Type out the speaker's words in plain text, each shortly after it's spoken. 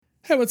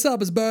Hey, what's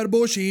up? It's Bert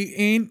Boshi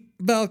en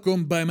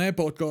welkom bij mijn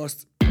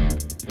podcast.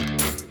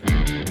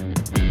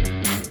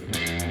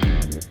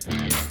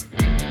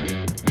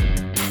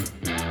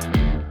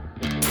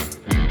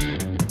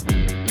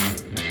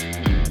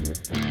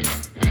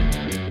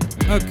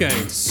 Oké,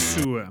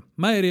 so.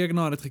 My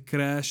rekenaar het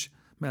gecrash,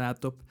 my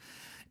laptop.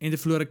 En toe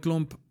verloor ek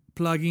klomp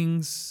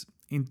plugins.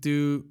 En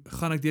toe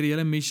gaan ek deur die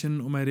hele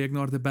mission om my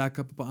rekenaar te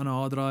backup op 'n ander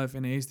hard drive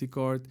en 'n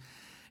SD-kaart.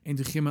 En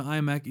toe gee my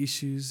iMac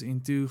issues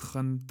en toe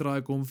gaan try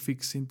ek hom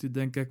fix en toe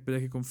dink ek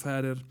breek ek hom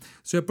verder.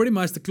 So pretty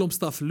much 'n klomp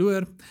stuff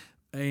verloor.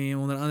 En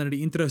onder andere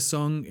die intro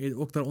song het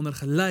ook daaronder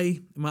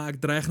gelei, maar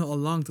ek dreig nou al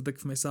lank dat ek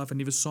vir myself 'n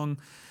nuwe song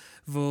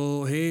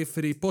wil hê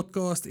vir die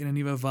podcast en 'n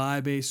nuwe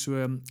vibe hê.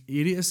 So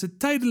hierdie is 'n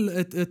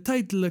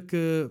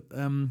tydelike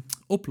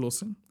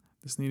oplossing.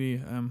 Dis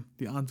nie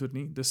die antwoord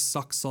nie. Dis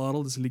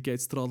Saksadel, dis 'n liedjie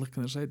uit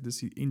Straatligkinders uit, dis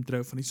die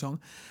intro van die song.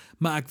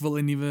 Maar ek wil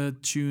 'n nuwe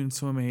tune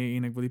vir my hê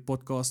en ek wil die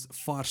podcast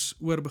vars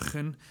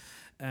oorbegin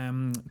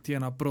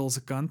teen April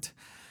se kant.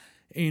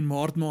 En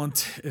Maart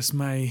maand is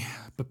my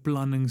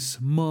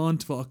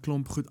beplanningsmaand waar ek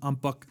klomp goed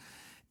aanpak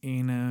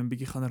en 'n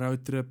bietjie gaan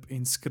roadtrip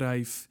en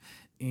skryf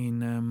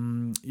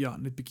en ja,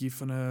 net bietjie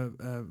van 'n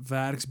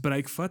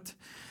werksbreek vat.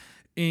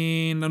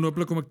 En dan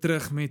hopelik kom ek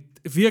terug met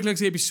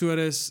weeklikse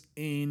episodes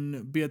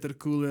en beter,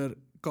 cooler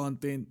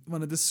content,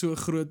 want dit is so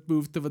groot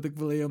behoefte wat ek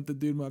wil hê om te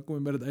doen, maar ek kom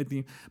nie by dit uit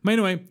nie. Maar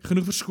anyway,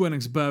 genoeg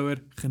verskonings,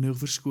 Bouwer, genoeg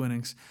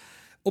verskonings.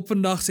 Op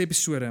vandag se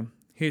episode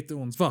het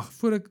ons,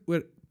 voor ek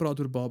praat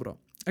oor Barbara.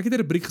 Ek het 'n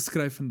rubriek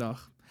geskryf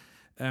vandag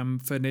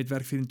vir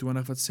Netwerk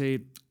 24 wat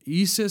sê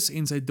Jesus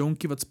en sy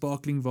donkie wat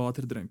sparkling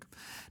water drink.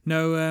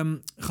 Nou,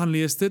 gaan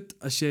lees dit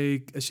as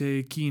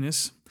jy keen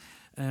is.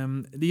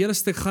 Die hele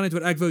stuk gaan net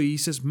oor ek wou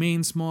Jesus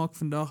mens maak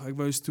vandag. Ek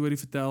wou 'n storie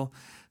vertel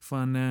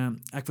van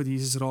ek wat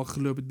Jesus raak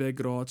geloop het by 'n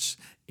garage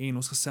en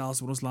ons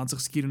gesels oor ons land se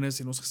geskiedenis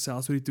en ons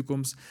gesels oor die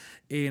toekoms.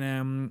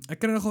 En ek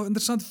kry nogal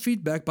interessante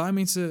feedback. Baie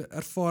mense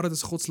ervaar dit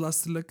as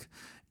godslasterlik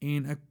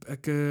en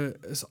ek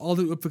is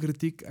altyd oop vir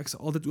kritiek. Ek is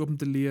altyd oop om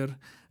te leer.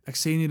 Ek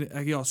sê nie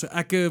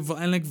ek wil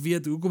eintlik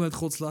weet hoekom dit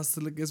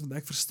godslasterlik is, want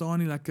ek verstaan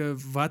nie lekker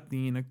wat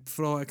nie en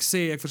ek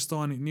sê ek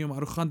verstaan nie om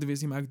arrogant te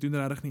wees nie, maar ek doen dit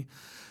regtig nie.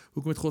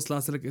 Hoekom dit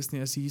godslasterlik is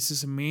nie, as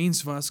Jesus 'n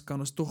mens was, kan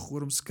ons tog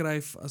oor hom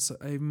skryf as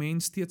hy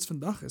mens steeds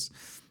vandag is.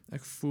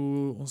 Ek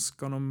voel ons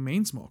kan hom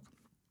mens maak,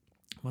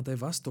 want hy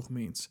was tog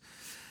mens.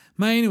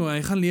 Maar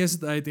anyway, gaan lees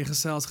dit uit en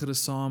gesels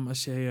gerus saam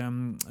as jy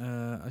 'n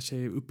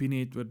opinie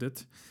het oor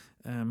dit.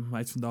 Hy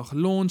het vandag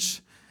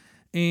gelaunch.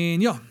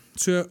 En ja,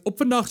 so op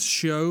vandag se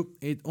show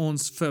het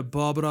ons vir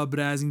Barbara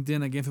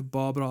Brasington, again vir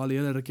Barbara al die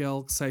hele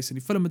rukkel, sy is in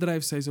die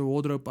filmbedryf, sy is 'n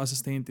wardrobe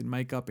assistent en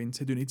make-up en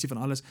sy doen ietsie van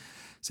alles.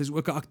 Sy is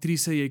ook 'n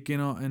aktrise, jy ken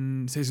haar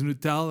in sy is in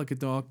Hotel, ek het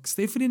daar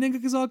Stephanie dink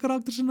ek is haar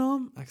karakter se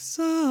naam. Ek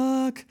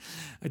sak.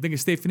 Ek dink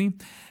is Stephanie.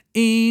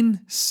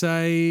 En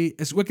sy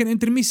is ook in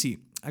Intermissie.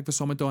 Ek was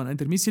saam met haar in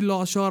Intermissie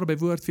laas jaar by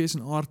Woordfees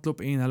en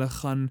Aardklop en hulle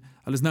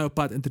is nou op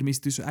pad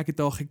Intermissie toe, so ek het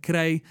haar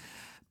gekry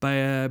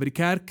by die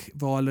kerk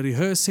waar hulle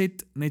rehearse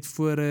het, net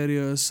voor 'n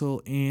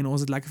rehearsal en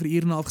ons het lekker vir 'n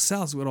uur en 'n half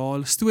gesels oor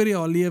haar storie,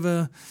 haar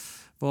lewe,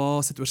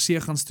 waar sy het oor see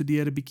gaan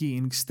studeer 'n bietjie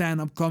en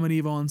stand-up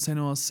comedy waar sy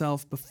nou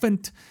haarself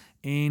bevind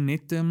en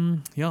net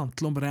 'n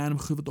klomp random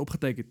goed wat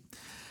opgeteken het.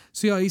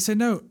 So ja, hier sê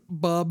nou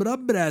Barbara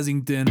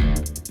Brasington.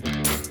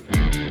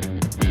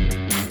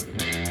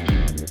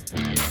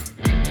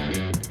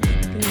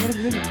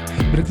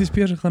 Britney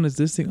Spears gaan is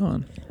this thing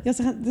on. Ja,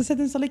 dis het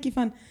 'n salletjie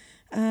van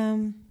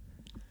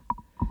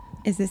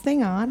is this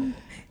thing on?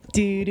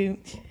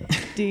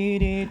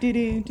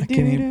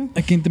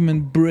 Ek ken hem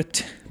in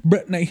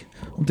Britney,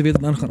 om te weet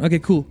wat aangaan. Okay,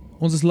 cool.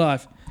 Ons is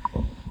live.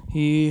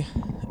 Hier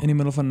in die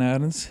middel van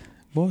nêrens.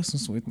 Waar is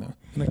ons ooit nou?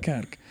 In 'n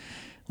kerk.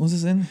 Ons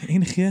is in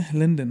NG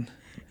Linden.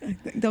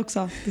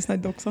 Doxa, dis nou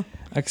Doxa.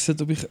 Ek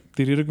sit op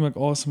die rede hoekom ek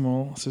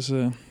asemhaal soos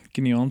 'n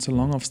Keniaanse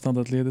langafstand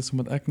atleet is,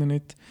 omdat ek nou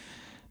net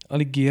al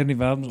die gear in die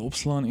wêreld moet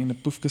opslaan en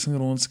 'n poefkussing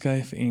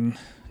rondskuif en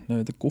nou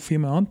het ek koffie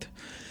in my hand.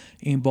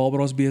 En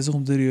Barbara is besig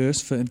om te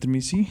rehearse vir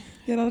Intermissie.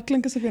 Ja, dat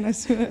klink asof jy nou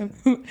so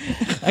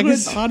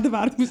groot harde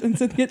werk moes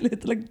insit. Jy het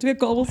letterlik 2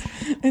 kabels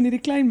in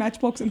hierdie klein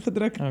matchbox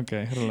ingedruk.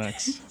 Okay,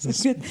 relax.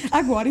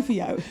 Ek worry vir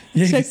jou.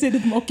 Sy sê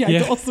dit maak jou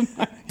awesome.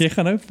 Jy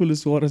gaan nou voel hoe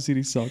swaar is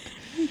hierdie sak.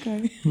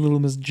 Okay. A little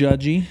Miss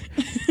Judgy.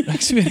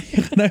 Ek sê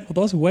jy gaan nou,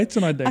 daar's weights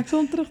on my ding. Ek sal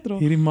hom terugdra.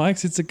 Hierdie mic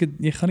sê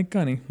jy gaan nie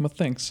kan nie, maar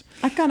thanks.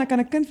 Ek kan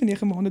 'n kind van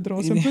 9 maande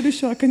dra, so pretty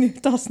sure ek in die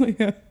tas nou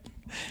jou.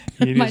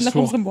 My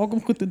liggaam is gemaak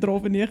om goed te dra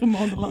vir 9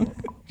 maande lank.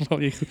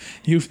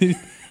 Jy hoef nie.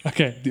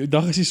 Okay, die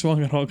dag as jy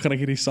swanger raak, gaan ek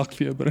hierdie sak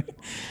vir jou bring.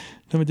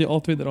 Dan moet jy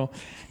al 2 dra.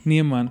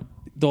 Nee man,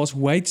 daar's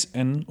weights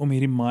in om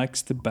hierdie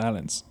mics te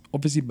balance.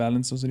 Obviously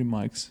balance ons die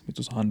mics met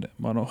ons hande,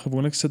 maar nou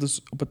gewoonlik sit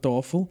ons op 'n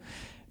tafel,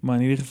 maar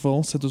in hierdie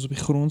geval sit ons op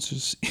die grond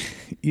soos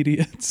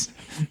idiots.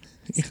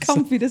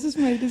 Comfy, dis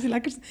die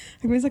lekkerste.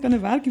 Ek wens ek kan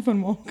 'n werkie van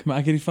maak. Maar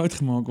ek het die fout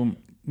gemaak om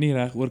nie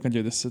reg oorkant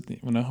jou te sit nie,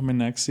 want nou gaan my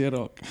nek seer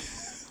raak.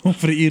 Om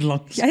vir 'n uur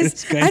lank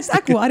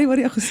ek worry oor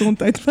jou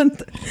gesondheid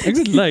want ek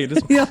sit lui, dis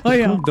ek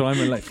draai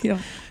my lyf. Ja.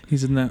 Hier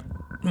sit nou,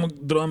 ek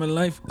draai my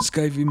lyf,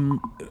 skuif die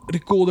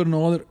recorder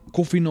nader,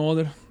 koffie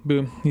nader,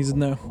 boom, hier sit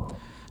nou.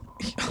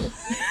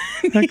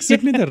 Ek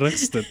soek net 'n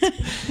rugstut.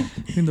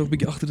 Ek moet nog 'n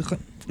bietjie agter te gaan.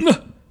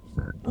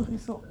 Ag,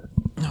 so.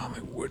 Oh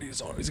my word,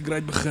 is always 'n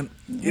great begin.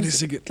 Hier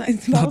is ek.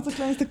 Daar was 'n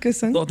kleinste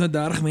kussing. Daar het nou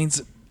 30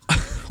 mense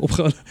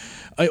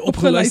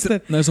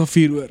opgeluister. Nou is al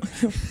 4 uur.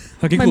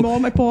 Okay, my ma,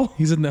 my pa.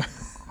 Hier's dit nou.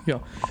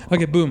 Ja.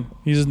 Okay, boom.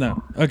 Hier's dit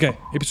nou. Okay,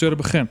 episode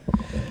begin.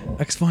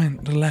 Ek's fine,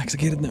 relax.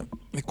 Ek het dit nou.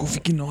 My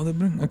koffietjie nader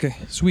bring. Okay,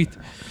 sweet.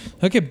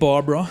 Okay,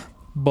 Barbara.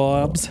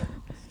 Bobs.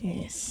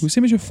 Yes. Hoe sê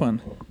mens jou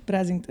van?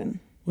 Brasington.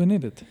 Hoe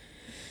net dit?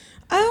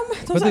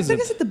 Ons ek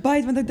dink is dit 'n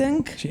debate want ek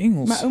dink Is jy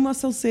Engels? my ouma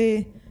sal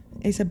sê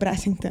is 'n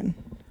Brasington.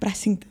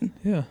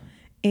 Ja.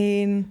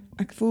 En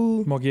ek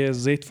voel Maak jy 'n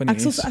Z van die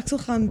ek sal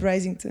gaan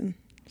Brasington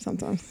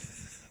sometimes.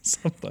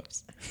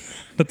 Sometimes.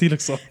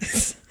 Natuurlik so.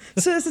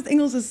 So as dit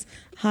Engels is,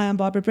 hi, I'm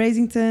Barbara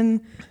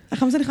Brasington. Ek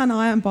gaan sê gaan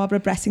hi, I'm Barbara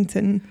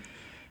Brasington.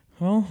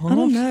 Well, I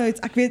don't know,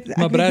 ek weet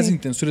maar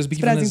Brasington, so dis 'n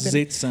bietjie van 'n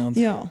Z sound.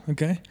 Ja.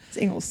 Okay.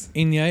 Dis Engels.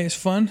 En jy is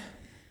van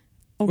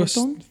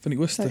Alberton? Van die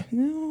ooste.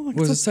 Ja,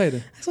 Waar is die suide?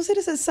 Ek sal sê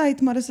dis 'n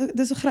suid, maar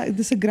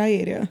dis 'n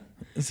grey area.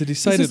 Is dit die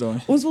suide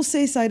daar? Ons wil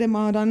sê suide,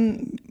 maar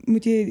dan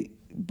moet jy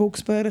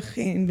Boksburg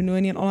en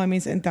Benoni en al daai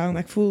mense intel.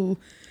 Ek voel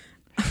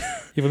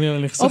Jy wil nie al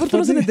nie gesê.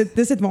 Alberton is 'n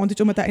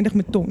disadvantage omdat hy eindig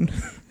met ton.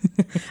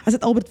 As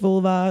dit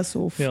Albertville was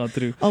of ja,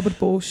 true. Albert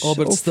Bosch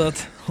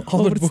Albertstad,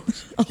 Albert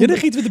Bosch.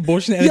 Enigiets met 'n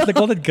Bosch en eintlik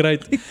altyd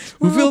great.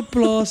 Hoeveel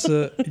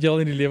plase het jy al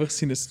in die lewe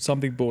gesien is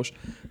something Bosch?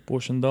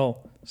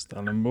 Boschendal,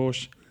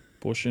 Stellenbosch,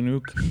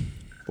 Boschenhoek,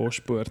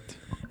 Boschpoort.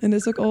 En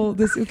dis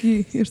ook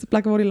die eerste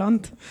plek waar die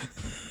land.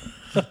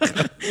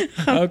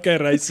 Okay,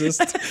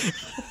 racist.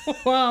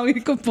 Wow,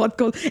 hier kom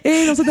podcast.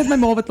 En ons het net my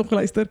ma wat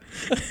opgeluister.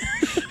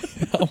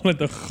 Almal het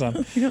nou gegaan.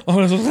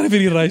 Ons gaan nie vir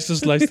die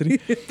racist luister nie.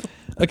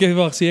 Okay,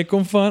 wag, sê jy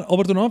kom van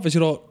Alberton af? Was jy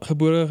daar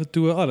gebore,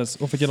 getoe, alles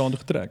of het jy daar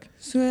getrek?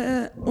 So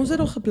ons het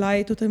daar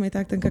gebly tot en met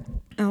ek dink ek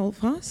 11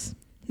 was.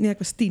 Nee, ek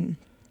was 10.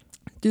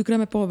 Toe kry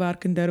my pa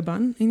werk in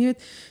Durban en jy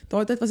weet,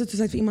 daai tyd was dit soos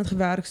hy vir iemand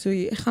gewerk, so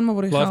ek gaan maar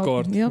waar die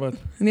lifeguard, geld. Ja. wat?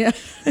 Nee.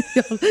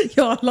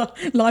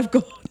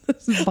 Lifeguard.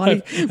 Dis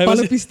bal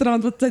op die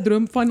strand wat sy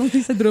droom van ons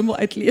nie sy droom wil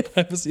uitleef.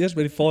 Hy was eers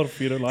by die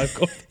Vaarvuur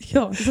lifeguard.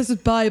 Ja, dis is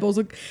dit baie. Ons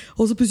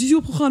het posisie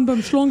opgegaan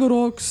by Slange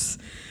Rocks.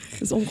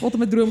 Dis altyd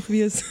my droom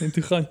gewees. En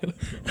toe gaan julle.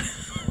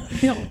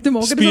 Ja, toe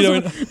maak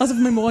dit asof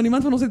my ma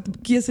niemand van ons het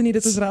keuse nie.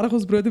 Dit is regtig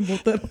ons brood en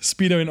botter.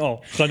 Speedo en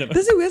al. Gaan julle.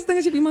 Dis die hoogste ding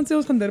as jy iemand sê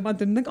ons gaan Durban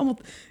doen. Dink almal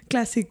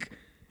classic.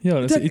 Ja,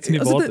 dis iets in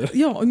die water.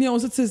 Ja, nee,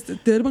 ons het soos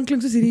Durban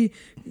klink soos hierdie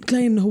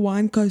klein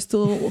Hawaiian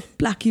coastal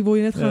plekkie waar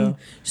jy net gaan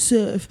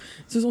surf.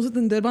 So ons het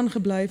in Durban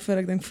gebly vir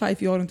ek dink 5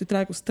 jaar en toe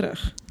trek ons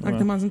terug. Ek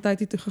het maar 'n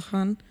tydjie toe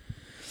gegaan.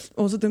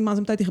 Ons het maar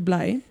 'n tydjie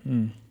gebly.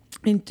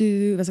 En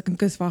toe was ek in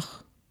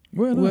Kuswag.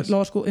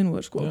 Laerskool en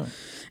hoërskool. Ja.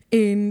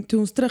 En toe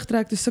ons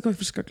terugtrek, toe sukkel ek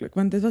verskriklik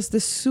want dit was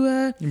so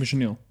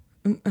emosioneel.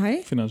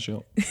 Hy?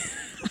 Finansiëel.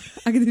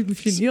 Ek het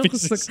emosioneel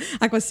gesukkel.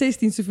 Ek was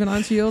 16 so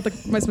finansiëel, ek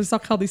my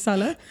sakgeld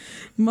dieselfde.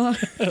 Maar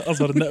as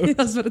wat dit nou is.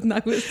 As wat dit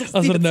nou is.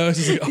 As wat dit nou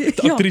is ek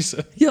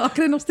aktrise. Ja, ek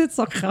kry nog steeds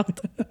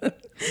sakgeld.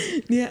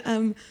 Nee,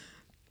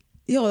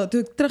 ja,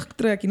 toe ek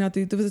terugtrek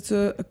hiernatoe, toe was dit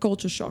so 'n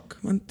culture shock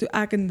want toe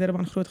ek in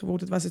Durban groot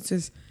geword het, was dit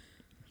soos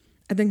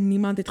ek dink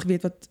niemand het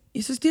geweet wat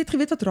soos jy het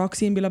geweet wat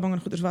Roxy en Billabong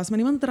en goeders was, maar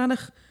niemand het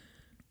regtig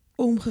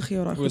omgegee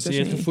oor daai goeders nie.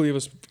 Jy het gevoel jy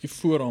was bietjie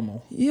voor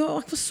almal. Ja,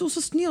 ek was so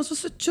ons was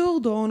so chill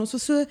daar, ons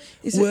was so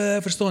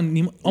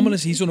verstaan, almal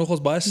is hierso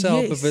nogals baie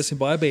selfbewus en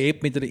baie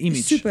behep met hulle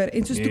image. Super,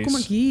 en soos toe kom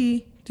ek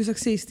hier, toe ek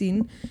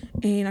 16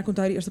 en ek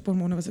onthou die eerste paar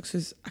maande was ek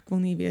soos ek wil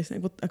nie wees nie.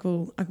 Ek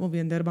wil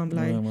weer in Durban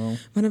bly.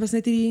 Want dit was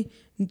net hierdie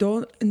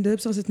daar in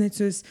Durban was dit net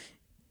soos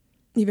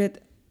jy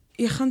weet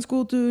jy gaan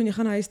skool toe en jy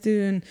gaan huis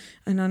toe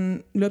en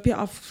dan loop jy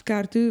af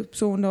kerk toe op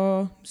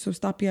Sondag, so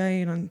stap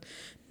jy en dan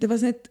dit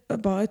was net 'n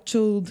baie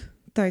chilled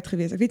tyd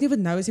geweest. Ek weet nie of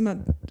dit nou is nie, maar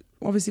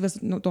obviously was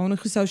daar nog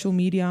social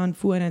media en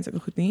fone en so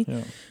goed nie. Ja.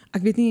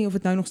 Ek weet nie of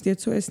dit nou nog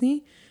steeds so is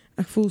nie.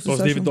 Ek voel so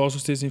daar's nog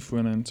steeds nie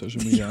fone en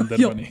social media en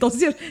Durban nie.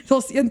 Ja,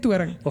 daar's een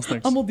toring.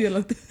 Almal deel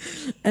dit.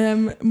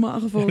 Maar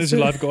in geval dis die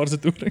lifeguard se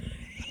toring.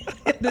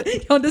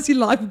 Ja, dis die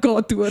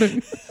lifeguard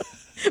toring.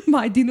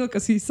 Maar ek dien ook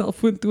as die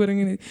selfoon toring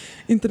en die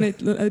internet,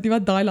 die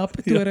wat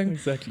dial-up toring. Ja,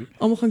 exactly.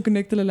 Almal gaan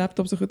connect hulle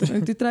laptops en goeders.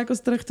 En toe trek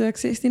ons terug toe ek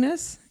 16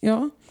 is,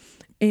 ja.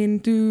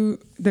 En toe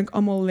dink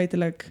almal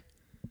letterlik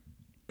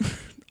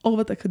al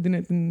wat ek gedoen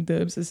het in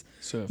Durbs is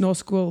surf. Na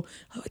skool,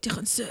 wat jy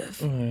gaan surf.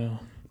 Ja.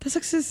 Dis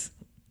ek sê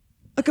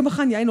ek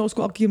gaan jy na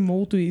skool elke keer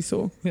mall toe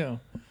hierso. Ja.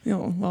 Ja,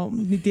 wel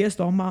nie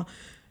deesdae maar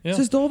ja.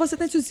 Soos daar was dit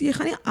net soos jy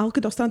gaan nie elke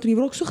dag strand toe nie,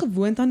 jy word ook so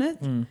gewoond aan dit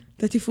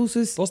dat jy voel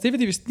soos daar's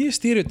definitief nie 'n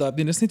stereotype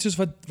nie, dis net soos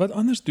wat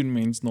anders doen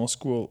mense na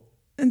skool.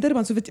 In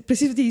Durban, so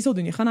presies wat jy hier sal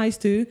doen. Jy gaan huis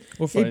toe,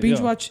 jy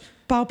binge watch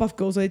Powerpuff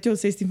Girls, jy het jou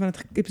 16 van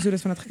het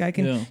episodes van het gekyk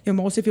en jou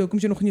ma sê vir jou kom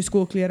jy nog in jou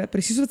skoolklere,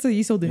 presies wat sy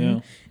hier sal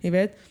doen. Jy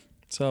weet.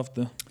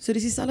 Hetzelfde. So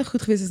dis dieselfde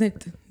goed geweest as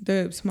net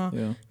Durbs, maar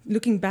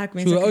looking back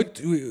when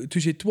toe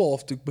jy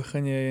 12 toe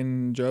begin jy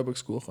in Joburg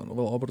skool gaan of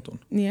wel Alberton?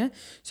 Nee,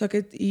 so ek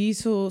het hier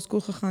so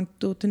skool gegaan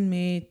tot en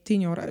met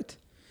 10 jaar oud.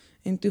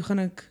 En toe gaan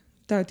ek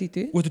Touty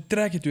toe. O, toe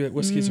trek jy toe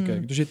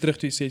kyk. Dus jy terug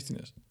toe jy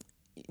 16 is.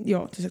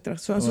 Ja, toe ek terug.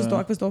 So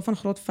ek was daar van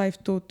graad 5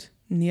 tot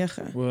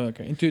 9.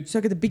 Okay. En toe, So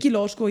ek het 'n bietjie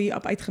laerskool hier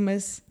op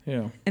uitgemis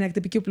ja. en ek het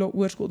 'n bietjie op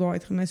hoërskool daar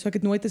uitgemis. So ek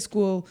het nooit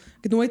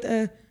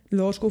 'n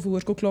laerskool of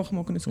hoërskool klaar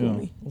gemaak in 'n skool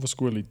nie. Of 'n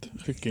skoollied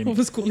geken. Of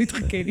 'n skoollied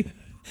geken nie.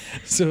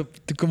 So,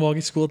 toe kom maak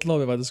jy skool klaar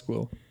by watter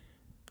skool?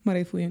 Maar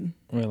effe.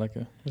 Wel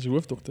lekker. Was jy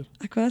hoofdogter?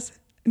 Ek was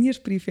nie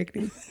eers prefek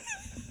nie.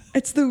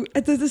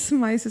 Dit is vir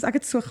my soos ek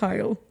het so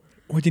gehuil.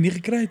 Het jy nie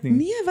gekry het nie?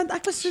 Nee, want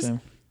ek was soos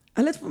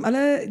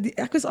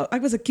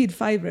ek was 'n kid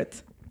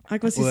favorite.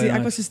 Ek was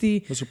soos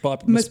die Was so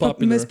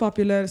popular. Miss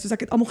Popular. Soos ek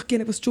het almal geken,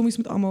 ek was chommies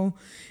met almal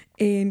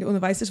en die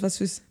onderwysers was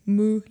soos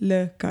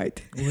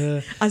moeilikheid.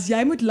 As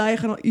jy moet lei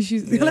gaan daar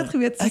issues. Jy het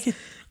geweet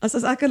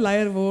as ek 'n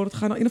leier word,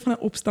 gaan daar een of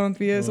ander opstand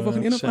wees of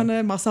gaan een of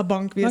ander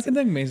massabank wees. Ek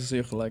dink mense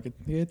sou jou gelyk het.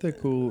 Jy het 'n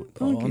cool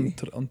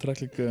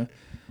aantreklike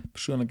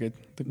persoonlikheid.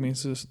 Dit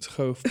mense is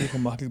gou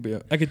gemaklik by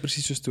jou. Ek het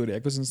presies so 'n storie.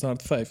 Ek was in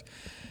staat 5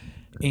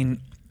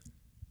 en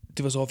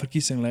toe was daar 'n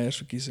verkiesing,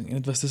 leiersverkiesing en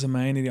dit was tussen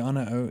my en die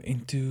ander ou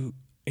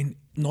en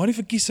na die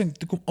verkiesing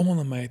toe kom almal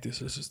na my toe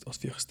soos as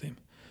vir jou gestem.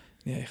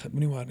 Nee, ek gaan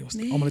moenie waar nie,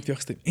 almal het vir jou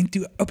gestem. En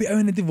toe op die ou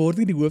en toe word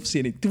ek die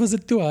hoofseun nie. Toe was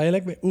dit toe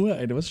heilig my oë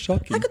uit. Dit was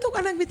shocking. Ek het ook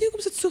en ek weet nie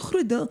hoekom dit so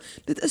groot ding.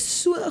 Dit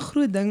is so 'n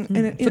groot ding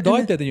vir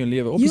daai tyd in jou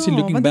lewe. Obviously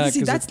looking back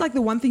is that's like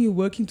the one thing you're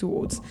working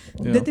towards.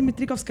 Dit in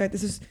matriekafskeid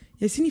is soos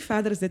jy sien nie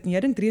verder as dit nie. Jy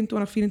dink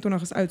 23,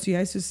 24 is oud, so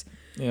jy soos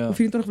of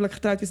 24 wil ek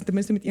getroud wees ten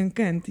minste met een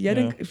kind. Jy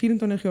dink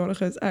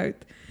 24-jarige is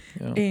oud.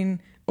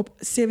 En op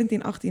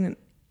 17, 18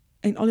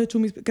 en al jou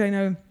chommies kry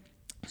nou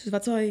soos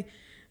wat sou hy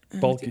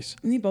balkies.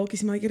 Nie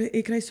balkies, maar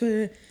ek kry so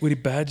oor die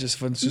badges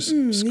van soos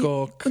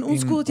skaak. In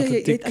ons skool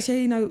jy as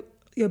jy nou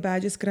jou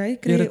badges kry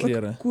jy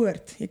ook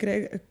koord. Jy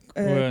kry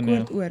 'n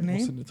koord oor,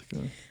 né?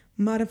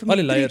 Maar al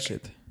die leiers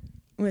het.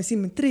 Ons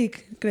sien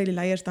matriek kry die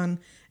leiers dan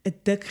 'n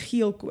dik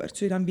geel koord,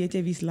 so dan weet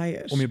jy wie's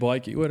leiers. Om die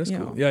baadjie, dis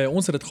cool. Ja,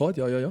 ons het dit gehad.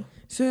 Ja.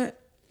 So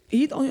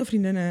jy het al jou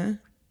vriendinne,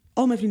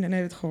 al my vriendinne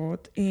het dit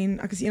gehad en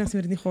ek is die enigste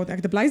wat dit nie gehad het.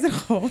 Ek het 'n blazer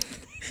gehad.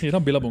 Jy het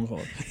dan Billabong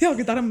gehad. Ja, ek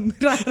het daarom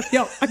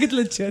ek het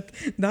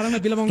legit daarom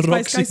 'n Billabong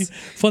spyskas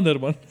van der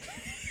man.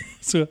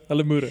 So,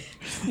 hulle moere.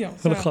 Ja,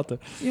 hulle gatte.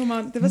 Ja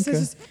man, dit was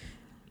soos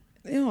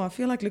I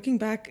feel like looking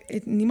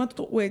back, niemand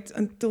het ooit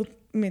until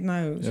met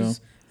nou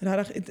soos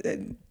regtig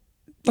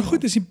maar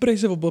goed, is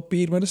impressive op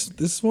papier, maar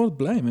dis waar dit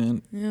bly,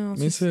 man. Ja,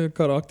 mense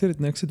karakter het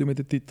niks te doen met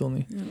 'n titel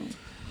nie. Ja.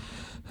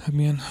 Ek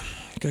meen,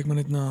 kyk maar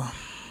net na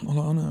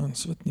alle ander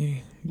ouens wat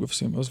nie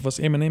hoofseun was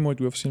Eminem ooit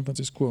hoofseun van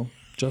sy skool.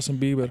 Justin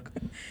Bieber.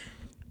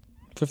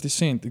 50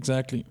 Cent,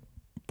 exactly.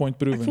 Point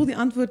proven. Ek voel die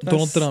antwoord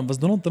was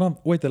Donald Trump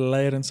ooit 'n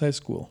leier in sy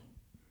skool?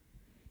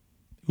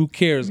 Who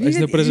cares? Hy is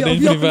nou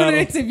president van die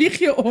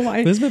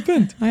wêreld. Dis my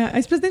punt. Hy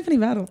is president van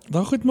die wêreld.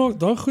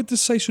 Daai goed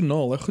is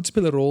seisoonaal. Daai goed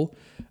speel 'n rol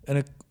in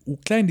 'n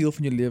klein deel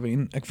van jou lewe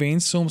en ek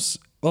wens soms,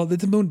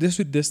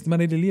 dis maar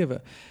net die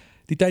lewe.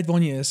 Die tyd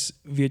waarin jy is,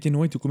 weet jy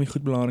nooit hoekom jy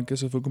goed belangrik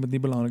is of hoekom dit nie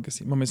belangrik is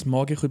nie. Maar mens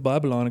maak jy goed baie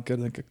belangriker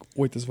dink ek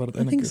ooit as wat dit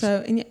eintlik is.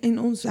 Ek dink so en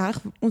ons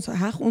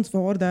heg ons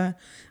waarde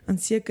aan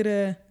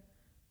sekere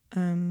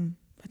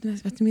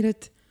wat noem jy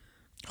dit?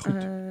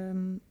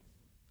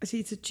 As jy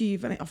iets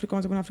achieve in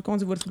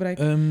Afrikaanse woord gebruik.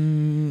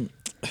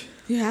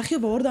 Jy heg jou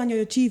waarde aan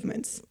jou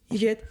achievements. Jy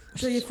weet,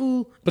 so jy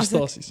voel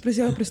prestasies.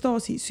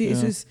 Prestasies. So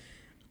soos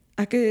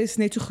ek is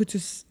net so goed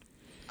soos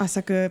as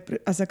ek 'n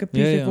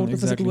prefek word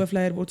of as ek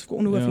hoofleier word of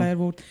onderhoofleier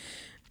word.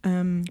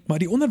 Maar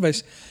die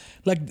onderwys,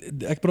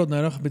 ek praat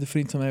nou nog met 'n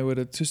vriend van my oor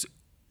dit. Soos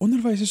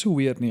onderwys is so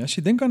weird nie. As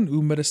jy dink aan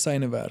hoe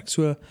medisyne werk,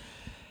 so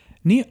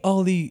nie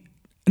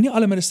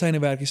alle medisyne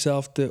werk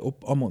dieselfde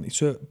op almal nie.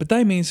 So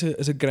party mense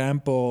is 'n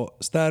grandpa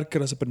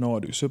sterker as 'n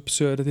Panado.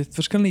 So dit het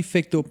verskillende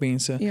effekte op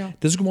mense. Ja.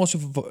 Dis hoekom ons so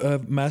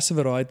 'n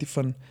massive variety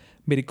van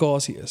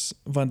medikasie is,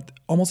 want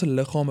almal se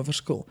liggame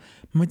verskil.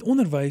 Maar met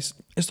onderwys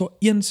is daar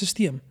een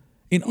stelsel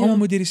en almal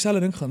moet deur dieselfde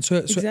ding gaan. So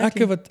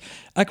exactly.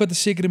 ek wat 'n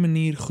sekere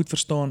manier goed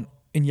verstaan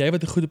en jy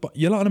wat 'n goed op 'n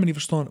hele ander manier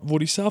verstaan, word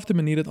dieselfde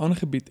manier dit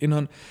aangebied en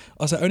dan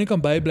as 'n ou nie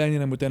kan bybly nie,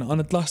 dan moet hy in 'n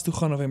ander klas toe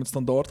gaan of hy moet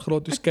standaard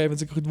graad toe skuif en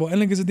sê goed, waar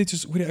eintlik is dit net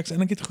soos hoorie ek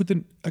eintlik het goed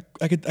en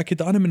ek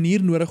het 'n ander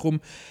manier nodig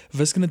om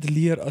wiskunde te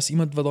leer as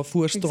iemand wat daar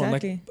voor staan.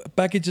 Exactly. Like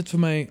package dit vir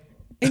my.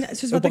 En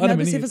soos wat ek nou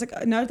besef as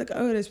ek nou dat ek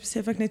ouer is,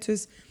 besef ek net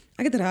soos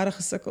ek het regtig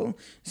gesukkel.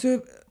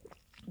 So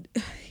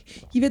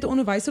jy weet 'n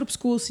onderwyser op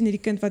skool sien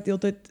hierdie kind wat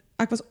deeltyd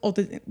ek was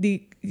altyd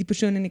die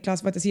persoon in die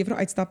klas wat as juffrou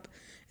uitstap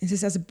en sy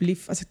sê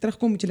asseblief as ek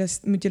terugkom moet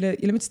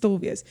julle moet stil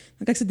wees.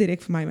 Dan kyk sy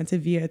direk vir my want sy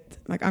weet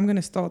like I'm going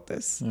to start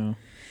this. Ja.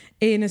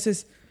 En is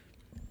soos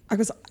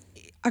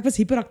ek was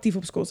hiperaktief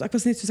op skool. So ek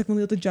was net soos ek wil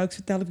heeltyd jokes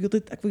vertel,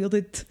 ek wil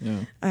heeltyd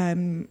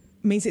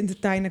mense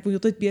entertain, ek wil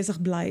heeltyd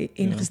besig bly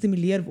en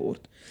gestimuleer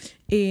word.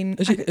 En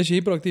is jy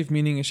hiperaktief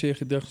meaning as jy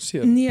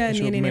gediagnoseer?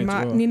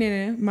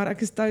 Nee, maar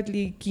ek is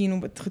totally keen om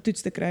dit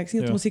getoets te kry. Ek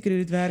sien nie seker hoe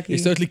dit werk nie. Jy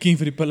is totally keen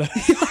vir die pille.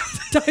 Ja,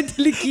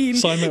 totally keen.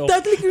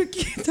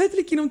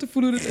 Totally keen om te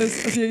voel hoe dit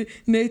is as jy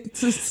net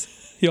soos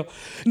ja.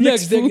 Nee,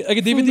 ek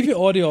het definitief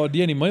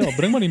ADHD nie, maar ja,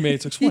 bring maar nie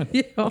met, ek's fyn.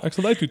 Ek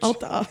sal uittoets.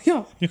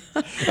 Ja.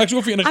 Ek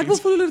sou vir enigiets. Ek wil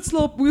voel hoe dit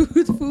slaap, hoe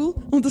dit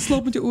voel om te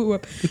slaap met jou oë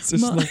oop.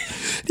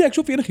 Nee, ek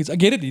sou vir enigiets. Ek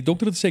weet dit nie.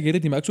 Dokter het gesê ek weet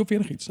dit nie, maar ek sou vir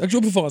enigiets. Ek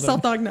sou vir vader.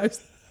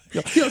 Self-diagnosed.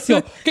 Ja, so,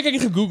 kyk ek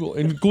het gegoogel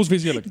en kom ons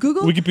wees eerlik.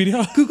 Google?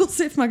 Wikipedia. Google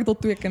sê vir my ek het al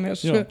 2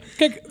 kinders. Ja. So,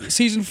 Kyk,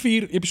 season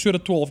 4,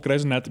 episode 12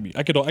 Grey's Anatomy.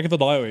 Ek het al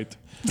daai uit.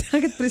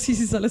 ek het presies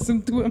dieselfde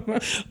simptome.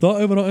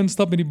 Daai ou wat daar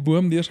instap met die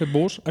boom deur sy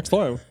bors. Ek's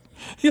daai ou.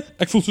 Ja.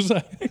 Ek voel soos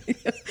hy.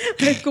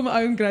 Net kom 'n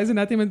ou en Grey's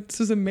Anatomy met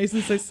soos 'n mes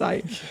in sy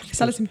sy.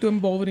 Dieselfde simptome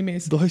behalwe die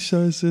mes. Daai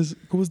show is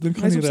kom ons dink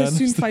Hy aan is die op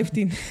seisoen random.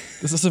 15.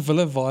 Dis asof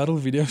hulle viral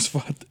video's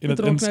vat en dit Dit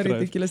raak nou inskryf.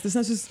 ridiculous. Dis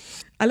nou soos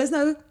hulle is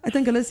nou, ek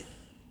dink hulle is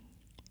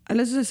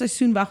so 'n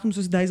seisoen weg om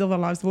soos Days of Our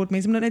Lives te word.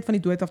 Mense moet nou net van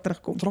die dood af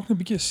terugkom. Het raak net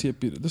 'n bietjie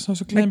seepie. Dis nou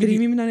so My klein bietjie.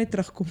 Dreamy moet nou net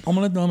terugkom.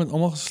 Almal het nou met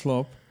almal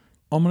geslaap.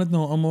 Almal het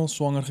nou almal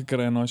swanger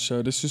gekry in daai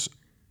show. Dis soos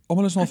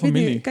almal is nou Ek weet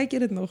nie, familie. kyk jy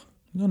dit nog?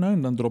 Nou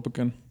en dan drop ek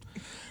in.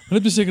 Maar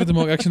net beseker te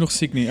maak ek is nog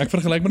siek nie. Ek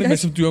vergelyk maar net my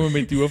simptome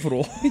met die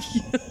hoofrol.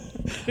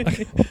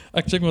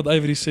 Ek check wat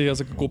Ivory sê as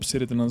ek 'n kop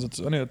seer het en dan is dit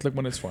so nee, dit klink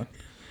maar net fyn.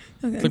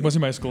 Dit klink maar nie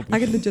my skuld nie.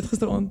 Ek het legit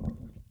gisteraand.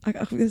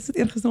 Ek weet dit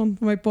eergisteraand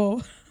met my pa.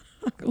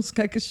 Ons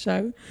kyk 'n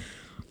show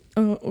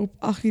op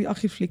 8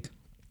 uur fliek.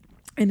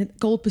 En 'n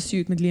Cold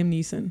Pursuit met Liam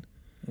Neeson.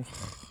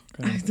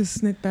 Okay. Dit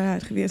is net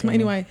bad geweest. Maar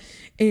anyway,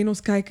 en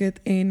ons kyk dit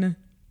en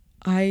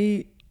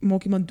hy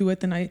maak iemand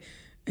dood en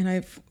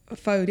hy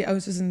vou die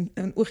ouens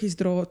in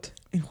oogiesdraad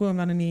en gooi hom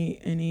dan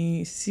in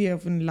die see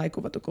of in die lake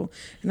of wat ook al.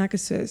 En ek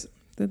is so,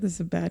 dit is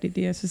 'n bad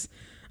idee. Soos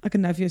ek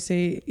kan nou vir jou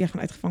sê jy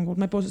gaan uitgevang word.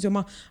 My pa sê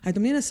maar hy het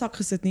hom nie in 'n sak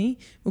gesit nie.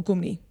 Hoekom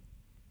nie?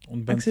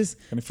 Ontbind. Ek sê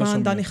Kan die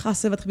vis dan die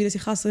gasse wat gebeur as die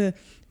gasse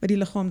by die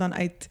liggaam dan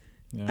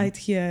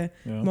uitgee,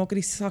 maak dit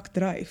die sak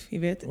dryf, jy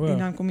weet. O ja. En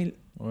dan kom die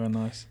Oh,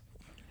 nice.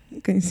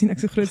 kan jy sien ek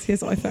so groot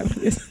CSI fan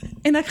gewees.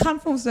 En ek gaan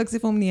vir hom so ek sê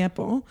vir hom nee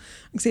pa.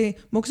 Ek sê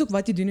maak ook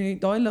wat jy doen,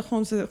 daai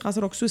liggaam se gas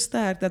raak so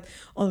sterk dat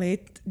al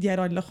het jy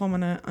daai liggaam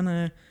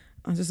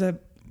aan soos 'n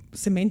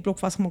sementblok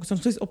vasgemaak,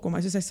 soms soos opkom.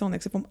 Hy sê hy sal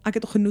ek sê vir hom ek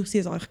het al genoeg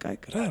CSI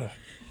gekyk. Regtig.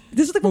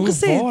 Dis wat ek hom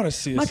gesê Waar het. is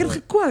CSI? Maar ek het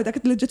gequote, ek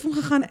het legit vir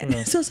hom gegaan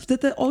en soos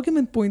dit 'n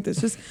argument point is,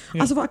 soos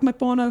asof ek my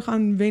pa nou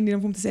gaan wen en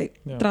vir hom te sê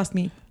trust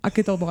me, ek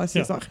het al baie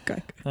CSI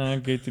gekyk.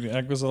 Ek weet nie,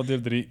 ek was al deur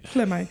 3.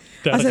 Glo my.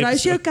 As 'n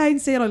ratio Kane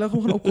sê daai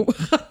liggaam gaan opkom,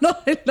 gaan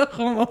daai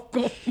liggaam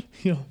opkom.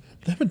 Ja,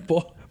 dit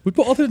moet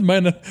maar altyd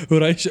myne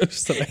ratio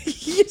stry.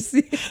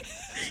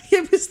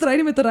 Jy bestry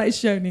nie met 'n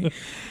ratio nie.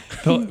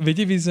 Nou, weet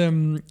jy wie's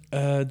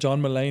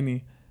John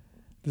Mulaney?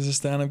 Dis 'n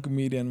stand-up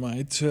comedian, maar hy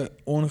het so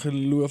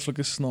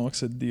ongelooflike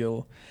snaakse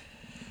deel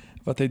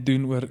wat hy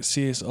doen oor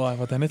CSI,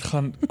 wat hy net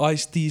gaan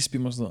Ice-T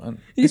speel ons daarin.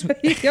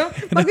 Ja,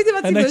 maar weet jy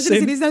wat die versie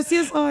is? Dis nou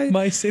CSI.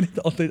 Maar hy sê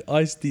net altyd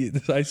Ice-T.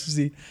 Dis hy soos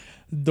die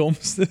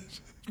domste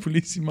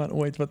polisieman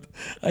ooit wat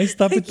hy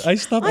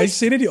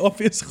sê net die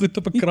obvious goed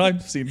op 'n crime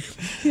scene.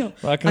 Ja.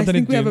 Maar ek kan I dit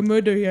think we nie have a doen.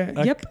 murder here.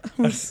 Yep.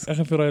 Ek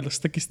gaan vir hy 'n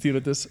stukkie stuur.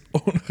 Dit is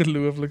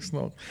ongelooflik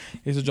snaaks.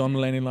 Hy's 'n John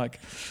Mulaney like.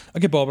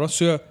 Okay Barbara,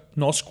 so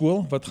na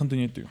skool, wat gaan doen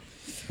jy toe?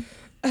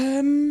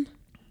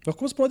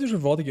 Kom ons praat eers oor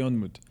waar ek jou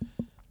ontmoet.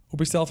 Op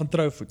die stel van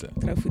trouvoete.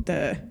 Trouvoete.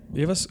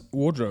 Jy was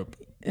wardrobe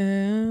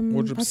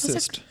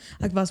assist.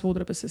 Ek was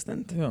wardrobe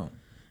assistant. Ja.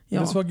 Ja.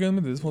 Dis wat ek jou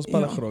met dit, dis ons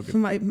pelle geraak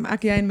Vir het. my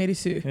ek jy en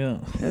Medisu. Ja.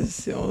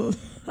 Dis ja.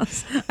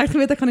 Ek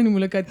weet ek gaan in die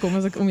moeilikheid kom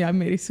as ek om jou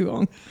Medisu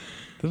hang.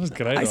 Dit was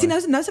great. Ek sien nou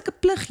is ek 'n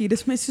plig hier.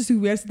 Dis vir my soos die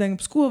weerste ding.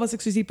 Op skool was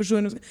ek soos die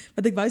persoon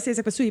wat ek wou sê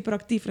ek was so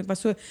hiperaktief en ek was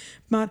so,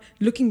 maar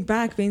looking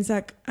back wens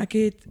ek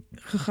het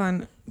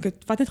gegaan, ek het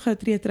wat net gou 'n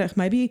tree terug.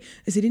 Maybe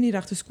is hierdie nie die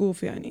regte skool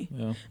vir jou nie.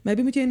 Ja.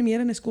 Maybe moet jy meer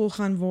in 'n skool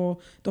gaan waar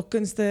daar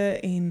kunste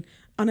en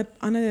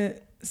ander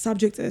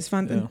subject is,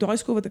 want in daai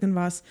skool wat ek in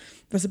was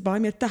dit baie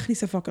meer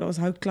tegniese vakke. Daar was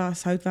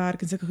houtklas,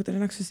 houtwerk en sulke goed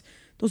en ek soos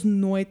daar's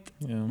nooit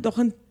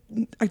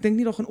ek dink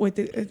nie daar gaan ooit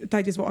 'n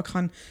tyd wees waar ek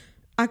gaan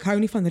ek hou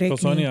nie van rek nie.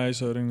 Dit was nie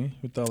huishouding nie,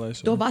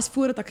 hotelhuishouding. Daar was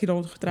voordat ek hier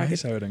getrek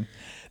het. Huishouding.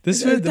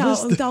 Dis vir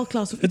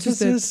hotelklas of iets soos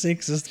dit.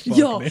 Sexist fuck.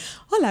 Ja.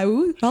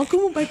 Hallo,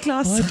 welkom by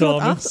klas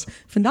graad 8.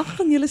 Vandag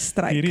gaan julle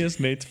stryk. Hierdie is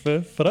net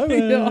vir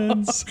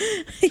vrouens.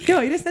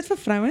 Ja, hier is net vir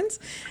vrouens.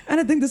 En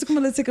ek dink dis hoekom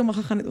hulle seker mag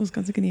gegaan het ons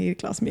kan seker nie hierdie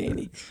klas mee hê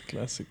nie.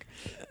 Classic.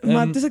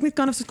 Maar dis ek net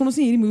kan of kon ons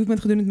nie hierdie movement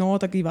gedoen het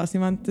nadat ek hier was nie,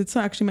 want dit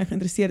sou actually my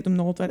geïnteresseerd het om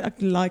na te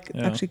ek like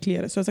actually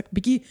klere. So as ek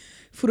bietjie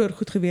vroeër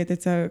goed geweet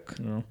het sou ek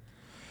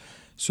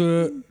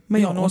So, maar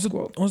ja,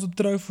 ons het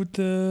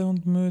trouvoete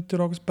ontmoet, toe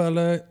raak ons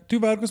pelle. Toe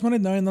werk ons maar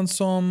net nou en dan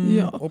saam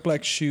op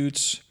like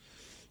shoots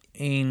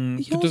en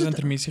toe het ons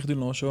intermissie gedoen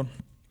laas jaar.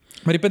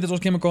 Maar die punt is ons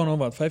ken mekaar nou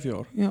wat, 5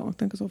 jaar? Ja, ek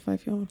dink is al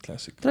 5 jaar.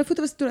 Classic.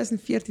 Trouvoete was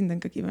 2014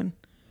 dink ek ewen.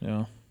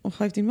 Ja. Of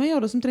 15, maar ja,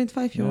 dat is omtrent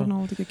 5 jaar na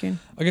wat ek ken.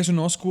 Okay, so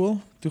na skool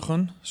toe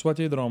gaan, swat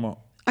jy drama.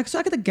 Ek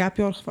het 'n gap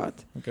jaar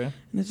gevat. Okay. En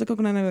dit is ook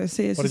nou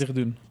sê is wat het jy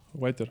gedoen?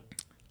 Waiter.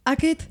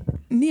 Ek het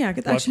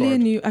actually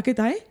 'n nuwe, ek het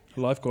hy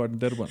lifeguard in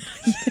Durban.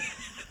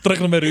 Terug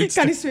na my roots.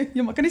 Kan nie swem,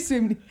 ja, maar kan nie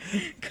swem nie.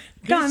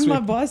 Kan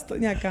maar baas,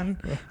 ja kan.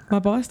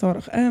 Maar baas daar.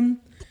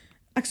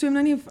 Ek swem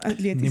nou nie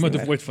atleties. Niemand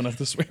hoef ooit vanaand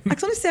te swem. Ek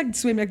sal nie sê ek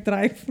swem, ek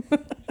dryf.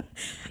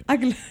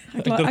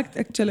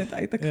 ek chill dit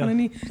uit. Ek gaan nou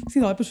nie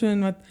sien daai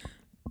persoon wat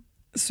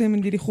swem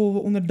in die golwe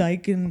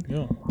onderduik en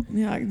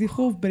ja, die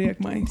golf breek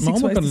my. Maar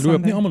almal kan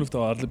loop, nie almal hoef te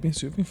hardloop nie,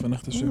 so hoef nie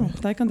vinnig te swem.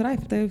 Jy kan dryf,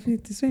 jy hoef nie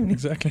te swem nie.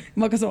 Exactly.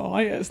 Maar as al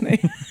haai is, nee.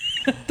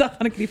 Dan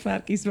gaan ek die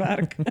verkies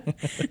werk.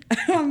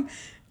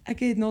 Ek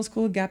het na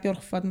skool gap jaar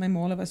gevat en my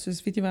maale was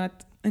soos, weet jy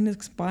wat, en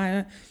ek is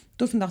baie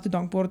tot vandag toe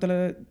dankbaar dat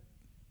hulle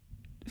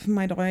vir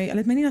my daai, hulle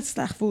het my nie dat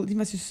sleg voel,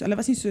 hulle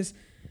was nie soos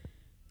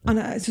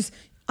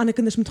ander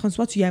kinders moet gaan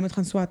swat, so jy moet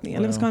gaan swat nie.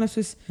 Hulle was kind of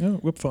soos,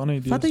 oop vir ander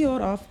idees. vat 'n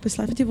jaar af,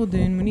 besluit wat jy wil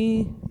doen,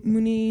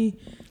 moenie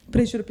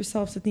pressure op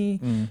jouself sit nie.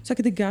 So ek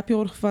het 'n gap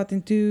jaar gevat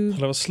en toe...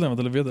 Hulle was slim, want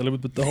hulle weet, hulle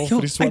moet betaal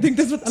vir die swat. Ek dink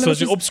dis wat hulle so as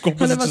jy opskop,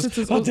 hulle was dit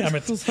soos, ons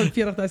gaan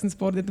 40,000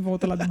 spaar dit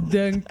wat hulle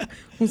dink,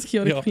 ons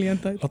gee die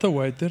geleentheid. Laat 'n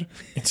waiter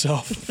en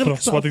self vir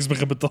swattings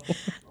begin betaal.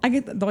 Ek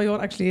het daai jaar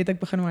actually het ek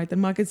begin waiter,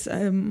 maar ek het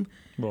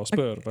wat was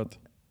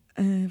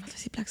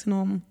die plek se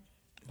naam?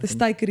 The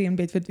Steakery in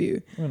Bedford View.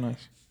 Oh,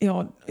 nice.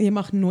 Ja, jy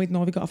mag nooit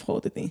naweke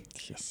afgehaal het nie.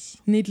 Yes.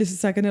 Needless to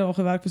say, ek het net al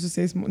gewerk vir so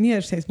 6 maande, nie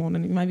eers 6 maande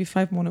nie, maybe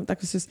 5 maande, want ek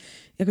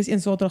was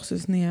een Saterdag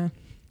soos nee,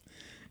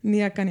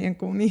 ek kan nie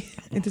inkom nie.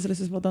 En dis hulle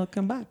soos wat dan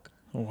come back.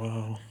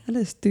 Wow. Hulle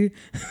is toe.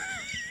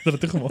 Dat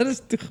het toegemaak. Hulle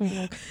is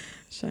toegemaak.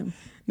 Shame.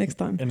 Next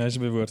time. En as jy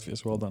by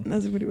Woordfees, well done.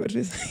 As ek by die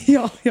Woordfees.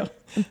 Ja. En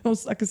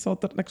ek is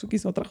Saterdag, ek soek nie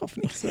Saterdag af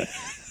nie, so.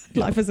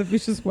 Life is a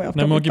vicious way of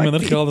nou maak jy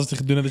minder geld as jy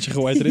gedoen het dat jy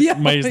gewaiter het,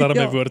 maar jy is daar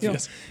by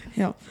Woordfees.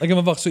 Ja. Ek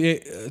maar wag, so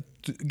jy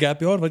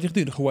gap jaar, wat jy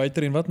gedoen?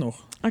 Gewaiter en wat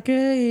nog? Ek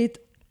het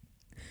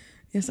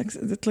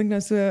dit klink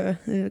nou so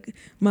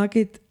maar ek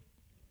het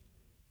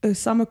 'n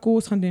summer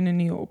course gaan doen in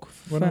New York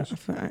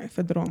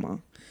vir drama.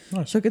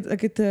 Nice. So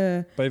ek het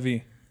by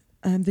wie?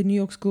 The New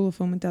York School of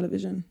Film and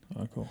Television.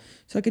 Ah, cool.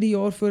 So ek het die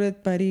jaar voor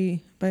dit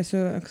by so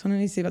ek gaan nou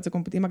nie sê wat 'n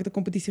kompetisie, maar ek het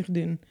 'n kompetisie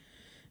gedoen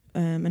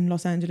in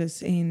Los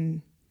Angeles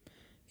en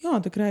ja,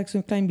 toe kry ek so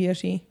 'n klein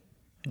beursie.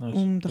 Nice.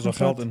 Om te gaan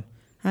geld in.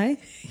 Hy?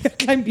 Ja,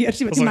 klein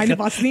beursie wat nie myne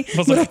was nie.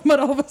 Maar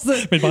al was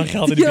met baie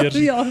geld in die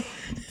beursie. Ja.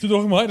 Toe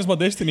dog ek maar, dis maar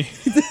Destiny.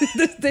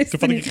 Dis Toe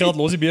vat ek die geld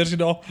los die beursie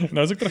daar.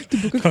 Nou is ek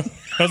terug.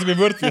 Nou is ek by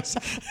Woordfees.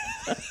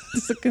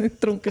 Dis ek in 'n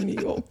tronk in New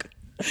York.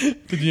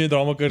 Toe doen jy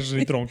drama kursus in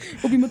die tronk.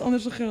 Op iemand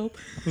anders se geld.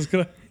 Dis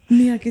kry.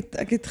 Nee,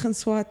 ek het gaan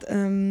swat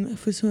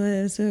vir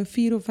so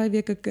 4 of 5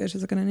 weke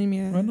kursus, ek kan nou nie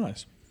meer. Oh,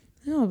 nice.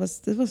 Ja,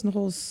 dit was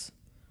nogals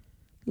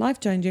life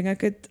changing.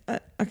 Ek het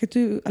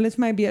toe hulle het vir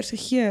my 'n beurs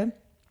gegee.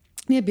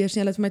 Nee, 'n beurs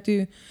nie, hulle het vir my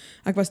toe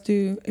ek was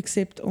toe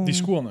accept om Die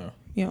skool nou.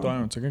 Ja.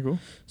 Daai ons, ek cool.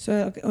 So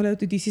hulle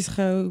het audisies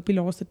gehou op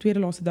die tweede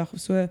laaste dag of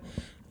so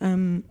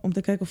om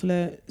te kyk of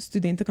hulle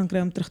studente kan kry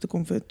om terug te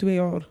kom vir 2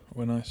 jaar.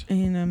 Oh, nice.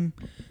 En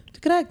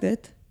toe kry ek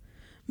dit.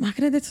 Maar ek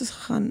het dit soos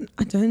gegaan.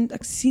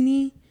 Ek sien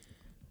nie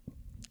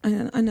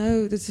I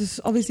know this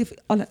is obviously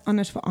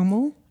anders vir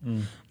almal.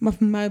 Maar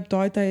vir my op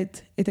daai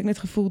tyd het ek net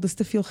gevoel dis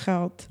te veel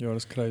geld. Ja,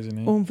 dis crazy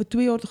nie. Om vir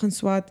 2 jaar te gaan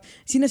swat.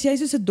 Sien as jy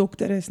soos 'n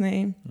dokter is,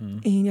 nê,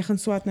 en jy gaan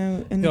swat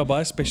nou in ja,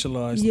 baie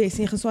specialized. Yes,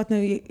 en jy gaan swat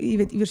nou jy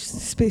weet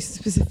iewers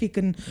spesifiek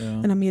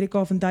in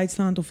Amerika of in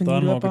Duitsland of in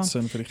dan Europa. Maak dit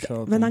sin vir die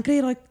geld. Want dan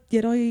kry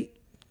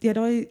jy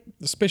daai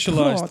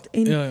specialized.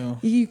 En ja.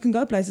 You can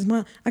go places,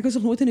 maar ek was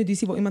nog nooit in 'n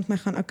audisie waar iemand my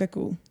gaan kyk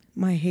cool.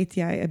 Maar het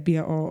jy 'n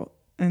BA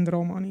in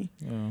drama nie?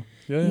 Ja.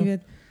 Jy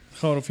weet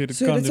gaan of jy dit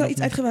so, kan doen. So doen.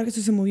 iets uitgewerk het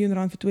soos R1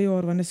 miljoen vir 2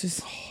 jaar want dit is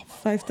soos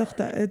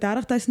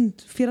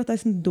 30,000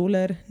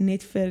 $40,000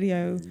 net vir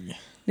jou.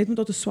 Net moet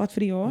tot swat vir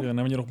die jaar. Ja,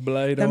 nou moet jy nog bly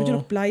daar. Dan moet jy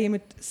nog bly, jy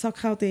moet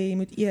sakgeld hê, jy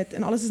moet eet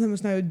en alles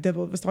is nou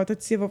dubbel. Was daai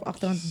tyd $7 of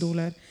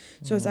 $8.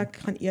 So as ek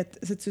gaan eet,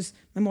 is dit soos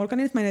my ma kan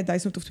nie net my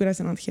R1,000 of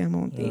R2,000 gee 'n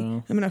maand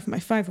nie. Sy moet nou vir my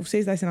R5,000 of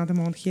R6,000 'n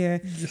maand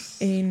gee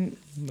en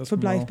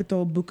verblyf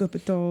betaal, boeke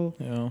betaal.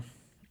 Ja.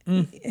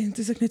 En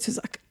dis ek net soos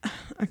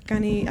ek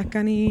kan nie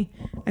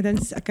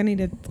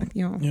dit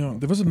ja. Ja,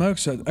 dit was het my ook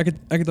so. Ek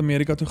het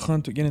Amerika toe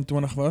gaan toe ek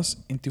 21 was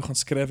en toe gaan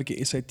skryf ek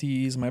die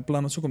SATs. My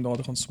plan was ook om daar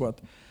te gaan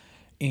swat.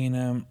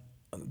 En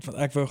want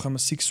ek wou gaan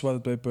musiek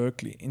swat by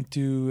Berkeley en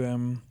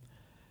toe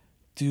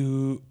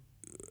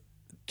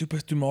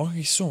maak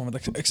ek so want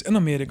ek's in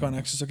Amerika en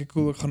ek sê ek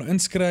cool, ek gaan nou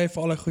inskryf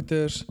vir al die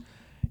goeders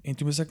en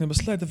toe moet ek nou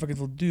besluit of ek dit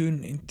wil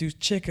doen en toe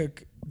check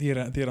ek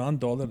die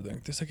rand dollar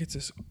ding. Dis ek het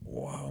so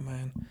wow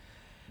man.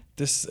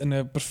 Dis in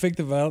 'n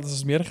perfekte wêreld as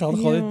ons meer geld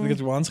gehad het, ek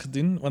het once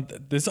gedoen want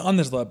dis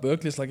anders daar.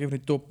 Berkeley is like een van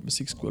die top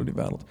musiekskole in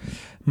die wêreld.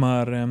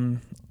 Maar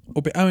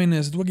op die ou en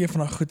is dit ook een van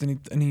daai goed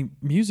in die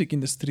music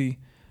industrie.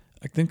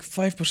 Ek dink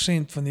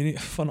 5%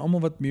 van almal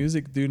wat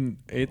music doen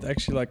het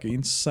actually like 'n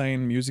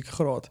insane music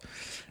graad.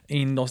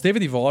 En daar's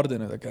definitief waarde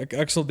in dit.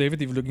 Ek sal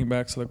definitief looking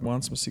back sal ek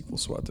once musiek wil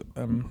swat.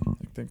 Ek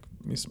dink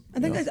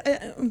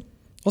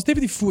Ons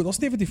definitief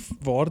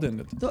waarde in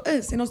dit. Daar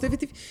is en ons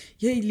definitief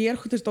jy leer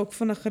goeders dalk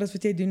vinniger as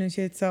wat jy doen as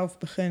jy dit self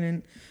begin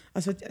en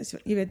as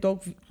jy weet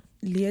dalk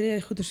leer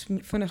jy goeders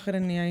vinniger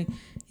en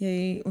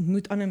jy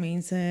ontmoet ander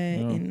mense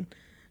en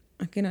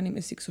ek ken nou nie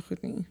musiek so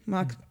goed nie,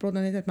 maar ek praat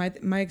nou net uit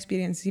my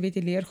experience. Jy weet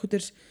jy leer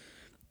goeders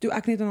toe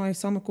ek net aan daai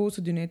summer course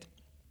gedoen het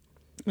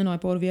in daai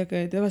paar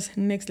weke. Dit was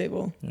next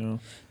level. Ja.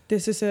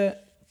 Dis is 'n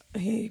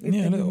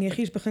 9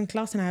 uur begin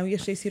klas en hou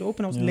eers 6 uur op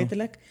en ons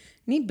letterlik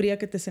nie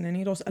breke tussenin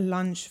nie. Daar's 'n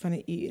lunch van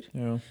 'n uur.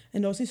 Ja.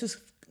 En daar's nie soos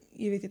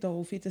jy weet dit al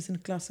halfuur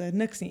tussen klasse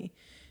niks nie.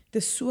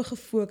 Dit is so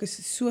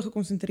gefokus, so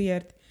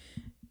gekonsentreerd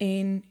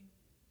en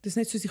dis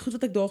net soos die goed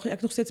wat ek daag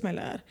ek nog steeds my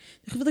leer.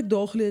 Die goed wat ek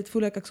daag geleer het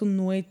voel ek sal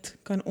nooit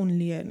kan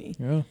onleer nie.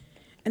 Ja.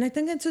 En ek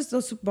dink dit soos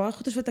daar's baie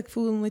goeders wat ek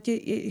voel omdat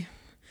jy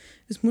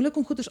dis moeilik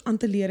om goeders aan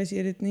te leer as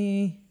jy dit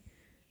nie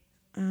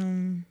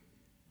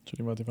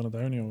Sorry, wat jy van het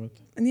hou nie of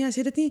wat? Nee, as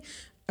jy dit nie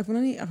ek wil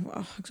nou nie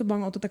ek so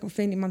bang altyd ek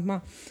offend iemand,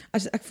 maar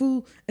as ek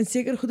voel in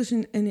sekere goedes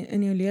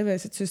in jou lewe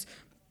is dit soos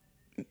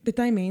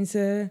baie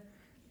mense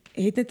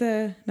het net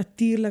 'n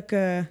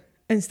natuurlike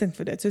instink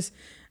vir dit. Soos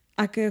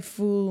ek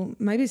voel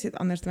maybe is dit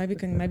anders,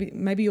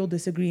 maybe you'll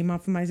disagree, maar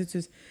vir my is dit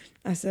soos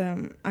as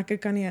ek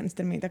kan nie 'n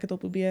instrument, ek het al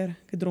probeer,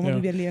 ek het drummer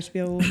probeer leer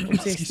speel op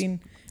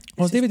 16.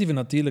 Ons definitief 'n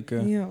natuurlike.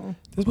 Ja.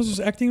 Dis mos soos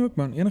acting ook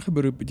man, enige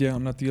beroep het jy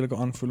 'n natuurlike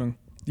aanvoeling.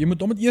 Jy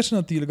moet om eers 'n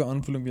natuurlike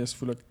aanvoeling wees,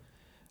 voel ek.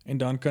 En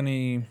dan kan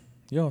jy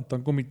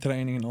dan kom die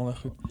training en al dat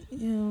goed.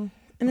 Ja.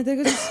 En ek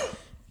dink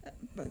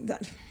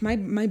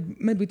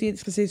my boetie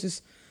het gesê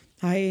soos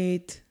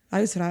hy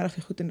was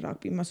regtig goed in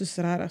rugby, maar soos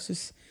regtig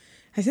soos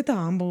hy's net 'n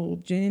humble,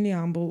 genuinely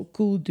humble,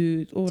 cool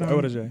dude. Hoe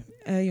oud is jy?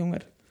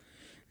 Jonger.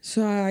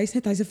 So hy's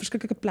 'n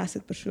verskriklike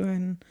placid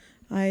persoon.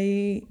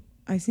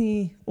 Hy's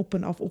nie op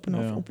en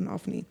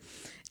af nie.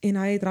 En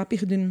hy het rugby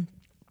gedoen,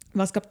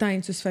 was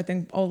kaptein soos vir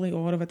dink al die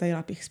jare wat hy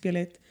rugby gespeel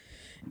het.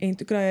 En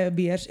toe kry hy 'n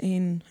beurs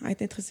en hy het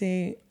net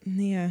gesê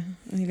nee,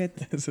 jy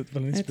weet,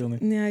 wil nie speel nie.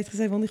 Nee, hy het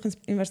gesê hy wil nie gaan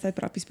universiteit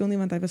rugby speel nie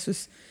want hy was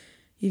soos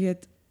jy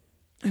weet,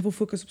 hy wil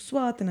fokus op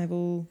swat en hy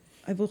wil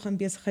gaan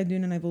besigheid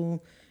doen en hy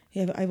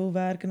wil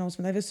werk en alles,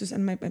 want hy was soos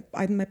hy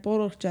het my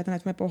pa gechat en hy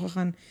het my pa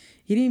gegaan,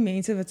 hierdie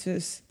mense wat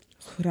soos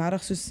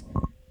regtig soos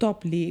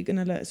top league en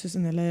hulle soos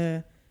in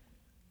hulle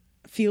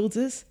fields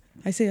is,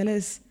 hy sê hulle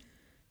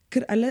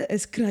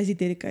is crazy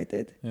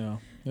dedicated. Ja.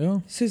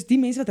 Ja. Soos die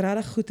mense wat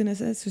regtig goed in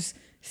is soos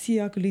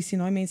Sia Kolisi,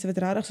 daai mense wat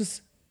regtig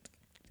soos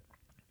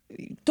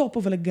top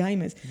of hulle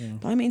game is. Ja.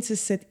 Daai mense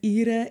sit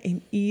ure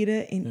en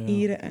ure en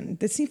ure in.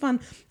 Dit is nie van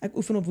ek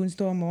oefen op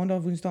Woensdae,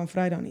 Maandag, Woensdae en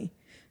Vrydag nie.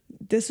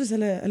 Dis soos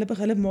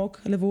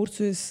hulle word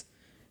soos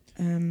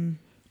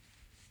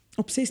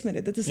obsessed met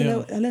dit. Dit is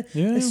hulle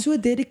is so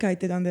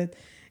dedicated aan dit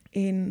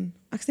en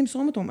ek stem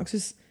saam met hom. Ek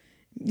soos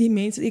die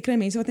mense, jy kry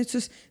mense wat net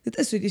soos dit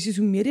is so, dis soos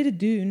hoe meer jy dit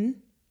doen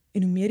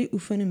en hoe meer jy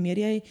oefen,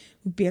 hoe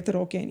beter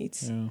raak jy in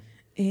iets. Ja.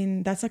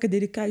 En that's like a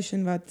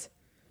dedication wat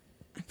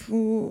ek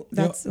voel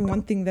that's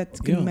one thing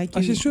that can make you.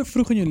 As jy so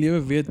vroeg in jou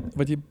lewe weet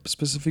wat jy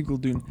spesifiek wil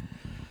doen,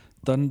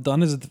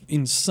 dan is dit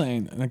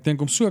insane. En ek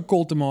dink om so 'n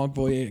call te maak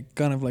waar jy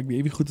kan of like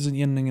jy goed is in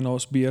een ding en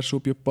daar's beurse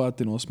op jou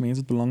pad en ons mense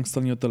het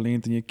belangstel in jou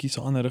talent en jy kies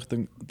 'n ander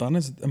rigting, dan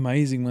is dit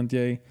amazing want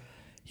jy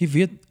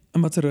weet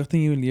in watter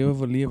rigting jy jou lewe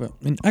wil lewe.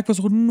 En ek was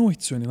nog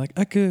nooit so nie. Like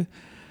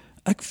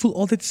ek voel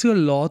altyd so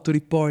laat tot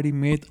die party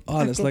met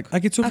alles.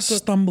 Ek het so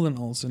gestumble en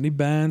alles. En die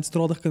band,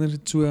 Straatligkinders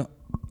het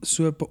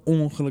so per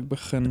ongeluk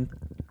begin.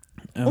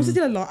 Ons het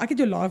ek het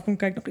jou live kom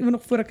kyk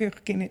nog voor ek jou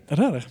geken het.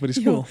 Regtig, by die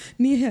skool?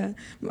 Nee,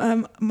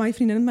 my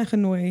vriendin het my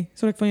genooi,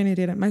 sorry ek van jou nie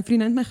rede. My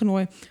vriendin het my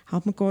genooi,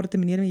 help mekaar te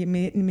meneer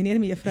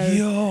en juffrou,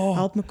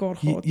 help mekaar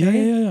gehad.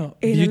 Ja.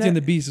 Beauty and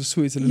the Beast of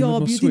Sweets. Ja,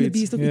 Beauty and the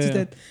Beast of iets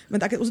dit.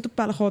 Want ons het op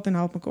pelle gehad en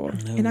help mekaar.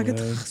 En ek het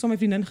saam met my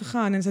vriendin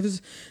gegaan en hulle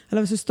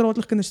was so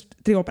Straatligkinders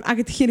trio op en ek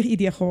het geen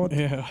idee gehad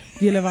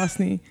wie hulle was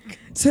nie.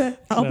 So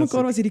help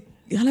mekaar was hierdie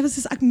hulle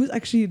was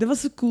actually, dit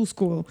was 'n cool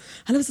skool.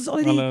 Hulle was al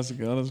die hulle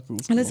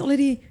is al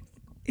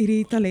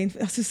hierdie talent,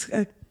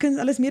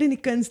 hulle is meer in die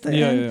kunste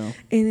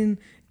en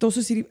daar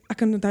soos hierdie, ek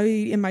kan onthou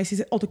hierdie een meisie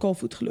het altyd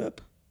kaalvoet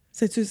geloop.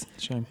 Sy het soos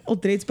al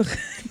dreads begin.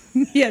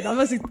 Nee, dat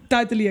was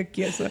totally 'n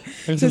keuse.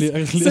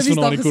 Ek lees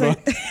van die Koran.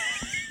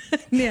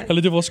 Nee. Hulle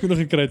het jou wel skoene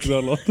gekry toe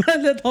daar laat.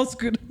 Hulle het al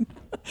skoene.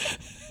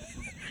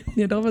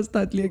 Nee, dat was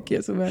totally 'n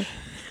keuse maar.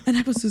 En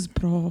ek was soos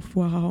braaf,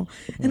 wow.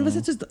 En dit was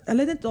net soos hulle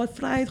het net daai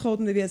vryheid gehad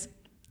om te wees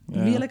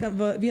wie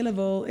hulle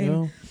wil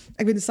en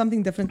ek weet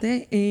something different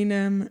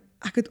en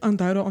ek het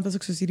onthou daaraan was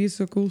ek soos hierdie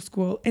so cool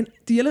skool en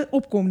toe julle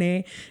opkom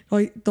daai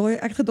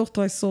ek gedog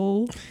daai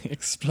soul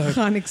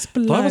gaan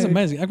explode. Daai was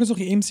amazing. Ek was nog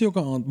die MC ook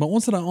aand, maar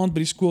ons het daai aand by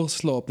die skool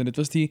geslaap en dit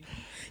was die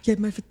jy het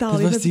my vertel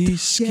dit was die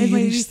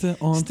skierigste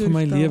aand van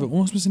my lewe.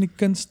 Ons moes in die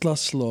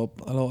kunstklas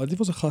slaap. Dit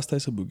was 'n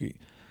gasthuise boekie.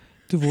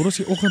 Toe word ons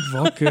die oggend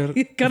wakker.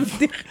 Ek kan dit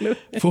nie glo.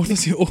 Word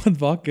ons die oggend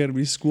wakker by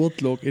die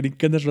skoolklok en die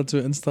kinders wat so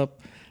instap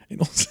en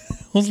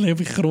ons lê op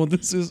die grond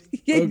en soos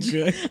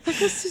okay. Ek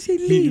was soos jy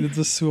lief. Dit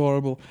was so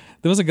horrible.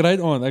 Dit was 'n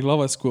great aand. Ek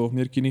love skool.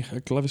 Meneer nie,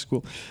 ek love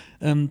skool.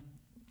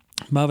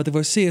 Maar wat ek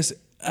wou sê is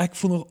ek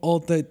voel nog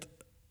altyd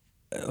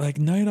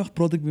nou eendag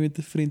praat ek met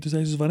 'n vriend, toe sê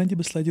hy soos wanneer jy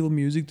besluit jy wil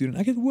music doen.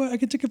 Ek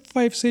het seker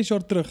 5-6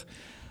 jaar terug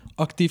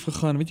aktief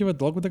gegaan. Weet jy wat,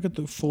 dalk moet ek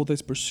dit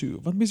voltyds pursue.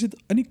 Want mense het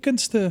in die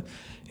kunste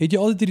het jy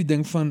altyd hierdie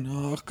ding van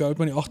ag, hou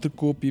maar in die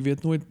agterkop, jy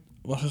weet nooit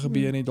wat gaan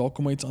gebeur nie, daar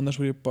kom iets anders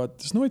oor jou pad.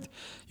 Dis nooit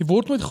jy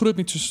word nooit groot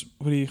met soos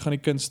waar jy gaan die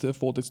kunste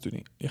voltyds doen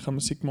nie. Jy gaan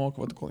musiek maak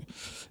wat ek al nie.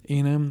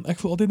 En ek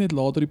voel altyd net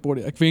laat op die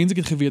party. Ek wens ek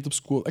het geweet op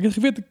skool. Ek het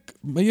geweet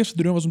my eerste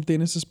droom was om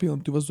tennis te speel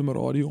en toe was dit om 'n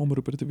radio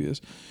omroeper te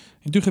wees.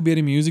 En toe gebeur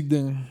die music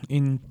ding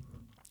en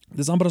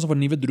dis amper asof 'n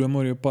nuwe droom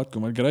oor jou pad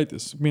kom. Wat great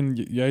is. Ek meen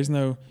jy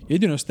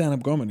doen nou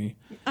stand-up comedy.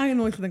 Ek het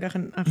nooit gedink ek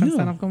gaan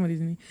stand-up comedy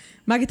doen nie.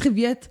 Maar ek het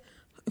geweet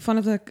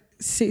vanaf ek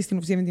 16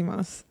 of 17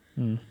 was.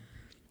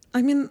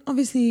 I mean,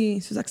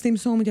 obviously, soos ek stem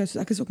saam met jou,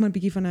 soos ek is ook maar 'n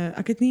bietjie van 'n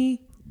ek het nie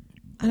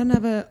I don't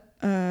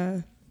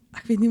have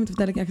ek weet nie wat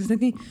vertel ek is net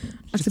nie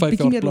ek's 'n 5 bietjie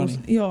jaar meer los.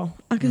 planning. Ja,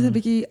 ek is 'n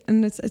bietjie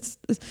en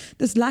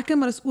dis lekker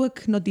maar is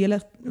ook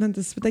nadelig want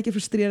dit is baie keer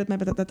frustrerend my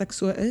dat ek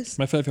so is.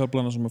 My 5 jaar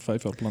plan is om 'n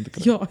 5 jaar plan te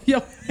kry.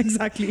 Ja,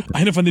 exactly.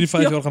 Einde van hierdie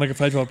 5 Ja. jaar gaan ek 'n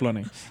 5 jaar plan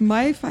hê.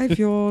 My 5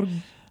 jaar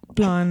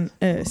plan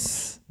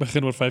is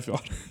Begin oor 5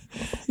 jaar.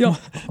 Ja.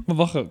 Maar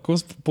wag, kom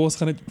ons pause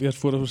gaan net weer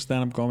voor ons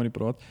stand-up comedy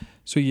praat.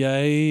 So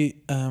jy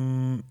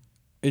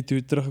het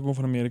toe teruggekom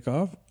van Amerika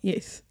af.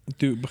 yes. En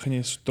toe begin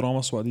jy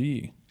drama swat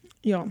hier.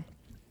 Ja.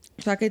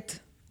 So ek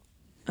het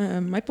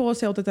my pa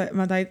sê altyd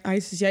want hy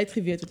sê jy het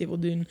geweet wat jy wil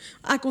doen.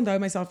 Ek onthou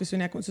myself so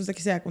net soos ek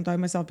sê ek onthou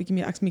myself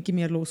ek's bietjie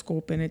meer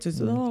loskop en net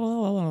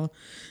so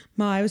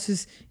maar hy was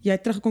soos jy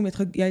het teruggekom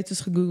jy het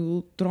soos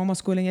gegoogel drama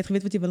skool en jy het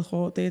geweet wat jy wil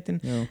gehad het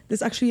en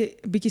dis actually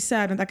 'n bietjie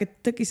sad want ek het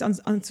tikkies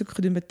aansoek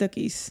gedoen by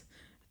tikkies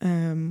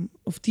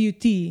of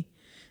TUT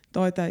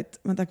daai tyd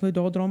want ek wou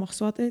daar drama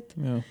geswat het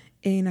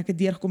en ek het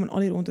deurgekom in al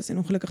die rondes en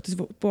ongelukkig dis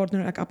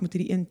partner ek op met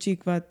hierdie een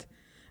chick wat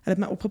hulle het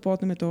my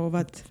opgepaard met haar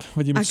wat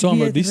jy moet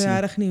saam audisie. Ek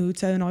weet regtig nie hoe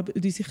sy in daai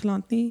audisie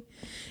geland nie.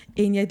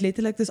 En jy het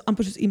letterlik dis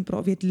amper soos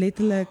improv, jy het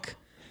letterlik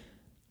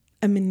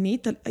 'n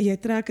minuut jy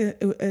trek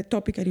 'n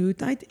topic uit die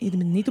hoed uit, jy het 'n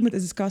minuut om dit te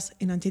discuss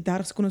en dan jy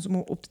 30 sekondes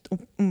om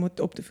dit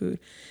op te voer.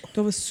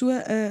 Daar was so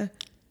 'n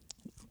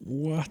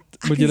What?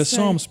 Moet jy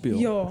saam speel?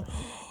 Ja.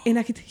 En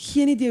ek het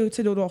geen idee hoe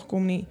sy daar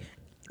gekom nie.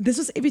 This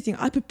was everything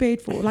I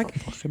prepared for. Like,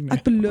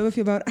 ek beloof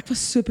jou, ek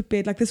was so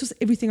prepared. Like, this was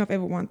everything I've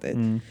ever wanted.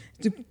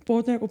 Toe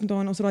partner ek op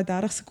en ons daai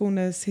 30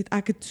 sekondes het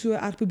ek het so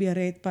erg probeer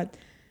red, but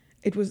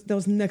there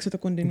was niks wat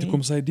ek kon doen nie. Toe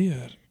kom sy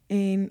deur.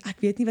 En ek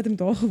weet nie wat het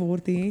daar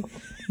geword het,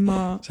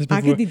 maar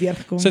ek het nie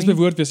deurgekom nie. Sy is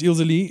bewoord wees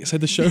Ilse Lee, sy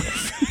het 'n show.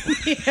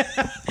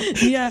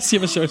 Ja.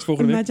 7 shows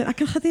volgende week. Imagine, ek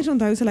kan glad nie eens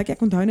onthou so like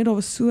ek onthou net daar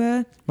was so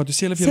Maar toe sê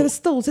hulle vir sy was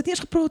stil, sy het nie eens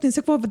gepraat nie.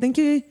 Sy sê wat dink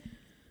jy?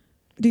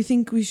 Do you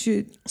think we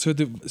should So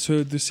toe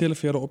sê hulle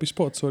vir jou op die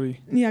spot, sorry.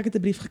 Nee, ek het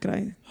 'n brief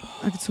gekry.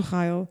 Ek het so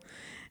gehuil.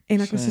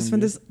 En ek was soos van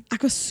dis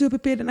ek was so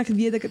prepared en ek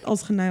weet ek het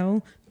als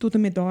genail tot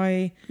en met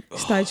daai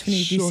stage van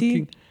die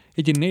audisie.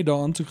 Het jy net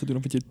daar aansoek gedoen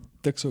of het jy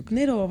tiks ook?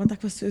 Nee, daar, want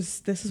ek was soos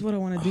this is what I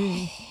want to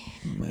do.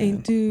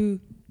 En toe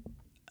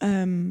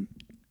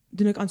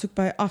doen ek aansoek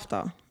by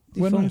AFTA,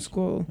 die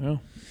filmskool. Ja.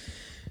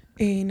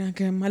 En ek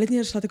hulle het nie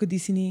eers laat ek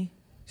audisie nie.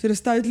 So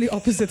dis totally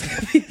opposite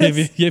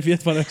gewees. Jy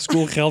weet van 'n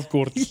skool geld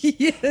kort.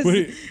 Yes.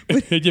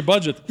 Het jy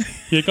budget?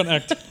 Jy kan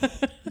act.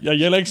 Ja,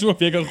 jy lyk so of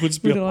jy kan goed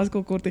speel. Daar was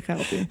kort die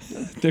geld nie.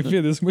 Ek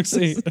weet, dis moet ek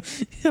sê.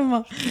 Ja,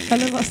 maar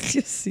hulle was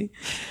just see.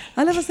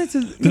 Hulle was net so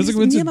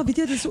nee, maar weet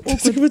jy, dit is so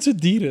awkward. Dis wat so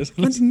duur is.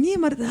 Want nee,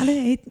 maar hulle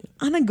het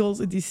ander girls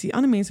audisie,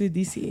 ander mense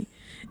audisie.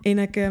 En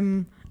ek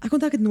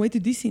onthou ek het nooit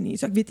audisie nie.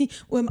 So ek weet nie,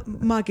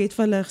 maar ek het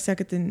vir hulle gesê ek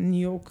het in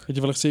New York. Het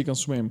jy wel gesê jy kan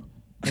swem?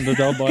 En dit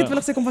al baie. Ek het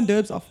wel gesê kom van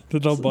Durbs af.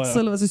 Dit al baie.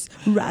 Hulle was dus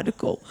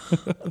radical.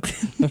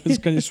 Dus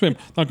kan jy swem,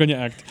 dan kan jy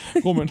act.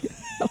 Kom in.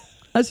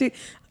 As jy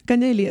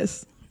kan jy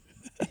lees?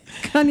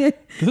 Kan jy?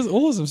 Dis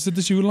awesome.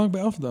 Sit jy hoe lank by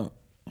AFDA?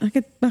 Ek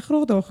het my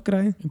graad daar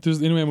gekry. En toe is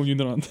dit 1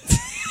 miljoen rand.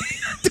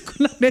 Toe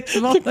kon ek net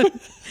wel.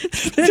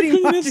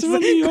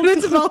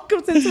 Net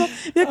welkom sê so.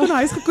 Jy kon 'n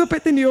huis gekoop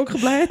het in New York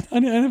gebly het.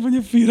 Aan die einde van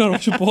jou 4 jaar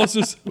op jou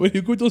basis. Hoor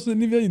jy goed ons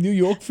nie weer in New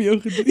York vir jou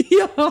gedoen.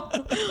 Ja.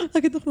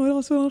 Ek het nog nooit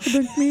al so aan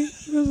gedink nie.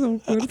 Dis so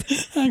kort.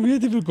 Ek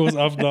weet nie hoe kos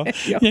AFDA.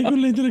 Jy kon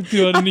letterlik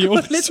 2 jaar in New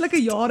York. Letterlik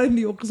 'n jaar in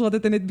New York geswat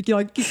het en net 'n bietjie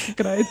daai kiek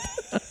gekry het.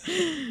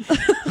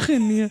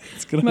 Nee.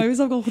 Maar jy was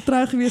ook al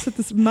getrou geweest het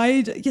is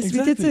major. Yes,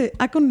 weet jy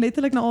ek kon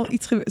letterlik nou al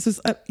iets soos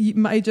 'n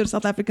major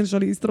South African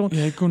Charlize.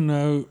 Jy kon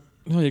nou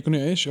jy kon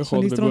jou eie show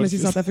gehad by is die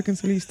South African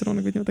Charlize,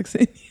 ek weet nie wat ek sê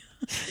nie.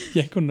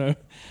 Jy kon nou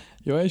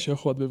jou eie show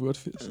gehad by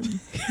Woordfees.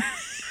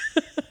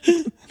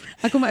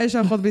 Ek kom my eie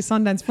show gehad by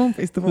Sundance Film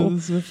Festival. Dit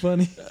is so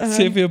funny.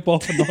 Sê vir jou pa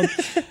vandaan.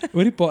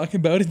 Hoor die pa, ek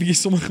het baie bietjie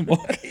sommer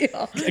gemaak.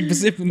 Ja. Ek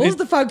besef net. Ons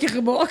het 'n foutjie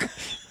gemaak.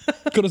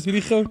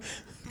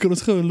 Kan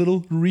ons gou 'n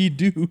little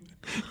redo.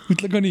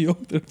 Moet ek aan die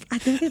York trip.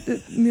 Ek dink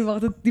dit nee wag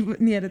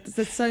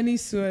dit sou nie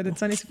so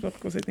veel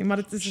gekos het nie, maar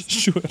dit is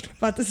sure.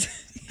 Wat is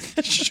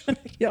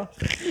ja.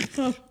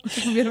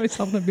 Ek probeer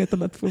myself nou beter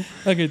laat voel.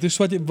 Okay, dus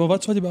wat jy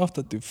by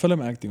AFTA toe?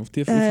 Film acting of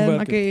TV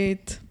verwerking? Ek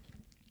het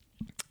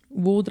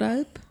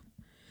wardrobe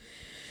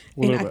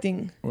en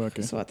acting.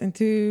 Okay. So wat en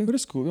toe Dit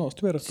is cool. Ja, is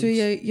 2 So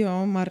jy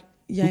maar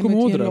jy moet jou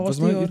wardrobe, was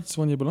laaste maar jaar iets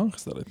wat jy belang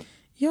gestel het.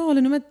 Ja,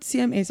 hulle noem dit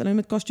CMS, hulle noem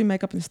dit costume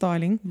makeup en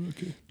styling.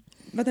 Okay.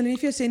 Wat hulle nie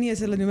vir jou sê nie is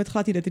hulle noem dit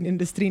glad nie dit in die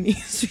industrie nie.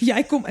 So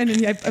jy kom in en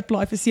jy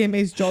apply vir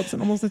CMS jobs en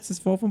almal net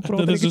soos waarvan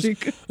praat ek.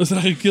 Dis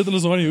reg ketel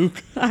is aan die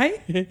hoek.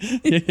 Hey?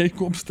 Jy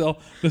kom stel,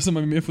 dis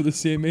my meer vir die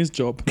CMS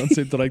job. Dan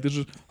sê direk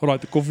dis right,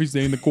 the coffee's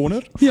there in the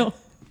corner. Ja.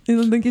 En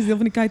dan dink jy is deel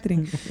van die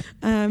catering.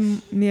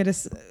 Nee,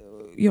 dis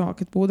ja, ek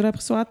het wardrobe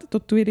geswat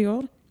tot 2de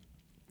jaar.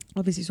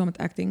 Obviously so met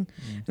acting.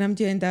 En dan moet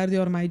jy in 3de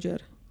jaar major.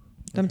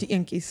 Dan moet jy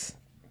een kies.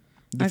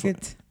 Ek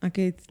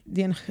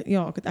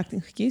het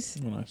acting gekies.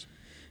 Oh, nice.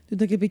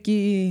 Toe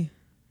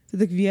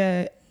ek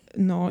weer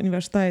na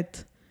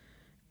universiteit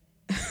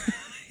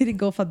hierdie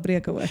girl vat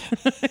breuke hoor.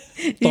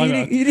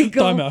 Hierdie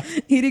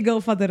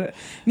girl vat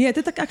nee,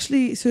 dit ek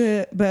actually so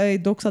by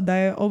Doxa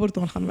Day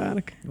Alberton gaan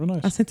werk. Oh,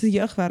 nice. As net 'n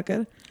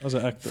jeugwerker. As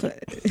 'n actor.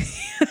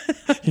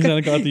 Jy's nou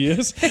 'n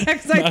ateïs.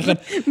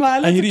 Maar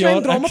hulle het 'n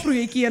klein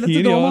drama-projekkie, hulle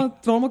het 'n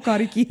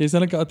drama-karretjie. Jy's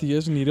nou 'n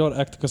ateïs en hierdie jaar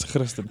ek as 'n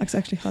Christen. Ek's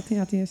actually gat nie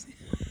ateïs nie.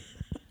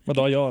 Maar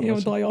daai jaar Ja,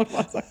 was daai jaar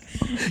was ek.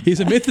 Jy's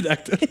 'n method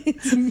actor.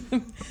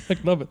 Ek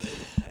love it.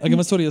 Ek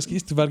maar sorry,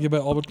 ekskuus, toe werk jy by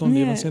Albert Klon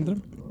Nee.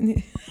 Lewensentrum?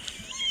 Nee.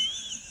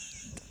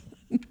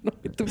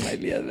 Nooit in my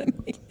lewe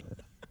nie.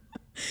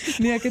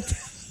 Nee, ek het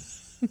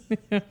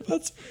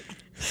Wat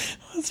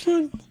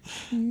vir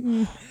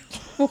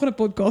volgende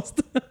podcast.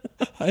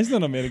 Hy is nou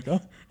in Amerika.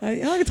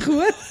 Ja, ek het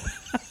gehoor.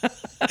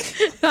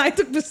 Hy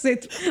het ook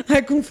beset.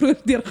 Hy kon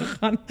vroeg deur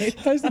gegaan het.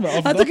 Hy is nou by Hy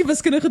het Afda. ook die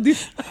wiskunde gedoen.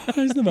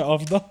 Hy is nou by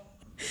Afda.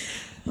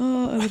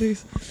 Oh,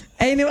 Andries.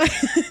 Anyway,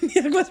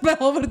 nee, ek was by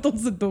Alberton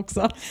se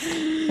doksa.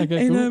 Okay,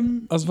 En cool.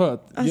 As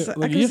wat?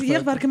 ek het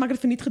jeugwerk, maar ek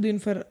het vir niet gedoen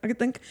vir ek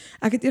dink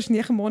ek het eers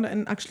 9 maande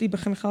in actually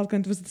begin geld kry,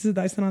 dit was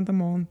R1000 'n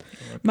maand.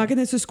 Maar ek het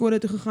net so skole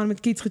toe gegaan met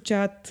kids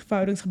gechat,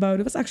 verhoudings gebou.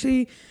 Dit was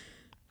actually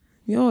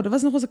ja, dit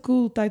was nog 'n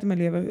cool tyd in my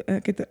lewe.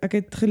 Ek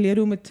het geleer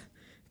hoe om met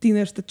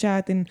tieners te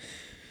chat en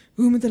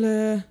hoe met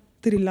hulle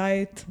te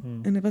relate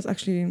en dit was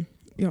actually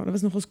ja, dit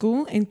was nog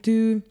cool en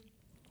toe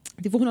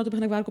die volgende jaar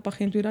begin ek werk op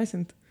Agent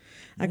 2000.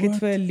 Ek het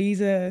vir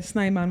Lise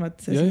Snyman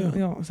wat sy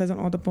sy's aan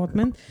art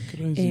department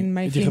en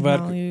my het jy vriend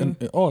gewerk Malju.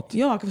 in art?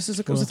 Ja, ek was soos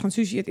ek ons het gaan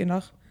sushi eet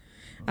eendag.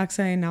 Ek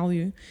sê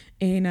Nalju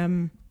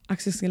en ek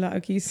sê julle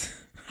oudjies,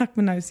 ek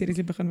moet nou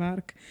seriously begin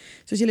werk.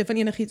 Soos julle van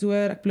enigiets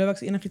hoor, ek belowe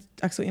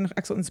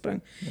ek sal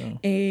inspring. Ja.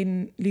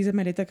 En Lise het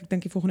my letterlik ek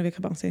dink die volgende week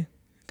gebang sê,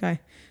 "Kyk,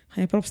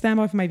 gaan jy prop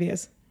standby vir my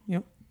wees?"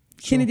 Ja.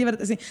 Geen idee wat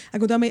dit is nie.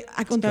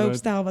 Ek onthou op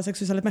stel was ek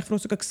soos hulle het my gevra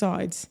soek ek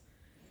sides.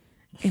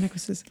 En ek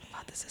was soos,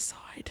 "Wat is 'n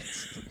side?"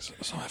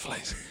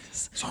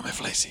 So my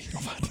vleisie.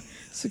 Of wat?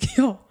 So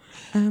ja.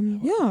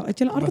 Ja, het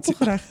julle aardappel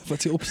gereg? Wat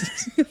is die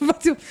opsies?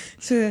 Wat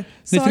so Net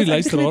vir die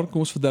luisteraar, kom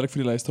ons verduidelik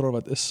vir die luisteraar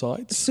wat is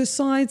sides. So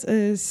sides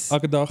is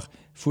Elke dag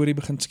voor jy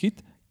begin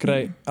skiet,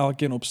 kry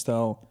elkeen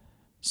opstel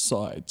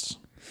sides.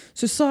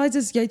 So sides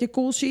is jy het 'n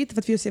call sheet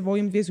wat vir jou sê waar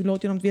jy moet wees, hoe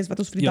laat jy moet wees, wat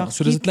ons vir die Ja, dag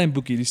so dis 'n klein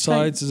boekie. Die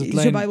sides is 'n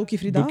klein Bybeltjie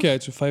vir die dag. boekie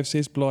uit so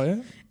 5-6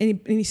 blaaie. En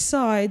die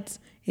sides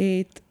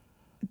het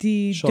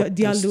die Short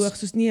dialoog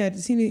soos nee,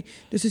 dis nie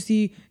dis is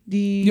die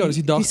Ja, dis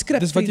die dag. skrip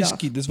Dis vir wat die jy dag.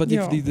 skiet. Dis wat jy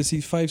Ja. dis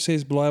die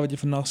 5-6 blaaie wat jy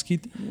vandag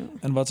skiet Ja.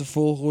 en wat se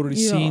volgorde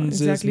die Ja, scenes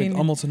exactly. is met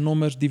almal se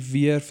nommers, die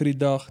weer vir die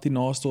dag, die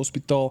naaste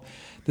hospitaal.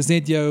 Dis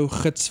net jou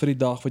gids vir die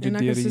dag wat jy En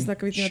ek deur is die soos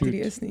ek weet nie wat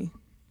hierdie is nie.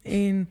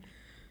 En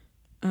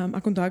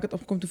ek onthou ek het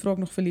opgekom toe vra ek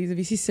nog vir Lise,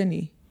 wie is die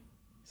Sinnie?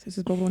 Sy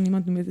sê Bob,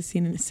 niemand noem dit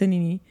 'n Sinnie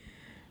nie.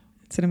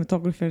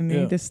 Cinematographer nie,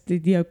 Ja. dis die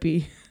DOP.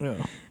 Ja.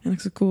 En ek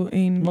sê cool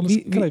en Maar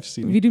dis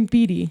skryfsien. wie doen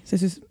PD? Sy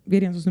sê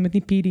weer eens ons noem dit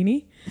nie PD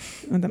nie.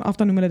 Want dan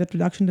afdan noem hulle dit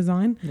production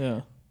design.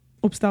 Ja.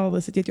 Opstel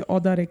is dit jy het jou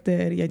art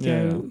director, jy het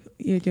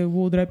jy het jou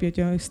wardrobe, jy het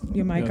jou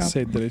Ja, make-up.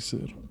 set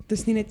dresser.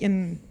 Dis nie net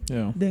een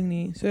Ja. ding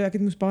nie. So ek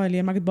het moes baie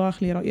leer, maar ek het baie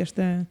geleer al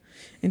eerste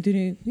en toe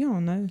nu ja,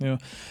 nou. Ja.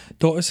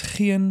 Daar is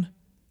geen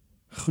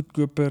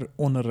goedkoper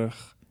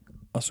onderrig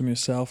as om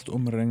jouself te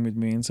omring met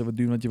mense wat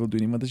doen wat jy wil doen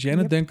nie. Want as jy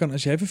nou Yep. dink aan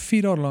as jy vir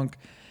 4 jaar lank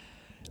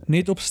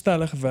net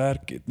opstellig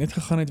gewerk het, net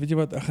gegaan het, weet jy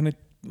wat, ek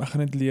gaan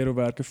net leer hoe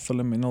werk 'n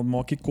film en dan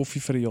maak jy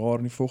koffie vir 'n jaar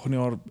en die volgende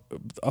jaar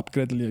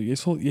upgrade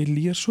jy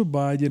leer so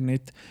baie deur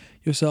net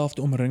jouself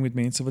te omring met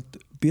mense wat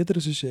beter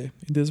is as jy.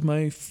 En dis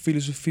my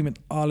filosofie met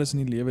alles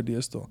in die lewe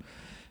deesdae.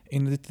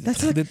 En dit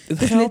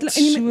geld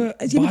so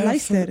as jy moet baie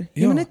luister. vir-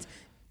 Jy moet net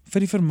vir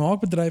die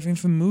vermaakbedryf en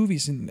vir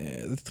movies en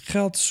dit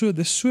geld so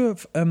dis so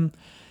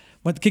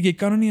want kyk jy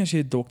kan nou nie as jy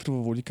 'n dokter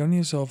wil word jy kan nie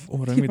jouself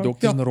omring met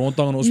dokters en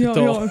rondhang in 'n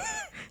hospitaal. Ja,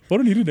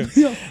 Waarom hierdie ding?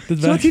 ja.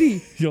 Dit So wat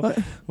hierdie? Ja.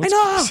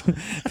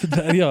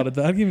 Ja, dit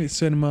werk nie met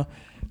so maar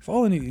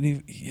veral in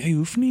die jy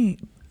hoef nie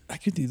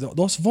ek weet nie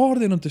daar's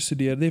waarde in om te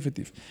studeer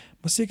definitief.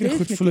 Maar seker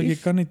goed voel ek jy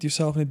kan net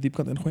jouself net diep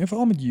kan ingooi. En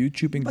veral met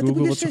YouTube en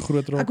Google wat so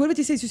groot raak. Ek hoor wat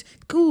jy sê soos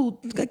cool,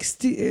 kyk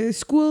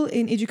school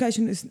en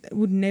education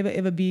would never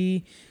ever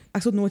be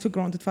ek sal nooit for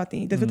granted vat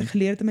nie. Dit wat ek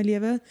geleer het in my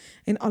lewe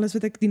en alles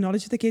wat ek die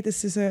knowledge wat ek het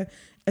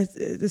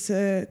is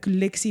 'n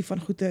kolleksie van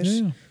goeders.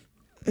 Ja.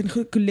 'n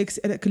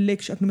collectie, ek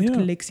noem dit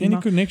kolleksie, en die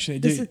maar connection.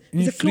 dis 'n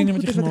klomp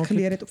goeders wat ek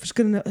geleer het op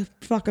verskillende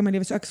vlakke in my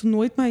lewe. So ek sal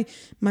nooit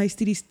my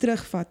studies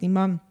terugvat nie,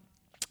 maar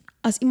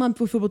as iemand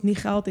byvoorbeeld nie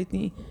geld het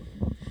nie,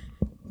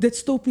 dit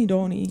stop nie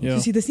daar nie. Ja.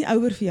 Soos dis nie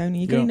ouer vir jou nie.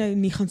 Jy kan nie nou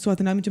nie gaan swat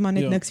en nou moet jy maar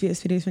net niks wees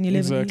vir die res van jou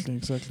lewe nie.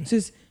 Exactly.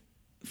 Soos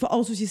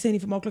veral soos jy sê in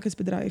die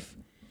vermaaklikheidsbedryf.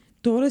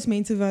 Daar is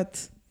mense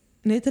wat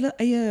net hulle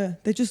eie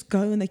they just go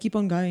and they keep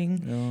on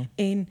going. Ja.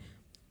 En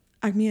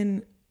ek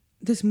meen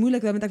dis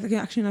moeilik want ek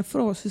actually nou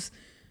vra soos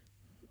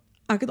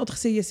ek het altyd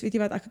gesê, weet jy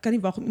wat, ek kan nie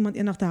wag om iemand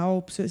eendag te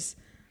help soos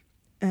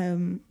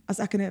as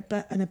ek in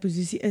 'n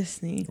posisie is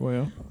nie. O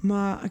ja.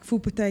 Maar ek voel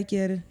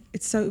partykeer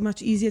it's so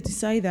much easier to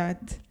say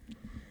that.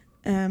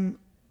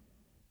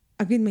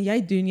 Ek weet maar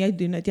jy doen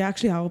dit. Jy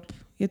actually help.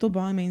 Jy het al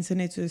baie mense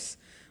net soos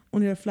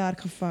onder 'n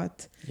vlerk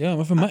gevat. Ja,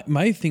 maar vir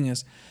my thing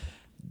is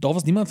daar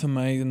was niemand vir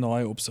my in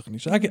daai opsig nie.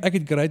 So ek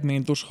het great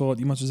mentors gehad,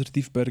 iemand soos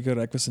Retief Burger,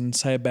 ek was in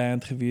sy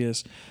band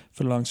gewees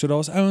vir lank. So daar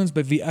was ouens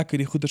by wie ek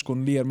hierdie goeders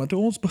kon leer, maar toe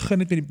ons begin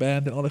het met die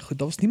band en al die goed,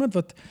 daar was niemand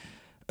wat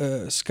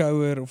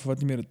skouer of wat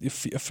nie meer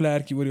 'n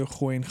vlekkie oor jou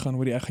gooi en gaan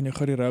hoor jy ek gaan jou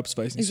gou die ropes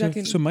wys nie.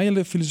 Exactly. So my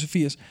hele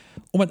filosofie is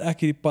omdat ek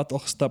hierdie pad al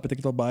gestap het, ek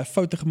het al baie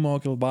foute gemaak,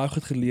 ek het al baie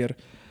goed geleer,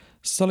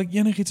 sal ek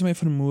enigiets in my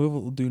vermoë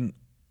wil doen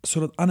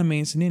sodat ander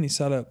mense nie in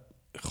dieselfde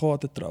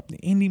gate trap nie.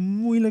 En die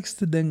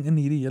moeilikste ding in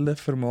hierdie hele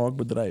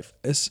vermaakbedryf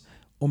is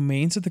om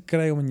mense te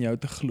kry om in jou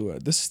te glo.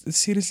 Dis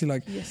seriously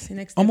like Yes, die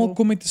next almal level.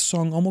 kom met 'n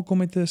song, almal kom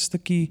met 'n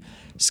stukkie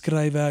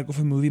skryfwerk of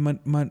 'n movie,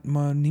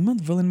 maar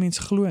niemand wil in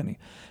mense glo nie.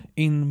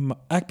 En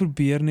ek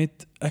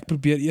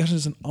probeer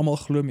eers in almal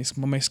glo mense,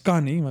 maar mens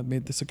kan nie want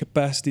dit is 'n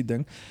capacity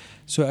ding.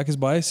 So ek is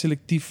baie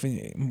selektief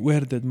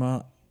oor dit,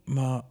 maar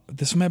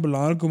dit is vir my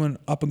belangrik om in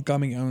up and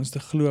coming ouens te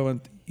glo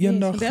want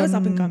eendag Yes,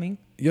 up and coming.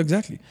 Ja,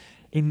 exactly.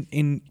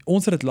 En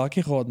ons het dit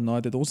lucky gehad na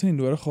dit. Ons het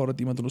nie nodig gehad dat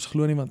iemand in ons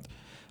glo nie want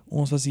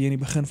ons was hier in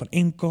die begin van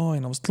MK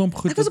en ons klomp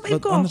goed Ek was op wat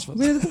MK. anders was.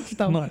 Wil jy dit ook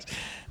vertel? Nice.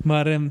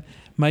 Maar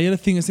my hele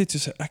ding is net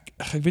soos ek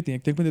weet nie,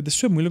 ek dink dit is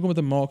so moeilik om dit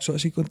te maak. So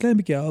as jy kon klein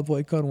bietjie help waar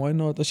jy kan, why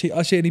not? As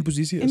jy in die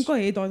posisie is. MK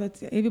het daai dat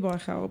heavy baie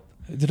gehelp.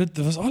 Dit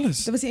was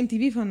alles. Dit was die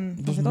MTV van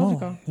Dit was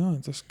Suid-Afrika. mal. Ja,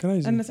 dit was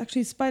crazy. En dit is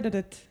actually spyt dat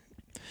dit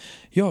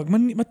Ja,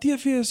 maar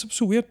TV is op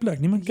so 'n weird plek.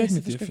 Niemand kyk Yes,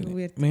 met dit is TV verskriklik nie.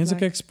 weird Mense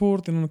plek. kyk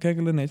sport en dan kyk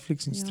hulle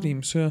Netflix en Ja.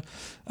 stream. So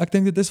ek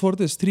dink dit is wat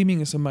dit is.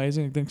 Streaming is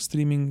amazing. Ek dink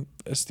streaming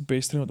is die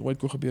beste ding wat ooit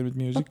kon gebeur met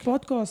music. Ook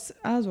podcasts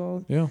as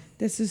well. Ja.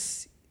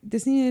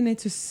 Dis nie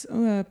net soos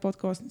 'n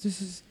podcast,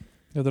 dis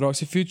Ja, daar is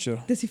die future.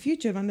 dis die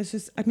future want dis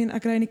is ek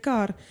ry in die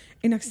kar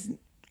en ek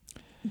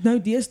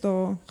nou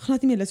deesdae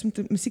glad nie meer lus om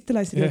musiek te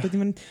luister Ja. dat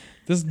iemand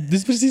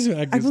Dis presies hoe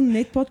ek ek is. wil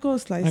net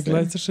podcast Ek luister.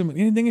 luister so. En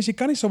die ding is jy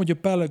kan nie saam met jou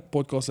pelle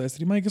podcast luister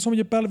nie, maar jy kan saam met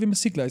jou pelle weer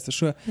musiek luister.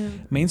 So Ja.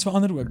 mense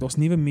verander ook. Daar's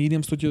nuwe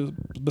mediums tot jou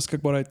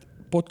beskikbaarheid.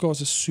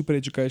 Podcast is super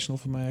educational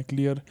vir my. Ek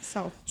leer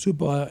Self. so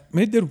baie.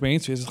 Met deur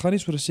mens wees. Dit gaan nie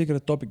oor 'n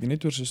sekere topic nie,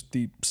 net oor soos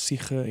die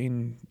psiege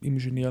en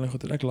emosionele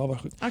goed. Ek love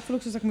goed. Ek voel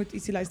ook soos ek moet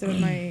ietsie luister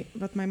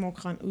wat my maak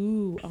gaan.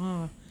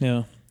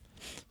 Ja.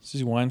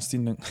 Soos die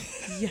Weinstein ding.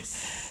 Yes.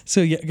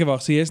 So ja, ek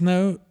wag. So jy's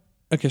nou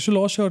okay, so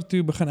laas jaar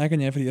toe begin ek en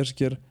jy vir die eerste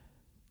keer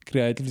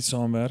creatively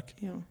saamwerk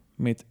Ja.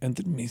 met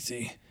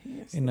Intermissie.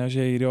 Yes. En nou is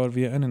jy hierdie jaar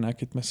weer in en ek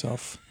het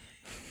myself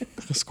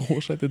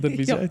geskors uit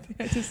Intermissie uit.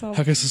 Ja, dit is self.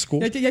 Ek is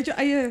geskors. Jy het jou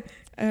eie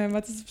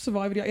wat is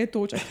Survivor, jou eie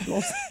torch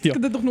uitgeblaas. Ja. Ek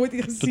het dit nog nooit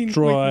The gesien.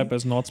 tribe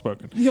has not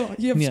spoken. Ja,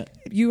 Nee.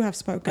 you have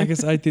spoken. Ek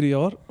is uit hierdie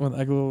jaar want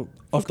ek wil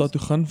af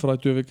daartoe gaan vir daai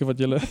 2 weke wat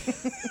julle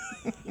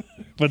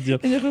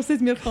En jy gaan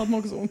steeds meer geld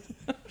maak as ons.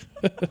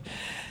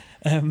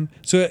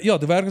 so ja,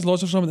 die werk is laas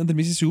jaar saam met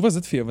Intermissie. So, hoe was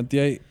dit vir jou?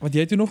 Want jy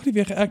het toe nog nie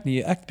weer geact nie.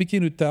 Jy act bietjie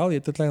in hotel, jy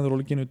het 'n klein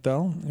rolletjie in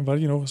hotel. En waar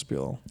het jy nog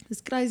gespeel?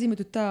 Dis crazy met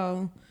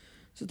hotel.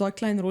 So daai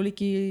klein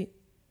rolletjie.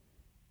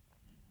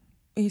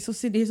 En jy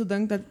sal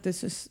dink dat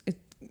dis is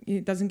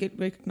it doesn't get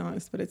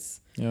recognized, but it's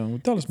Ja,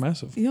 hotel is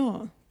massive.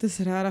 ja, dis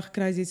regtig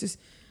crazy. Soos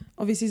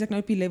obviously is ek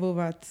nou op die level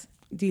wat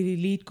die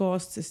lead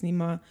casts is nie,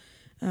 maar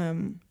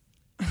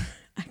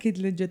ek het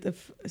legit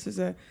soos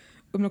 'n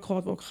oomblik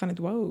gehad waar ek gegaan het,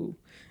 wow.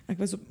 Ek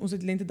was op ons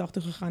het lentedag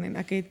toe gegaan en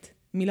ek het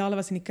Mila hulle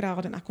was in die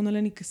crowd en ek kon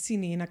hulle nie sien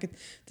nie en ek het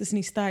tussen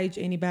die stage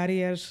en die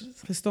barriers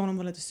gestaan om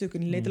hulle te soek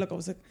en letterlik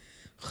was ek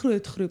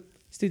groot groep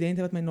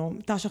studente wat my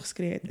naam Tasha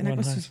geskree het en ek Oh,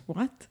 was nice. soos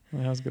what?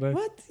 Ja, is great.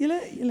 Wat?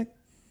 Julle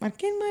maar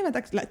ken my want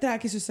ek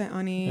trek nie soos sy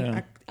aan nie.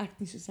 Ja. Ek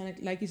nie soos sy, ek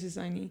lyk nie soos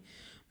sy nie.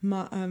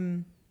 Maar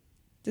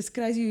dis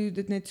crazy hoe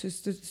dit net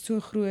soos dit so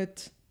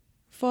groot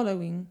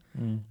following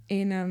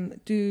en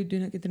toe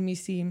doen ek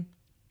Intermissie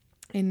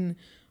en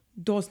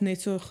daar's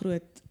net so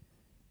groot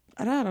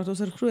raar, daar's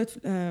 'n groot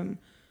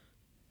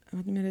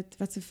wat noem jy dit,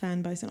 wat 'n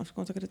fanbase in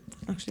Afrikaans, ek het dit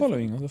actually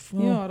Following.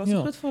 Ja, daar's 'n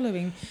groot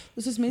following.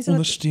 Dus is mense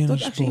Ondersteuners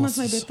tot actually iemand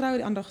my basis. betrou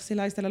die ander gesê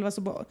luister,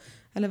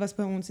 hulle was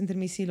by ons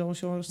Intermissie laas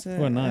jaar se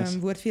Oh, nice.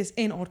 woordfees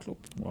en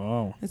aardklop.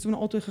 Wow. Het so na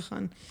albei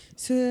gegaan.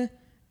 So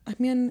ek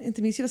meen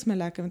Intermissie was my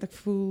lekker want ek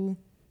voel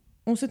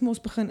ons het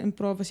mos begin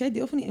improv. Was jy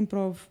deel van die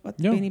improv wat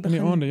Ja, Benny in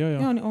begin? die aande, ja.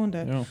 Ja, in die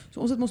aande. Ja, So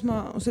ons het mos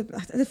maar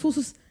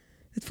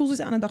dit voel soos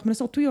 'n ander dag, maar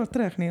dit is al 2 jaar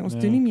terug, nee. Ons Ja.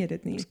 doen nie meer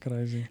dit nie. it's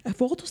crazy. Ek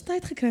wou ons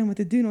tyd gekry om dit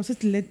te doen. Ons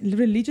het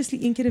religiously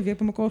een keer 'n week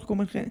bymekaar gekom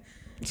en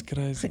It's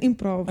crazy.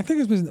 geïmprov. Ek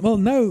dink dit is wel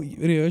nou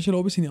rehearsal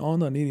op is in die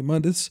aande aan hierdie,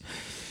 maar dit's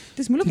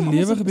Dis moeilik die om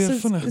lewe almal gebeur se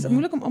vinnig, dis man.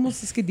 moeilik om almal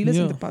se skedules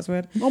Ja. in te pas,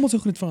 hoor. almal so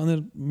goed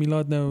verander. Mila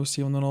het nou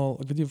 7 al,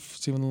 ek weet nie of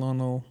 7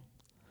 al.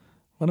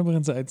 Wanneer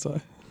begin sy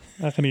uitsaai?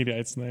 Ek gaan nie die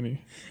uitsny nie.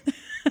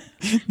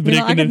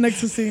 Ja, ek het niks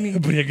gesê nie.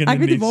 Brekende Ek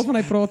weet nie niets. waarvan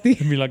hy praat nie.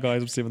 Mila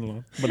guys op 7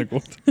 al.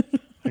 Binnekort.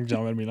 Ek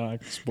jammer Mila,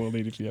 ek spoil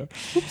hierdie vir jou.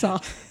 Oepsa.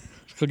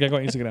 Ek gaan kyk op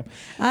Instagram.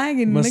 Ek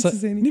het Maar niks sy-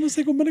 gesê nie. Nie maar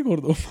sy kom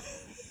binnekort op.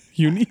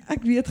 Junie.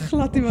 Ek weet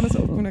glad nie wanneer sy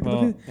opkom. Ek het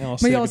nog nie-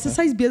 Maar ja,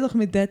 sy's besig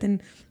met dit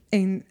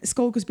en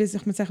Skalk is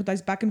besig met sy goed.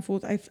 Hy's back and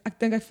forth. Ek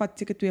dink hy vat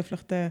seker 2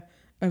 vlugte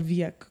 'n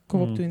week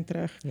Kaap toe en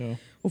terug Ja.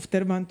 of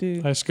Durban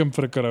toe. Hy skimp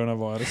vir 'n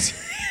coronavirus.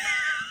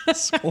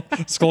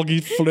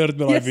 Skalkie flirt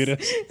met daai Yes.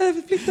 virus.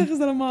 Die vliegtuig is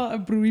dan maar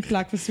 'n broei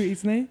plek vir so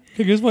iets, né?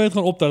 Kyk, dis waar jy het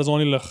gaan optel, dis aan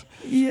die lug.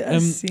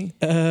 Yes.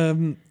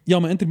 Ja,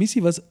 maar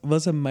Intermissie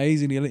was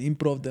amazing, die hele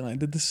improv ding.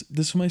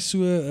 Dis vir my so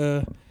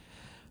 'n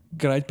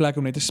great plek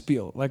om net te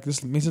speel. Like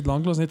dis mense het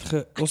lanklaas net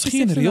ons besef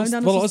geen so nou reels. en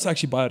dan Wel is daar is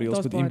actually baie reels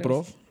daar's met baie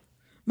improv.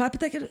 Maar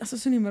partykeer as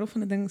ons so in die middel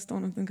van 'n ding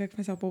staan, dan dink ek vir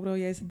myself, bro,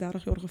 jy is 'n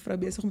 30-jarige vrou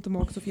besig om te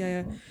maak asof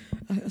jy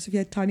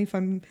 'n Tiny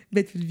van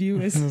Bedford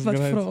View is wat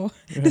vra.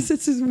 Dis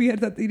dit is weird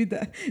dat hierdie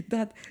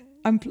dat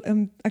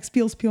ek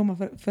speel maar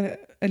vir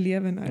 'n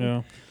lewe nou.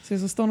 Ja. So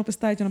ons staan op 'n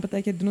stage en dan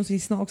partykeer doen ons hier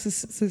snaakse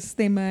so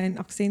stemme en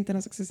aksente en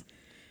as ek sê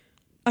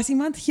as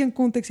iemand geen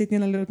konteks het nie,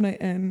 dan loop hy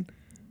in.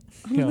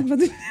 Ja.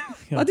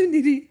 Wat doen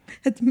hierdie?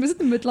 Het mis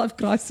dit 'n midlife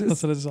crisis.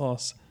 Dat is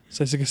as.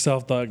 Sy seker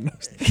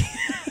self-diagnosed.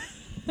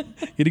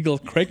 Hierdie girl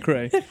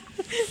cray.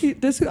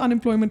 Dis hoe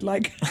unemployment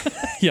like.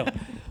 Ja.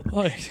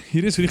 Ai,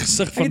 hier is hoe die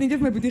gesig Ek van het net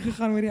vir my boetie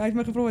gegaan oor hy het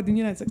my gevra wat doen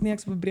jy nou? Ek sê nee,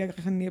 ek's op 'n breek,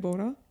 ek gaan nee,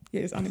 Bora. Jy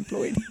is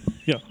unemployed.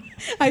 Ja.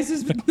 Hy is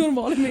soos met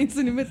normale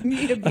mense nie met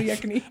nie 'n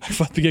breek nie. Ek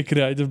vat 'n bietjie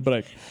creative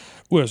break.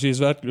 O, so jy is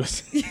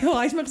werkloos. Ja,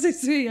 hy het my gesê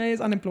so jy is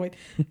unemployed.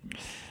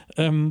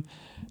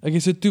 Ek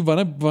is so toe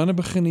wanneer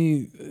begin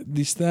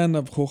die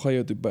stand-up gogga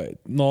jou toe by?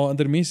 Na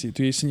intermissie,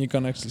 toe jy sien jy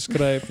kan actually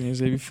skryf en jy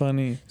sê wie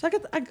funny. So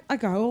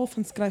ek hou al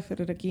van skryf vir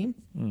 'n rukkie.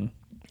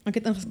 Ek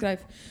het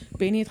ingeskryf.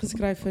 Benny het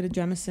geskryf vir die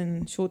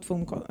Jameson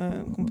shortfilm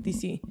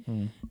kompetisie.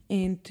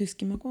 En toe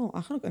skiem ek wel,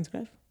 ek gaan ook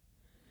inskryf.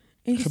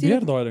 En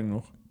Gebeur daai ding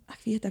nog? Ek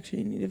weet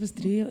actually nie.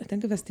 Ek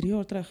dink dit was 3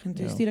 jaar terug en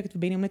toe stuur ek dit vir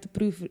Benny om net te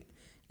proef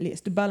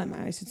lees. Toe bel hy my.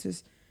 Hy sê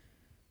soos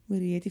hoor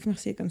jy het nie vir my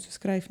gesê ek kan so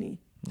skryf nie.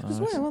 Ek sê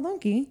wel,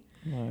 dankie.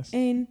 Nice.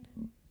 En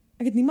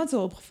ek het niemand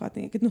so opgevat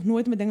nie. Ek het nog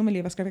nooit met dinge in my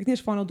lewe geskryf. Ek het nie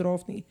eens final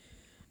draft nie.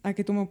 Ek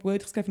het hom op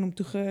Word geskryf en hom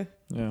toe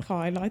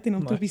gehighlight en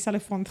hom toe op dieselfde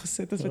font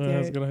gesit as wat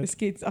jy 'n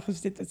skets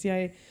as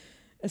jy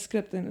 'n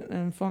skrip in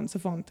 'n font se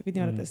font. Ek weet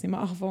nie wat dit is nie,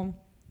 maar in elk geval.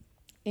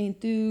 En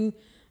toe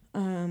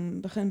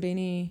begin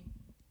Benny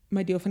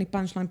my deel van die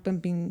punchline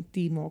pumping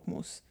team maak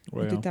mos.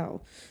 O, ja.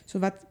 Totaal. So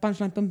wat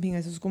punchline pumping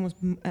is kom ons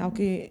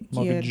elke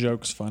Maak keer die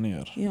jokes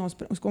funnier. ja,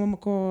 ons kom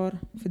mekaar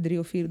vir 3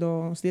 of 4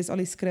 dae. Ons lees al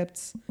die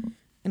scripts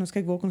en ons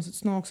kyk waar kan ons dit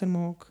snaakser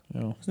maak.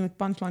 Ja. Ons doen met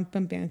punchline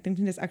pumping. Ek dink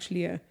nie dis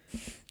actually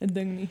 'n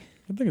ding nie.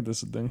 Ek dink dit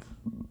is 'n ding.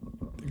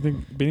 Ek dink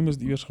Benny moes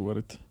dit eers gehoor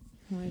het.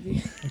 Maybe.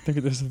 Ek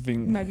dink dit is 'n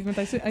ding. Maybe want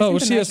hy Oh,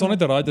 ons sien is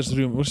net 'n writers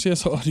room. Ons sien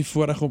is al die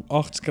voorreg om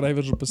 8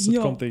 skrywers op 'n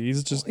sitkom te hê. Hier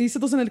is just hier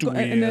sit ons in 'n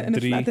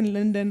flat in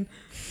Linden.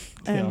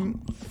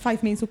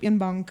 5 mense op een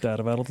bank.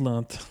 Derde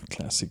wêreldland,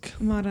 classic.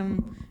 Maar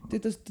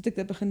toe ek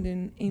dit begin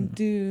doen en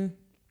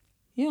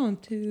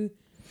toe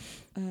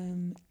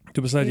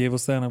Toe besluit jy wil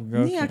staan op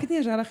go. nee, ek het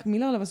nie regtig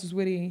Mila, hulle was soos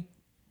hoorie.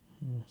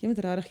 Jy moet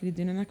regtig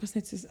hierdie doen en ek was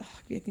net soos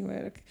ek weet nie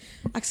hoe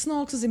ek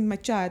snaaks as in my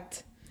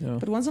chat. Ja.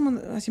 But once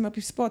as jy my op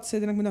die spot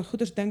sit en ek moet nou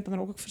goeders dink dan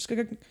raak ek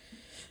verskriklik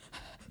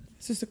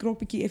soos ek raak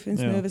bietjie effens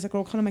nervous, ek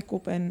raak gaan in my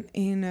kop in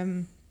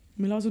en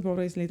Mila se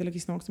broer is letterlik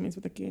die snaakste mens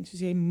wat ek ken. Soos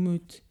jy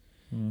moet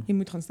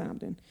gaan staan op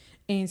doen.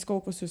 En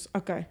Skalk was soos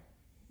okay.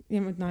 Jy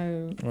moet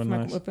nou vir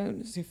my kom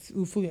open sê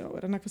hoe voel jy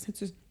daaroor? En ek was net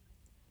soos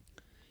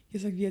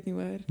yes, ek weet nie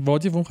hoor. Waar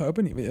het jy hom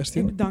geopen nie? Eers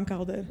teen? Dank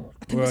Helder.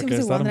 Ek dink dit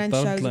was 'n one rand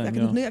show.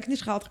 Ek het nie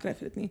geld gekry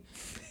vir dit nie.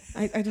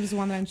 Ek het 'n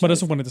one rand show. Maar dis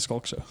nog maar net 'n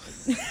skalk show.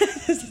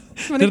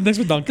 Dit het niks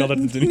met Dank Helder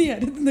te doen nie. Nee,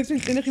 dit het niks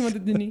met enigiemand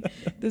te doen nie.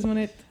 Dis maar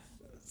net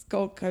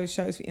Skalk hou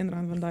shows vir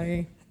R1 want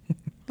hy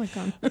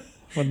kan.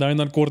 Want nou en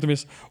dan kort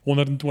is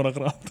R120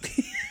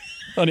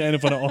 aan die einde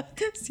van 'n aand.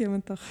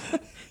 70.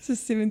 So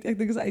 70, ek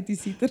dink is 'n 80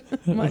 seater.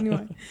 Maar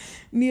anyway.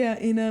 Nee,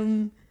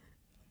 en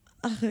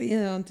ag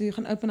ja, en toe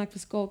gaan open ek vir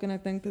Skalk en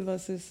ek dink dit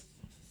was soos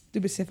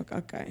toe besef ek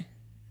okay.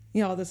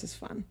 Ja, dis is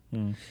fun.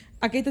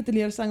 Ek het 'n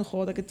teleurstelling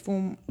gehad, ek het vir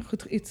hom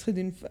goed iets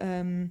gedoen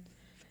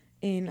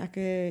en ek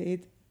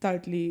het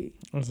totally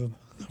Wat is dit?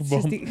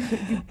 soos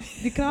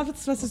die kraaf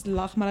was soos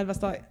lag, maar dit was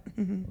daai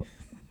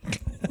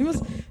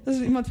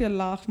iemand vir jou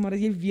lag, maar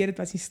jy weet dit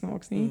was nie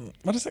snaaks nie.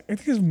 Maar ek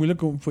dink dit is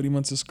moeilik om vir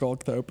iemand so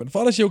Skalk te open.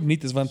 Veral as jy ook nie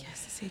is want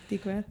Dis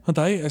hektiek hoor. Want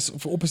hy is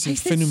op 'n Hy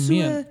is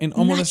fenomeen so en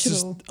almal is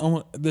natural.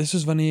 almal dis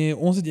soos wanneer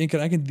ons het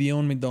eendag ek en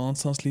Dion met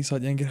Dance Sans Lisa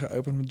het eendag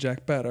geopen met Jack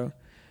Sparrow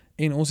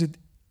en ons het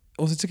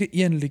seker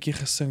een liedjie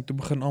gesing toe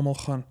begin almal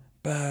gaan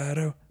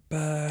Sparrow.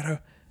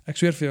 Ek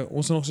sweer vir jou,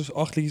 ons het nog so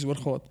 8 liedjies oor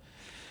gehad.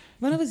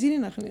 Wanneer was hierdie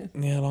nou gewees?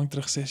 Nee, lank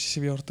terug,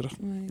 6-7 jaar terug.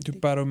 Nee, Toe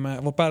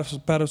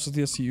Sparrow was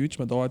dit huge,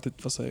 maar daai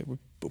tyd was hy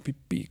op die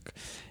piek.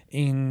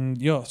 En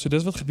ja, so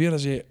dis wat gebeur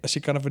as jy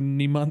kan vir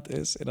niemand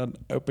is en dan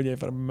open jy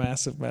vir 'n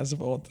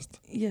massive artist.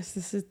 Yes,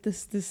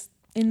 dis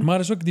en Maar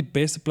is ook die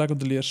beste plek om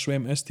te leer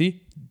swem is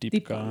die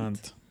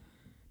diepkant.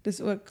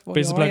 dis ook waar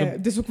Beste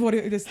plek dis ook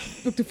waar dis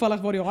ook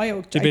toevallig waar die haai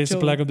ook Die beste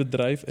plek om te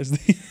dryf is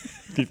die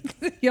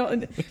ja,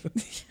 en,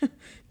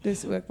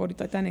 dis ook waar die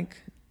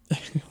Titanic.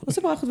 Ons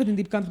het baie goed vir die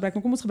diepkant gebruik,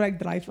 maar kom ons gebruik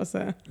dryf as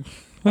 'n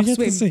Maar jy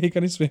swem. sê jy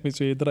kan nie swem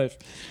so jy dryf.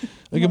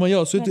 Okay, maar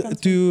ja, so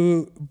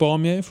toe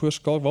baam jy voor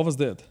Skalk, wat was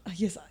dit? Ag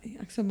yes,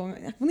 ek so bang.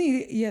 Ek wil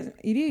nie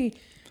hierdie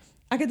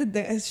ek het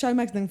 'n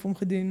Showmax ding vir hom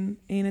gedoen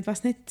en dit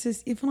was net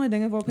soos een van daai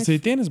dinge waar ek net Sy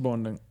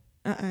tennisbaan ding.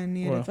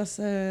 nee, dit was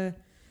 'n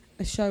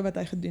show wat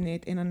hy gedoen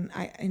het en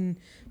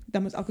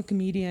dan moet elke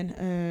comedian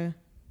 'n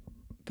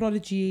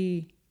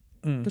prodigy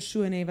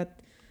persoon hê wat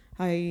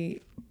hy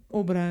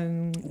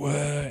opbring.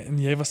 En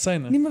jy was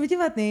syne. Nee, maar weet jy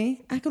wat nee?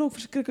 Ek raak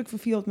verskriklik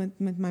verveeld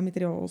met my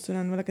materiaal, so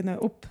dan wil ek dit nou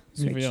op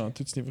switch. Ja,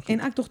 dit's nie vir En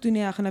ek tog toe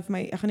nee, ek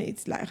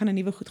gaan 'n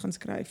nuwe goed gaan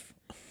skryf.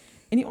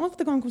 En die aand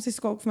wat ek aankom sê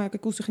Skalk vir my,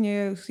 ek so gaan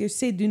jy jou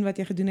set doen wat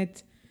jy gedoen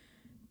het.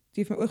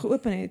 Jy het my oë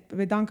geopen het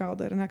by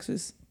Dankhelder en ek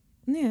soos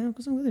nee, ek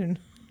was nie doen.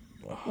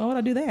 Why would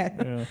I do that?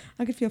 Ja.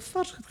 Ek het vir jou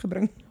vars goed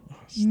gebring.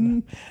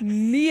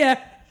 Nee.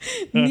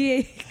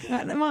 Nee.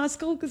 Maar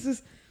Skalk is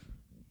soos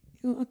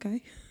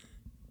okay.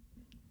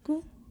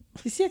 Cool.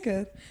 Is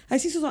seker. Hy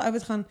sê soos al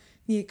uit gaan,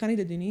 nee, ek kan nie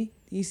dit doen nie.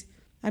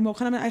 Hy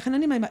gaan nou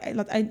nie my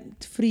laat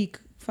uit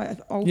freak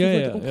al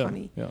wat opgaan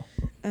nie. Ja.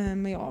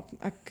 Maar ja,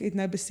 ek het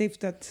nou besef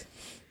dat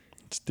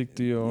Stick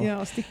to your ja,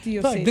 stick to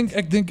your Ja, set.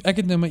 ek dink ek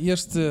het nou my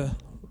eerste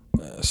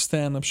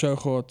stand-up show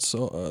gehad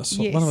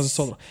wanneer was dit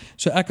Saterdag.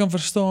 So ek kan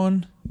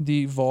verstaan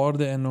die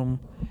waarde in om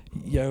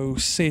jou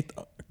set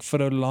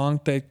vir 'n lang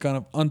tyd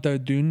kan aanhou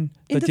doen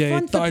En dat dit jy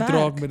van tight verwerk.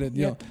 raak met dit.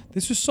 Ja.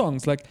 Dis so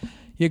songs like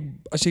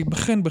as jy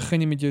begin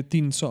jy met jou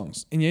 10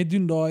 songs en jy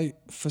doen daai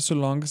vir so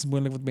lank as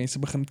moontlik wat mense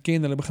begin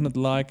ken, hulle begin dit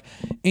like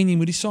en jy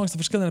moet die songs te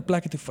verskillende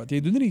plekke toe vat.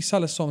 Jy doen nie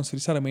dieselfde songs vir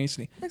dieselfde mense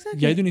nie.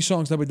 Exactly. Jy doen die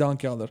songs nou by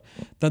Dankhelder,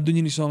 dan doen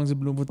jy die songs in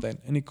Bloemfontein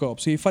in die Kaap.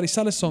 So jy vat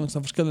dieselfde songs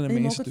aan verskillende En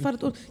jy maak mense dit toe. vat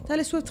dit op.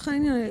 Taylor Swift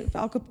gaan nie vir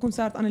elke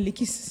konsert aan 'n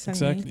liedjies sing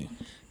nie. Exactly.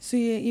 So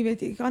jy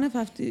weet, jy kan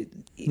have to jy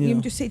Ja.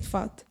 moet jou set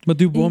vat. Maar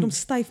toe Jy moet bom hom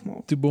styf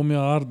maak. toe bom jy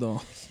hard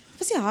daar. Dit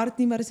was nie hard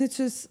nie, maar dit is net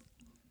soos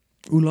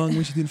Hoe lank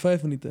moes jy doen?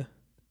 5 minute.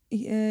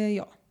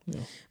 ja. Ja.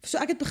 So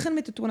ek het begin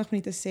met 'n 20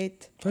 minute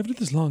set. 5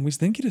 minute is lank. Mens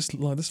dink jy dis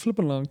lank, dis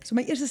flippend lank. So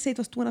my eerste set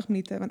was 20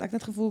 minute want ek het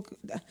net gevoel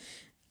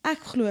ek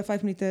glo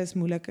 5 minute is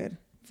moeiliker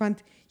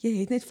want jy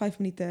het net 5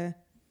 minute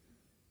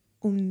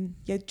om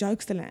jou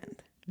jokes te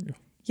land. Ja.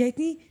 Jy het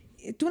nie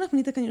 20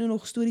 minute kan jy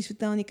nog stories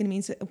vertel en jy kan die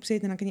mense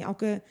opset en dan kan jy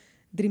elke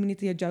 3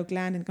 minute jou joke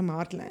land en kan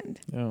hard land.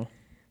 Ja.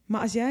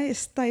 Maar as jy 'n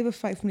stywe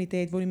 5 minute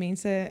het waar die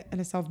mense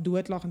hulle self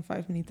doodlag in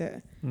 5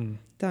 minute,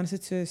 dan is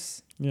dit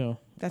soos Ja.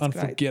 that's great.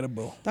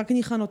 Unforgettable. Dan kan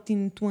jy gaan tot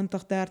 10,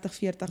 20, 30,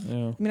 40.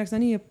 Ja. Ek meen ek's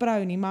nou nie 'n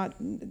pro nie, maar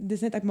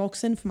dis net ek maak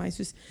sin vir my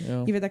soos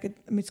Ja. jy weet ek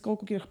het met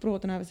Skalk ook hier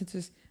gepraat en hy was net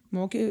soos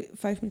maak jou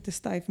 5 minute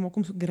styf, maak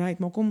hom so great,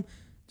 maak hom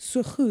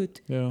so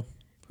goed Ja.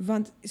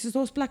 want soos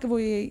daar's plekke waar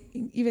jy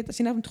weet as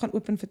jy nou moet gaan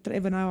open vir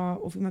Trevor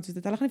Noah of iemand soos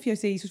dit, hulle gaan nie vir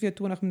jou sê hier's vir jou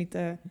 20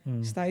 minute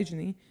stage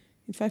nie.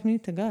 In 5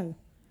 minute to go.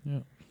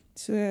 Ja.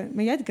 So,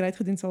 maar jy het great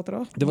gedoen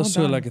Saterdag. Dit was so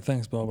Well done. lekker,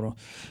 thanks Barbara.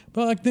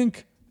 Maar ek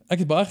dink ek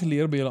het baie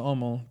geleer by julle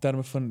almal in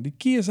terme van die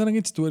key is net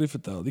 'n storie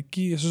vertel. Die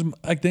key is soos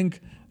ek dink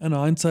in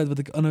hindsight wat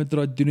ek aanhou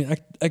try doen en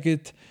ek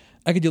het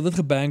heeltyd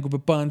gebank op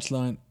 'n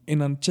punchline en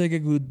dan check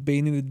ek hoe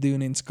Benny dit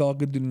doen en Skalk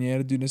dit doen en jy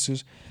dit doen is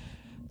soos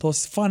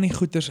daar's funny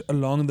goeters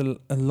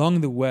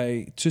along the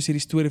way soos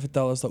hierdie storie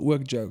vertel is daar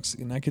ook jokes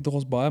en ek het tog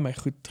ons baie my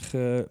goed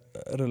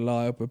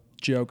gerely op 'n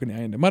joke aan die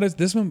einde. Maar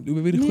dis my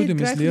weer goed om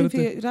mens leer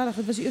dit. Regtig,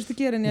 dit was die eerste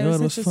keer en Ja, dit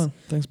was fun.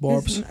 Thanks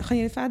Barbs. Gaan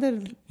jy verder?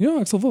 Ja,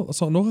 ek sal wel. As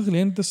daar nog 'n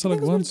geleentheid sal ek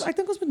wens. Ek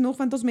dink ons moet nog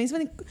want ons mense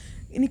van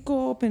in die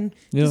Kaap en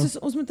Ja. dis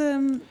ons moet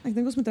ek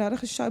dink ons moet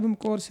regtig 'n show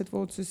bymekaar sit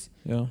waar ons soos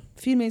Ja.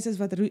 4 mense is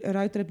wat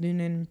roadtrip doen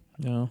en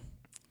Ja.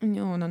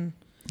 ja, en dan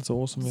That's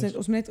awesome. sit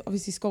ons moet net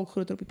obviously Skalk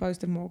groter op die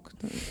poster maak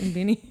en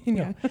Benny en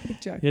ja.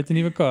 Jy het 'n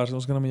nuwe kar, so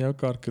ons gaan met jou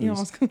kar Ja, cruise.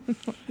 ons kan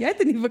jy het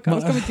 'n nuwe kar,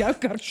 ons kan met jou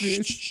kar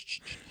cruise.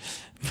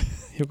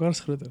 Jou kar is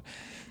groter.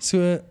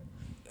 So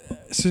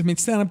met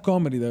stand-up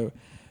comedy though,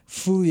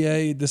 voel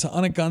jy dis 'n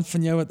ander kant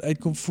van jou wat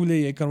uitkom, voel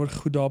jy kan oor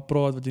goed daar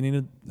praat wat jy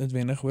nie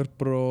noodwendig oor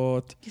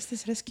praat.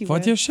 Dis risky.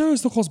 Wat jou show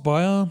is nogals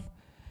baie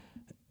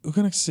hoe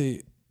kan ek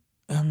sê?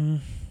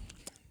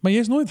 Maar jy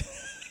is nooit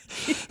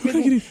hoe kan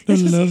ek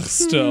hierdie lig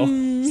stel?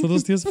 So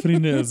dat ons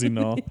vriende is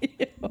hierna.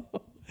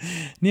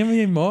 Nee, maar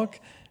jy maak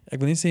ek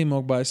wil nie sê jy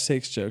maak baie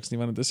sex jokes nie,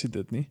 want dit is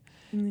dit nie.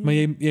 Maar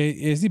jy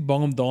is nie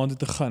bang om daartoe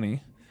te gaan nie.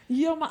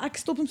 Ja, maar ek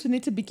stop hom so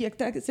net 'n bietjie.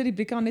 Ek sit die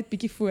brieke aan net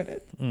bietjie voor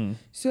dit.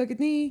 So ek het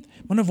nie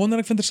Maar nou wonder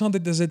ek vir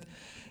interessantheid is dit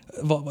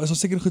is ons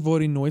seker goed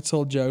waar jy nooit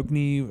sal joke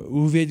nie.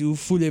 Hoe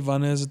voel jy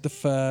wanneer is dit te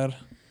ver?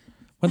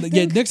 Want jy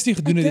het niks nie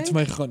gedoen het dit vir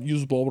my gegaan.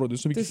 Use Barbara,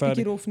 dis 'n bietjie ver.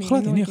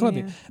 Glad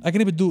nie. Ek het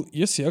nie bedoel,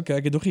 jessie, okay,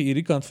 ek het nog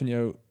hierdie kant van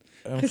jou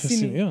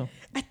gesien. Ja.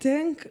 Ek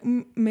dink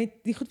met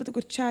die goed wat ek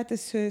oor chat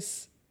is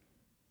soos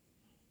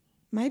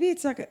maybe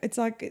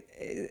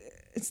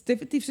it's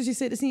definitief soos jy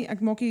sê, dis nie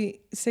ek maak nie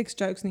sex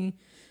jokes nie.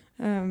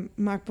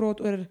 Maar ek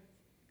praat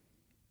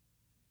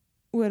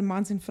oor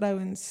mans en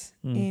vrouens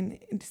en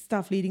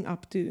stuff leading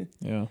up to.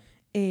 Ja.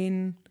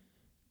 En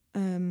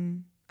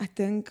ek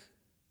dink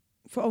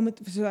veral met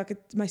so ek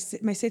het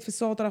my set vir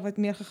Saterdag het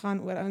meer gegaan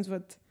oor ouens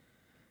wat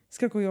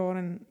skrikkeljaar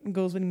en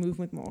girls wat die move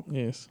moet maak.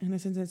 Yes. En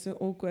dit is so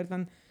awkward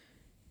want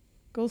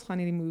girls gaan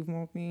nie die move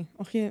maak nie.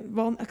 Ag jy,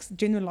 wel ek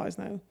generalize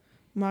nou.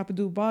 Maar ek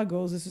bedoel baie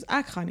girls is soos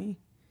ek gaan nie.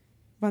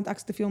 Want ek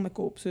is te veel in my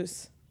kop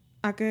soos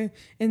ek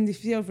en die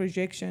fear of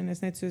rejection is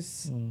net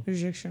soos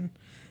rejection.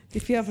 Die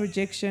fear of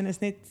rejection is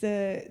net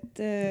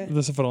Dat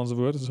is 'n Franse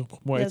woord, dis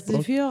ook mooi yes, the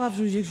uitgesproken. fear of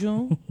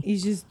rejection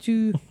is just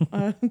too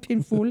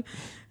painful.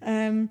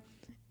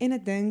 En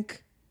ek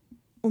dink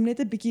om net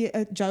 'n bietjie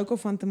 'n joke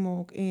van te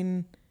maak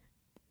en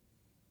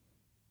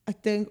ek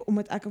dink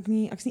omdat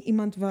ek's nie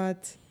iemand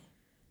wat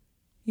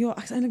ja,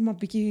 ek's eintlik maar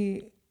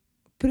bietjie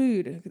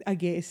prude, I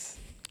guess.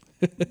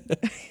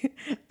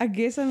 I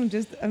guess I'm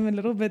a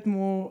little bit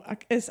more,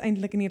 ek is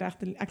eintlik in die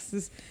regte, ek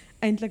is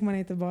eintlik maar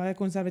net 'n baie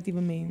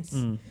konservatiewe mens.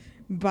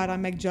 But I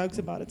make jokes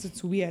about it, so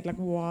it's weird,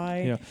 like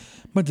why? Ja,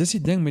 maar dis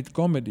die ding met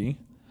comedy.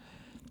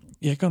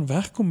 Jy kan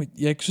wegkom met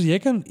jy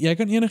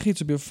kan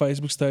enigiets op jou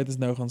Facebook status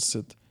nou gaan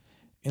sit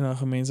en dan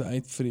gaan mense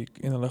uitfreak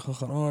en hulle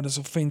gaan dis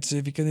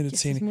offensive, jy kan nie dit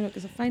sê nie.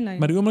 Dis 'n fyn lyn.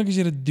 Maar die oomblik as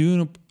jy dit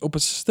doen op 'n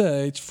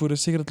stage vir 'n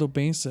sekere klop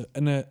mense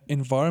in 'n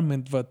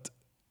environment wat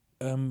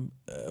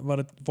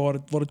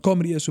waar dit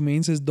comedy is, so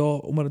mense is daar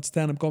omdat dit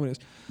stand-up comedy is.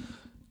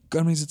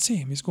 Kan mense dit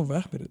sê, mense kom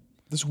weg met dit.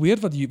 Dis weird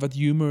wat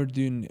humor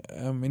doen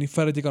en die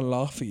feit dat jy kan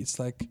lag vir iets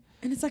like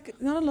and it's like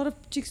not a lot of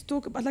chicks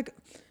talk about like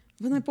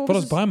when I but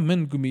there's by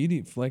men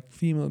comedians, like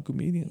female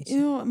comedians.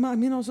 Ja, maar I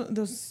mean also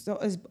there's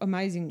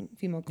amazing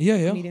female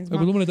comedians. Ek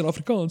bedoel net in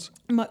Afrikaans.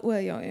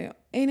 Maar ja.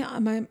 En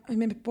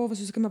my pa was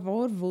soos maar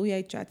waar wil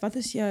jy chat? Wat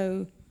is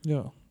jou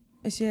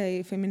is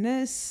jy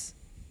feminis?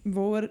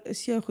 Waar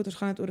is jou goeders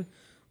gaan dit oor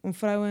om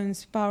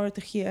vrouens power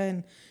te gee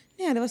en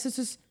nee, dat was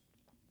soos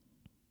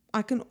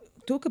I can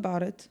talk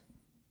about it.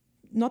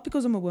 Not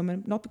because I'm a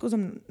woman, not because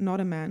I'm not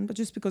a man, but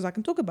just because I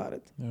can talk about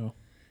it. Ja.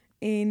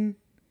 En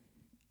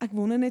ek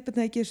wonder net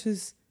baie keer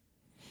soos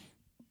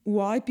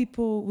why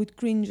people would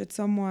cringe at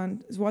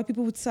someone, why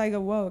people would say,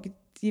 wow,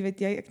 jy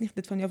weet ek nie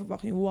dit van jou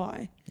verwag nie,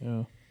 why?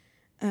 Ja.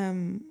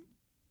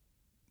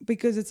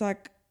 Because it's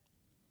like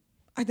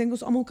ek dink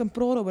ons almal kan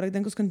praat oor, ek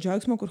dink ons kan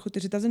jokes maak oor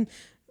goeders. It doesn't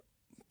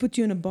put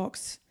you in a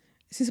box.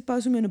 It's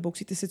supposed om in 'n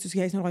boksie te sit soos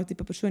jy is nou daai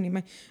tipe persoon nie,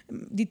 maar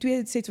die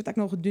twee sets wat ek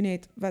nou gedoen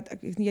het, wat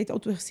ek jy het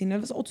altyd gesien,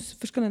 hulle was altyd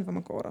verskillend van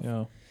mekaar af.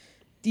 Ja.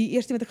 Die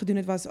eerste wat ek gedoen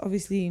het was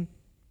obviously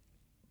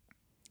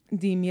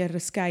die meer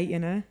risky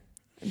ene.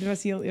 Dit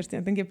was heel eerste.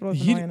 Ek dink jy praat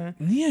van daai ene.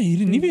 Nee,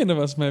 hierdie nuwe ene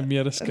was my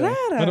meer risky.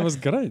 Maar dit was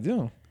great,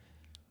 ja.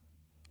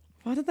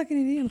 Wat het ek in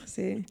hierdie een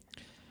gesê?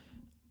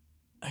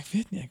 Ek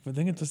weet nie, ek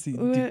dink dit was die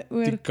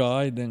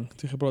guy ding.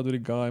 Toe gepraat oor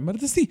die guy, maar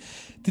dit is die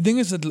ding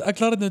is dat ek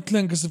laat dit nou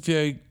klink asof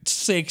jy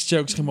sex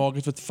jokes gemaak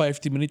het vir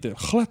 15 minute.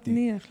 Glad nie.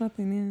 Nee, glad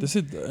nie, nee. Dis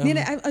dit. Nee,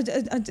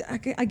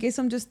 I guess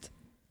I'm just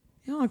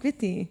ja, ek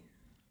weet nie.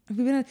 Ek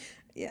weet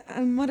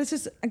ja, maar dit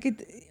is ek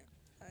het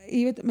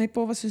jy weet my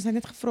pa was soos hy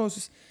net gevra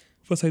soos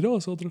was hy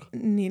daar so terug?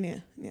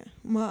 Nee.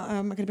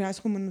 Maar ek het by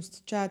huis gekom en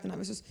ons chat en hy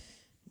was soos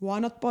why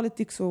not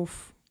politics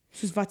of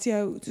soos wat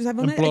jou soos hy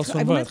wil net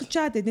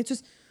gechat het net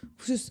soos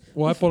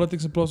why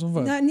politics in plaas van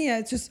wat? Nee,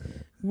 it's just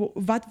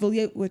wat wil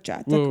jy oor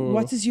chat? Like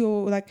what is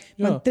your like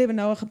want Trevor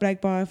Noah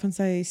gebruik baie van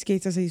sy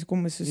skets as hy hier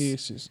kom is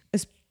soos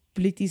is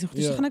polities of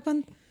so gaan ek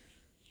want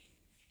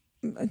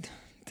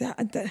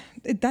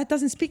that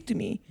doesn't speak to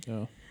me.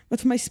 Ja.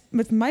 Wat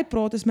met my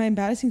praat is my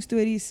embarrassing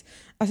stories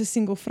as 'n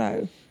single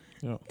vrou.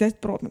 Ja. Dit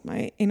praat met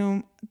my en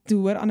om te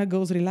hoor ander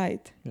girls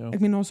relate. Ja. Ek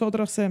meen nou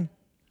Saterdag se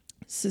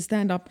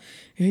stand-up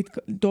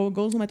het daar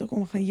girls om my toe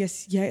kom gaan,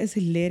 yes, jy is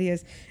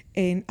hilarious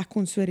en ek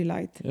kon so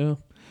relate. Ja.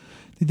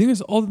 Die ding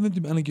is altyd net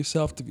om eintlik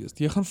jouself te wees.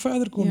 Jy gaan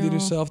verder kom deur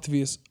jouself te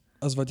wees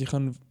as wat jy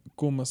gaan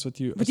kom as wat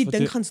jy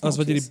as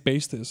wat jy die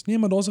beste is. Nee,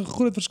 maar daar's 'n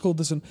groot verskil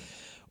tussen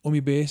om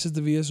die beste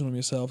te wees en om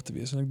jouself te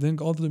wees. En ek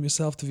dink altyd om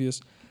jouself te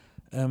wees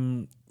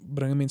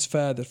bring mense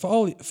verder.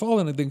 Veral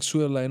en ek dink so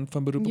 'n lyn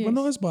van beroepe. Want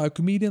daar is baie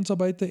comedians daar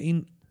buite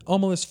en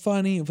almal is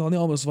funny, of wel nie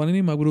almal is funny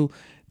nie, maar ek bedoel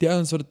die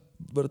ouens wat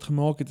dit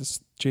gemaak het is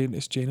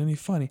genuinely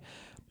funny.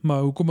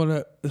 Maar hoekom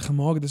hulle dit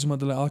gemaak het is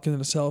omdat hulle elkeen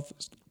hulle self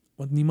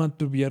want niemand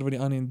probeer wat die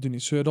ander een doen nie.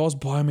 So daar's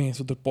baie mense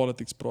wat oor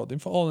politics praat en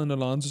veral in 'n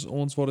land soos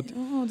ons waar dit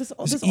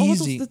dis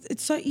easy.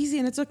 It's so easy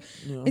and it's like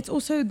it's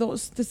also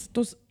those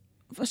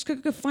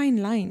verskillende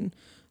fine line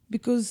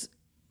because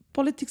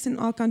politics in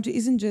our country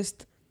isn't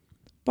just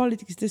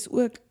politics, dis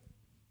ook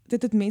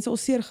dit het mense al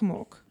seer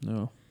gemaak.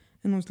 Ja.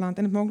 In ons land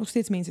en dit maak nog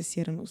steeds mense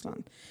seer in ons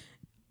land.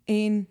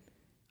 En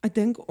ek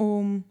dink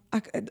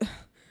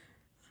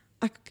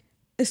ek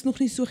is nog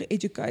nie so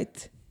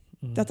ge-educate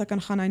dat ek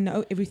kan gaan I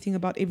know everything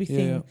about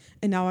everything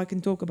and now I can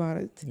talk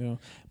about it. Ja.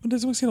 Maar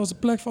dis ook sê daar's 'n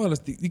plek vir alles.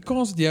 Die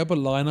kans dat jy op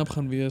 'n line-up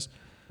gaan wees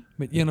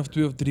met 1 of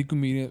 2 of 3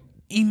 comedians,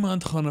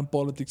 iemand gaan in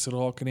politics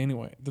raak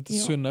anyway. Dit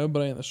is so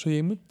no-brainer. So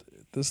jy moet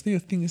dis nie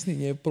 'n ding is nie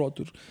jy praat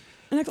oor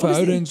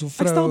verhoudings of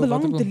vroue. Ek stel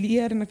belang om te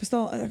leer en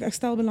ek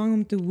stel belang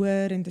om te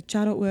hoor en te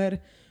chat oor,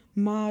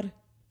 maar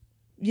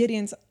weer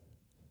eens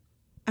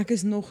ek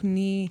is nog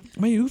nie.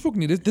 Maar jy hoef ook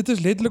nie. Dit is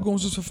letterlik om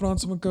soos vir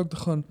Frans om 'n kook te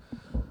gaan.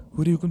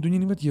 Hoorie, hoekom doen jy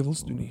nie wat jy wil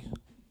doen nie?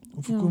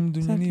 Of hoekom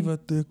doen jy nie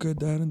wat Kurt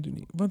Darren doen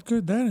nie? Wat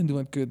Kurt Darren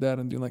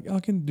doen, like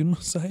elkeen doen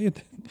maar sy eie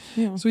ding.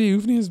 Ja. So jy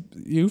hoef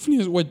nie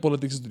eens ooit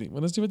politics te doen nie,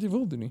 want dis nie wat jy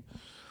wil doen nie.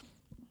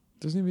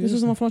 Dis nie weer. Dis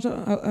is om Frans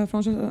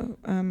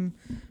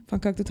van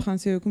kook te gaan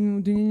sê,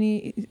 hoekom doen jy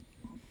nie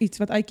iets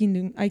wat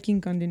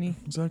Eiking kan doen nie?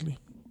 Exactly.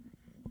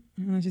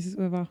 En as jy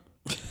sê wag.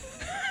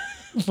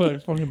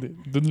 Vangen dit.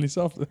 Doen hulle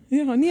self.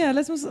 Ja, nee, hulle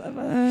is mos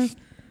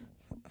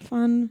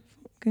van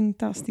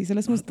fantasties. Hulle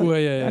is mos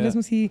hulle is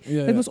mos hier,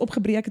 dit was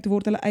opgebreek het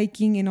word hulle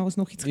Eiking en daar was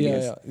nog iets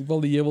gewees. Ja, ek wil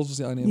die heuwels was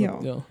die ander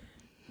ja.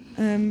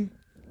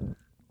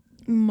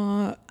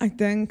 Maar ek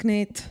dink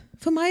net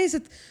vir my is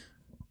dit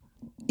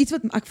iets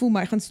wat ek voel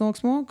my gaan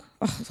snaaks maak.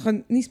 Ag,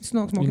 gaan nie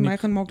snaaks maak, my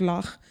gaan maak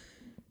lag.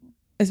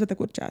 is wat ek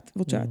oor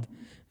wil chat.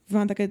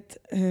 Want ek het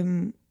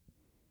 'n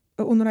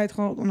onderhoud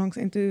gehad onlangs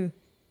en toe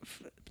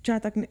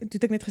het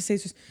ek net gesê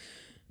soos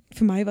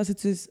vir my was dit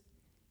soos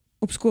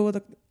op skool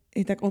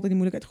het ek altyd die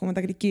moeilikheid gehad want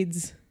ek het die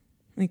kids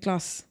in die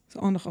klas so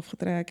aandag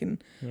afgetrek en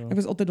ek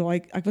was altyd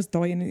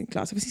daai in die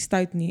klas. Ek was nie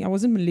stout nie. I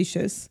wasn't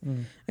malicious.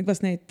 Ek was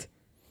net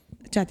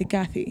chatty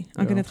Cathy.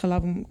 Ek het net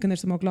geloof om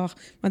kinders te maak lag,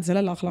 want as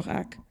hulle lag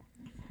ek.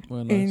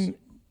 Well, nice. En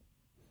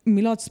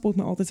Mila spot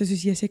my altyd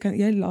soos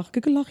jy lag.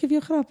 Kyk hoe lag jy vir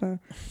jou grappe.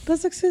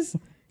 Dis ek soos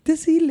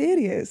dis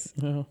hilarious.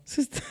 Ja.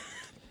 Soos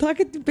daai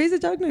het die beste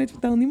joke net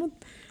vertel. Niemand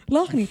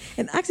lag nie.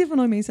 En ek sê van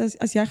daai mense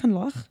as jy gaan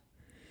lag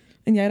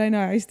en jy ry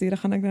na huis toe, dan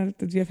gaan ek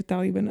dit weer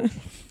vertel hier binne.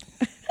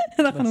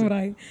 En dan gaan hom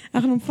ry.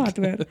 Ek gaan hom vat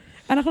hoor.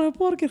 En dan gaan hom 'n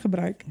paar keer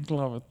gebruik.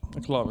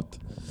 Ek love it.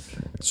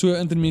 So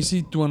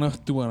intermissie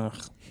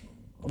 2020.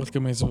 Wat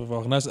kan mense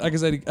verwag? Nou ek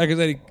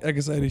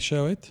is uit die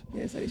show uit.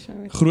 Ja, is uit die show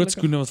uit. Groot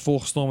skoene wat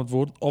volgestaan moet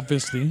word,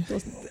 obviously.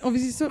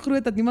 Obviously so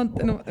groot dat niemand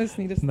in hom is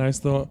nie. Dis Nou is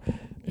daar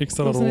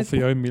ekstra rol vir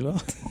jou Mila.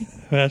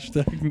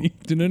 Hashtag nie,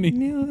 doen nou nie.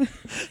 nee.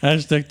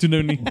 Hashtag doen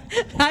nou nie.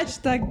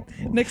 Hashtag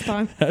next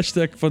time.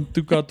 Hashtag van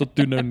Tuka tot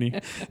doen nou nie.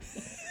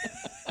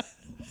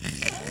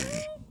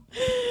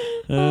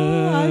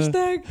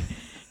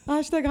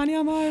 Hashtag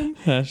Anja Maum.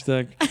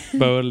 Hashtag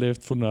Bauer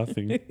left for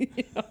nothing.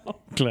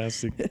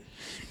 Classic.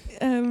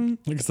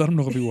 Ek is daarom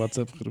nog op die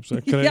WhatsApp groep. So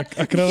ek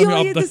kry nog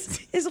nie updates.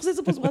 Dit is nog steeds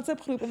op ons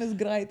WhatsApp groep en is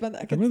great want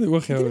ek Ek het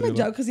oog ek het jou. my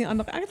joke gesien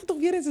aandag. Ek het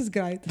tog weer eens is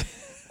great.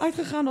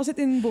 Uitgegaan, ons het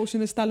in Bosch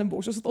en 'n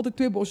Stellenbosch. Ons het altyd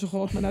 2 bosse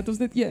gehad, maar nou het ons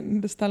net een,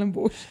 die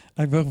Stellenbosch.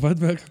 Ek wou wat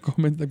werk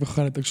gekom en ek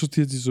begin het ek so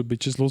steeds so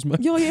bitches los my.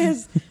 Ja,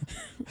 yes.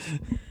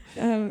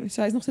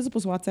 So hy is nog steeds op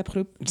ons WhatsApp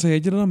groep. Sê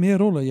het jy dan meer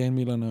rolle jy en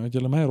Mila nou? Het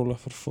julle my rolle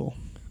vervul?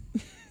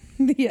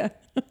 Nee.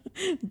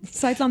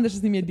 Suidlanders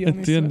is nie meer deel nie.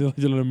 Inteendeel,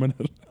 julle nou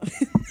minder.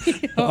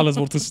 Ja. Alles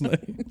word gesny.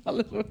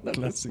 Alles word nou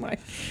Classic. gesny.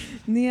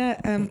 Nee,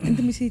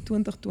 Intermissie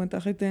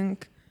 2020, ek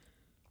dink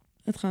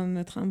dit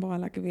gaan baie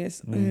lekker wees.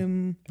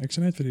 Ek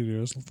sien net vir die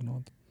rehearsal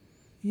vanaand.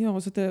 Ja,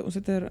 ons het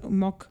 'n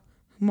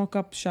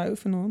mock-up show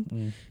vanaand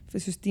vir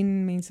soos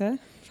 10 mense,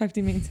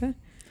 15 mense.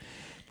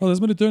 Well, dis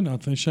maar die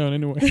turnout van die show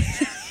anyway.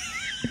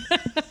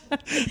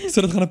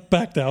 So dit gaan 'n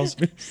packed house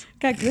wees.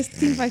 Kyk, dis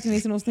 10, 15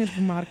 mense en ons net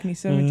bemark nie,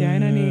 so moet jy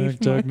nou nie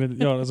Ek joke net.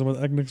 Ja, dis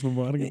omdat ek niks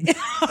bemark nie.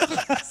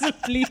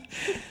 asseblief.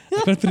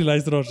 Ek wil vir die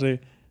luisteraars sê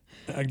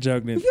ek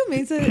joke net. Hoeveel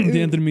mense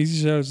Die intermissie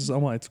shows is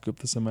almal uitverkoop.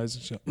 Dis 'n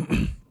amazing show.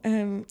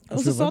 ons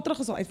Hoeveel Saterdag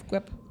is al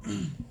uitverkoop.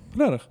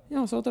 Regtig?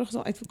 Ja, Saterdag is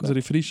al Dis uitverkoop.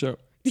 die free show.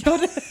 Ja,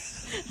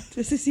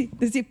 dis is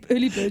die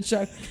early bird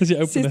show. Dis die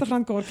opener.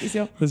 R60 kaartjies,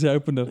 ja. Dis die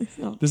opener.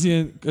 Ja. Dis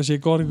nie as jy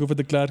 'n kaartjie koop vir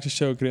die Klerk se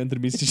show, kry jy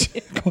intermissie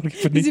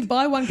kaartjie vir Dis nie. die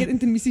buy one get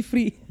intermissie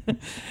free.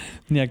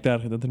 Nee, ek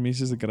dink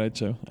intermissie is 'n great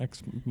show. Ek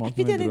maak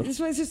Weet my jy, dit droog. is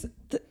vir my soos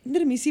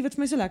intermissie wat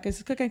vir my so lekker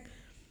is. Kyk, ek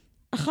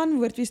gaan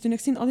Woordfees doen. Ek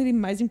sien al die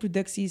amazing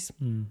produksies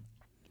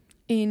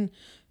en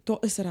daar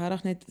is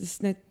regtig net dis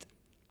net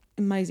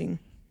amazing.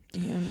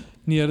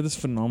 Nee, dit is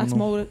Ek's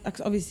fenomenaal.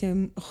 ek's obviously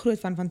 'n groot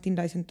fan van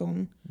 10,000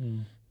 ton.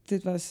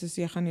 Dit was soos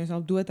jy gaan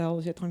jouself doodhel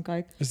as jy dit gaan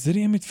kyk. Is dit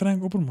die een met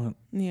Frank Opperman?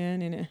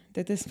 Nee.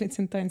 Dit is met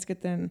Sint-Tyn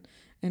Skitten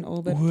en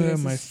Albert. O, Dit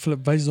is- my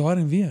flip. Wys daar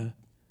en weer.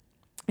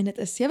 En dit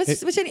is jy was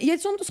jy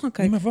het saam met ons gaan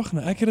Nee, kyk. maar wag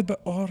nou. Ek het dit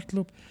by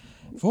Aardklop.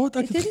 Wat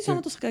ek Het jy nie saam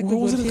met ons gekyk Hoe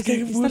ons het Woordfees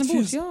gekyk nie? op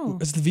Woordfees. Ja.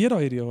 Is dit weer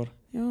daai hierdie jaar?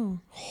 Ja.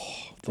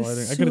 Daai ding.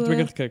 is Ek het dit 2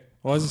 keer so gekyk.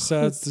 Waar is die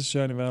sadste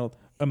show in die wêreld?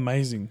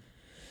 Amazing.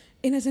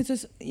 En dit is net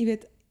soos jy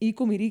weet, hier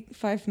kom hierdie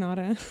 5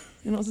 narre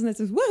en ons is net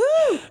soos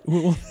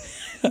woohoo.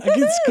 Ek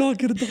het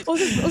skakel dit tog.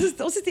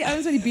 Ons is die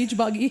ouens aan die beach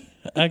buggy.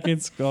 Ek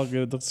het skakel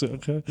dit tog so.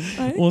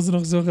 Hey? Ons het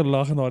nog so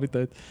gelag in daardie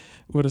tyd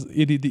oor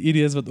die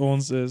idees wat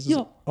ons is.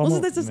 Ja, ons is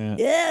net soos Nee,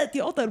 ja,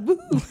 die otter.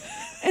 Woehoe.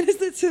 En is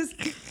dit soos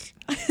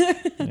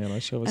nee, daai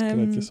show was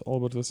great.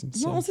 Albert was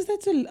insane. maar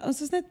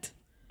ons is net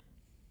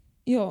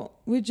ja,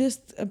 we're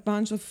just a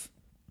bunch of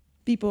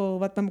people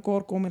wat by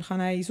mekaar kom en gaan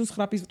hy soos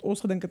grappies wat ons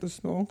gedink het is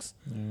snaaks.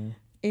 Ja.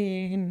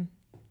 En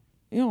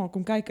ja,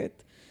 kom kyk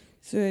dit.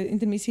 So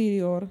intermissie hierdie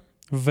jaar.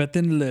 Wit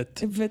en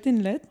lit. Wit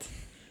en lit.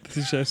 Dis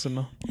die show se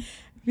naam.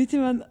 Weet jy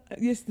man,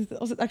 yes,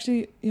 ons het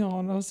actually ja,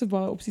 daar was so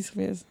baie opsies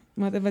geweest.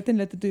 Maar Wit en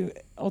lit het toe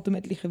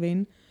ultimately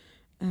gewen.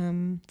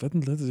 Wit en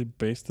lit is die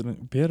beste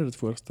ding. Beer het dit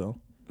voorstel.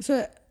 So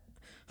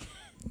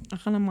ek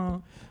gaan nou maar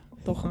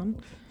tog gaan.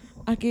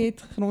 Ek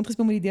het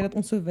rondgespeel met die idee dat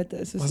ons so wit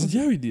is. Soos Was dit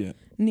jou idee?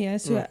 Nee,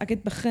 so Ja. ek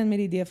het begin met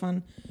die idee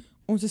van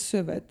ons is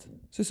so wit.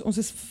 Soos ons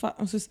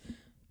is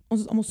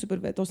almal super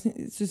wit. Ons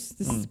nie soos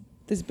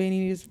dis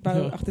Benny, dis Bou,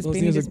 Ja, ag dis ons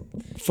Benny, nie dis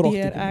Vrag.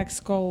 Pierre, ek,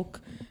 Skalk,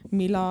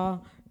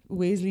 Mila,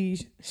 Wesley,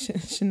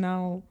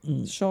 Chanel,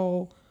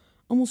 Shaw,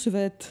 almal so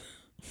wit.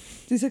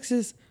 Dis ek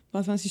sê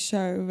wat van die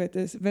show wit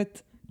is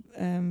wit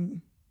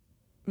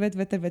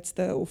wit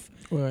witste of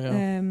O ja.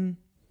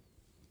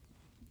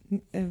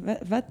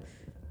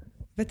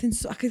 wat en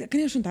so ek kan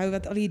nie eens onthou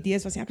wat al die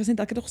idees was nie. Ek was net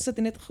ek het nog gesit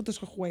en net goeders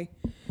gegooi.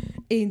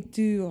 En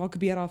toe haak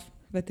Beer af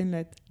wit en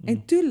lit. En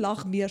toe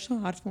lag Beer so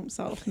hard vir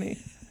homself nê.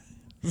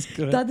 Dis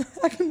great. Dat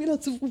ek het meer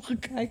dat so vol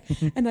gekyk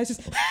en hy sê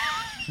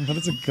That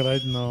is a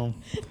great naam.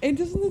 En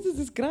dit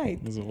is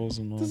great. Dis 'n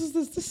awesome naam.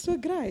 Dit is so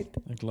great.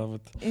 Ek love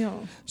it. Ja.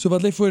 So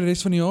wat lê voor die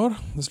res van die jaar?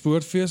 Dis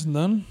woordfees en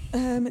dan?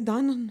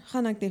 Dan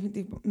gaan ek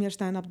definitief meer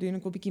stand-up doen.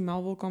 Ek wil 'n bietjie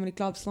Melville Comedy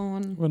Club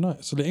slaan. Oh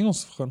nice. So die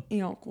Engels gaan.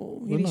 Ja, cool.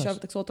 Hierdie nice. show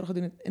wat ek Saterdag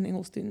gedoen het in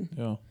Engels doen.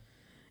 Ja.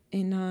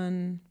 En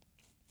dan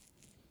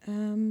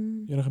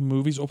Enige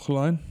movies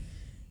opgelyn?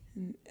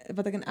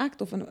 wat ek in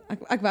act of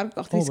ek werk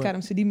agter die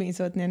skerm, so die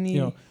mense wat nie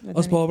Ja.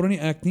 As Barbara nie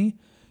act nie,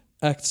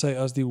 act sy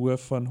as die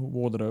hoof van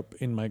wardrobe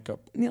en make-up.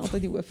 nie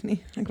altyd die hoof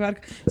nie. Ek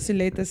werk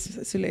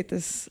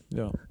Solettes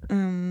Ja.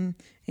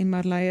 en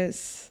Marley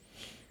is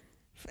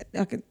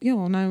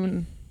nou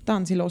en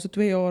tans die laaste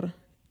 2 jaar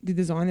die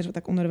designers wat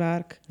ek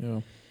onderwerk.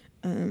 Ja.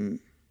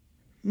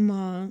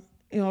 Maar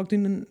ja,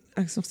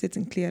 ek is nog steeds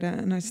in klere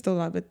en I still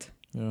love it.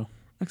 Ja.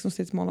 Ek is nog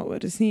steeds mal oor.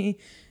 Dis nie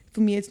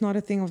vir my it's not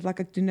a thing of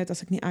like ek doen dit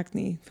as ek nie act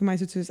nie. Vir my is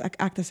dit soos ek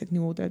act as ek nie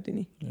wardrobe doen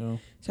nie. Ja.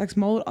 So ek's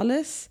mal oor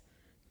alles,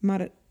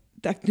 maar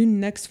ek doen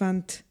niks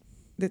want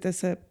dit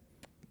is 'n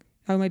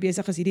hou my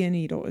besig as hierdie en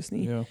hier daar is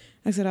nie. Ja.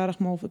 Ek's regtig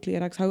mal vir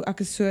klere. Ek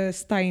is so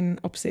Stein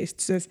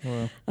obsessed. Soos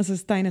Ja. as 'n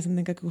Stein is dan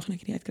dink ek hoe gaan ek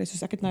hierdie uitkry?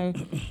 Soos ek het nou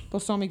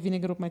balsamic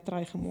vinegar op my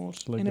trui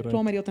gemors Lekker en ek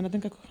pla my die hele tyd en dan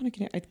dink ek hoe gaan ek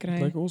hierdie uitkry?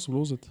 Lyk awesome,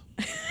 los dit.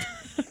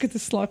 Ek het 'n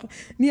slag.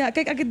 Nee,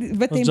 kyk ek het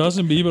wit As hemp.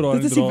 Justin Bieber aan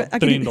Dit is die die- ek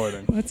het trend die- daai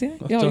ding. Wat sê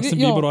jy? As Justin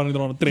Bieber aan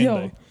die trend Ja.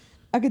 daai.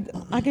 Ek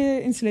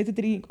het insulated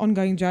hierdie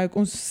ongoing joke.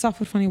 Ons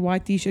suffer van die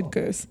white t-shirt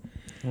curse.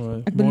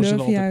 Right. Ek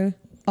beloof jou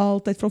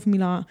altyd vra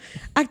Mila.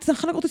 Dan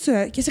gaan ek altyd so,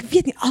 ek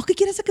weet nie, elke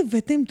keer as ek 'n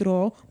wit hemp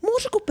dra,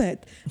 mors ek op dit.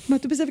 Maar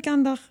toe besef ek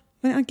eendag,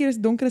 wanneer elke keer is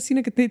donker, dan sien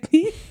ek dit net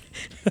nie.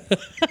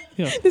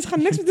 Ja. Dis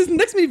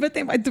niks met die wit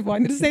hemp uit te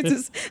waai. Dit is net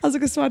soos as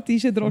ek 'n swart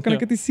t-shirt dra, kan ek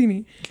dit nie sien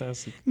nie.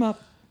 Classic. Maar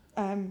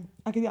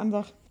ek het die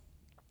ander dag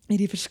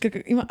hierdie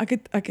verskriklik.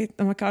 Ek het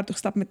na mekaar toe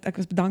gestap met ek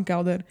was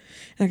bedankkelder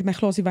en ek het my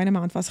glasie wyn in my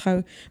hand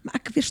vasgehou, maar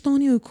ek verstaan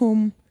nie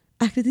hoekom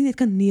ek dit nie net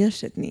kan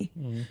neersit nie.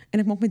 En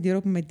ek maak my deur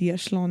op en my deur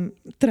slaan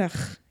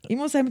terug.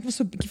 Iemand sê met my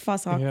so 'n bietjie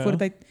vashak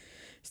voordat hy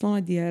slaan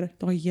my deur,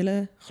 daai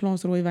hele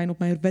glas rooi wyn op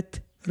my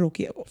wit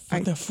rokkie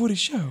Wat nou voor die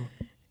show?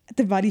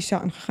 terwyl die show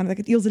aangegaan het.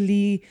 Ek het Ilse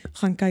Lee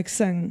gaan kyk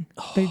sing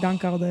by die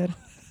dankkelder.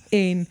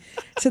 En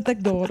sit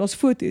ek daar's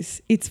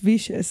foto's, It's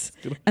Vicious.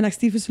 En ek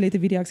stuur vir Solette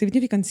video. Ek sê weet nie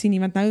of jy kan sien nie,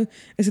 want nou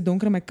is dit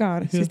donker in my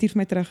kar. Sy stuur vir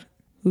my terug.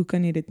 Hoe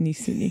kan jy dit nie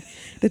sien nie?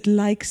 Dit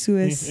lyk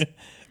soos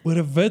Oor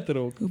 'n wit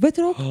rok. wit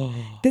rok.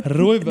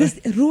 Rooi wyn.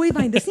 Dis rooi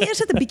wyn. Dis nie eers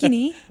net 'n bietjie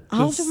nie.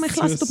 Half van my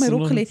glas het op my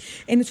rok gelê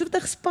en soos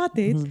dit gespat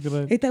het,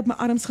 het hy op my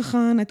arms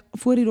gegaan, het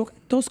voor die rok.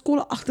 Daar's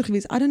kolle agter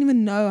gewees. I don't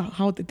even know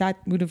how that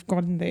would have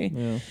gotten there.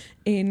 Ja.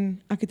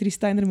 En ek het hierdie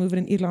stain remover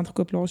in Ierland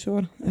gekoop laas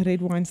jaar, 'n red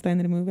wine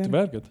stain remover.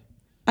 Werk dit?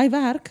 Hy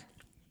werk,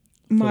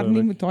 maar Verruik.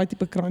 nie met daai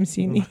tipe crime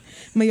sien nie.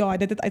 Maar ja,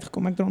 dit het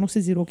uitgekom. Ek dra nog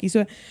steeds die rokkie. So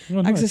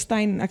ek's 'n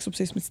stain, ek's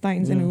obsessed met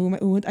stains en hoe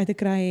om dit uit te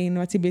kry en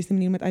wat is die beste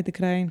manier om dit uit te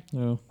kry.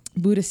 Ja.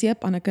 Boere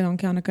seep,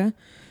 dankie Anneke.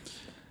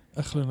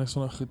 Ek glo niks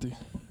van 'n goedie.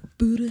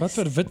 Boere. Wat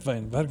vir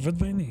witwyn? Werk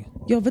witwyn nie?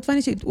 Ja, witwyn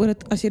is oor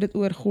dit as jy dit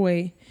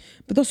oorgooi.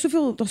 Maar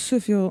daar's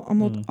soveel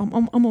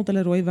almal het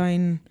hulle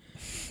rooiwyn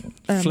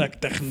Vlek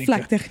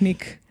tegniek.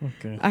 tegniek.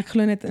 Ek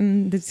glo net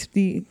in dit is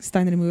die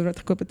stain remover wat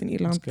gekoop het in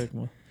Ierland. Kyk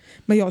maar.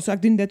 Maar ja, so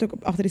ek doen dit ook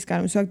agter die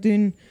skerm. So ek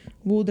doen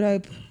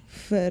wardrobe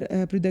vir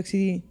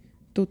produksie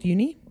tot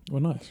Junie. Oh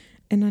nice.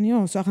 En dan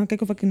ja, so ek gaan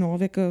kyk of ek 'n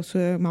naweek so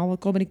Melville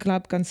Comedy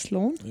Club kan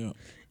slaan. Ja.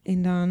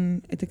 En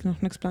dan het ek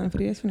nog niks planne vir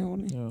die res van die jaar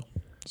nie. Ja.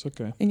 Dis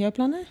okay. En jou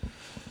planne?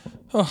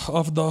 Ag,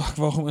 afdag, ek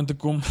wag om in te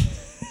kom.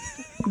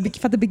 'n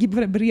bietjie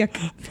vir 'n breek.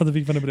 Van 'n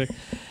week van 'n breek.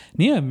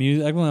 Nee,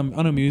 ek wil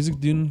ander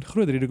music doen.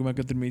 Groot rede hoekom ek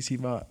het mense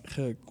wat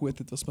gekoot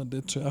het was maar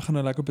dit. So ek gaan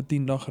nou lekker op 'n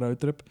 10 dag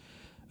roadtrip.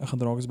 Ek gaan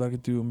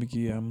Drakensberg toe om 'n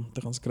bietjie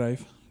te gaan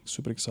skryf.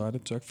 Super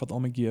excited. So ek vat al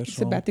my gear saam.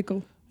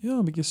 Sabbatical. Ja,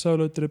 'n bietjie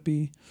solo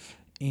trippie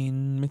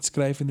en met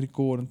skryf en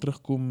rekord en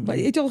terugkom. Maar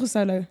het jy al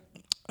gesolo?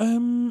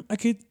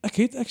 Ek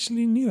het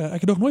actually nie.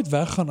 Ek het nog nooit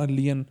weggaan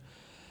alleen.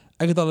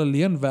 Ek het al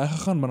alleen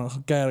weggegaan, maar dan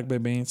gaan kyk ek by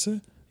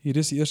mense. Hier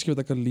is die eerste keer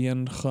wat ek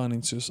alleen gaan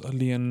en soos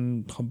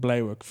alleen gaan bly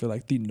ook vir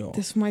like 10 dae.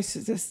 Dis vir my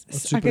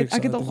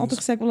ek het al altyd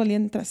gesê ek wil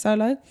alleen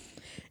solo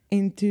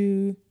en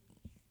toe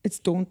it's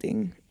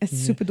daunting.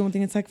 It's super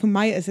daunting. It's like vir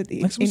my is dit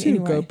Ek sou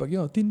sien koop ek.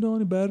 Ja, 10 dae in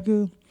die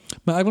berge.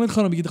 Maar ek wil net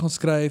gaan 'n bietjie te gaan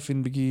skryf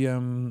en bietjie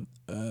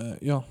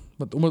ja,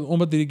 want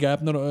omdat die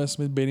gap nou is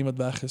met Benny wat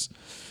weg is,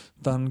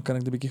 dan kan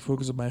ek 'n bietjie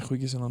fokus op my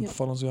goedjies en dan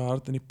val ons weer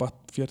hard in die pad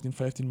 14,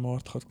 15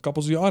 Maart gaan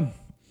kappels weer aan.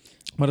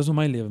 Maar dis nog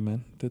my lewe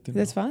man.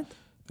 Dis wat?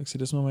 Ek sê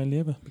dis nog my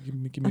lewe.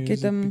 Bietjie Ek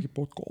het, music, bietjie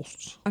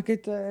podcasts. Ek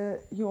het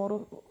jaar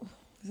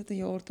is dit 'n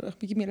jaar terug,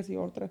 bietjie meer as 'n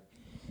jaar terug.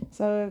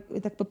 So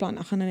het ek beplan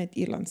ek gaan nou net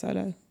Ierland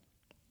solo.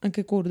 En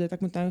kyk hoe dit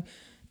ek moet nou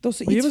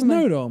Maar jy was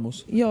nou daar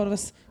mos. Ja, dit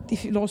was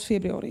die laas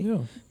Februarie. Ja.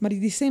 Maar die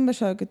Desember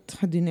sou ek dit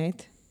gedoen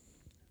het.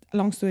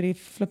 Lang storie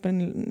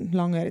flipping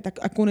langer.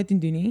 Ek kon dit nie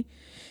doen nie.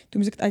 Toe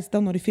moes ek dit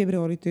uitstel na die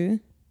Februarie toe.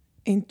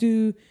 En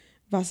toe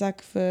was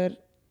ek vir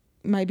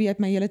maybe uit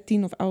my hele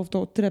 10 of 11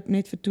 dae trip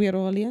net vir 2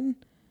 dae alleen.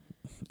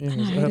 En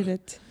I hated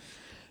it.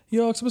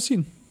 Ja, ek sal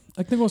sien.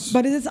 Ek dink ons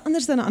Maar dit is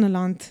anders dan 'n ander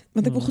land,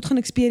 want ek wil goed gaan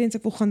experience,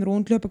 ek wil gaan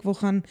rondloop, ek wil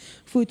gaan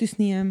foto's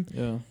neem.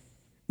 ja.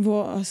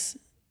 Waar as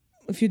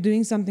if you're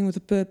doing something with a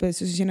purpose,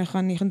 soos as jy nou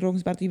gaan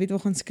Drakensberg, jy weet jy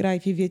wil gaan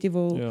skryf, jy weet jy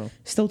wil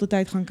stilte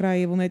tyd gaan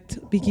kry, jy wil net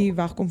bietjie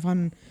wegkom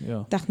van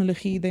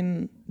tegnologie,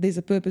 then there's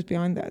a purpose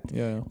behind that.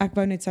 Ek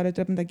wou net sou dit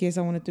open, that yes,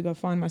 I wanted to go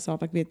find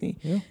myself, ek weet nie.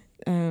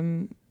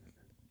 En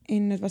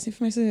dit was nie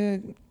vir my so,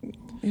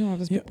 dit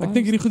was ek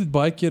dink hierdie goed het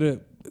baie kere,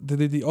 dit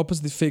het die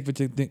opposite effect, wat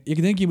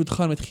ek dink jy moet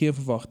gaan met geen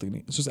verwagting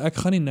nie. Soos ek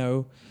gaan nie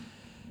nou,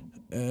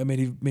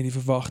 met die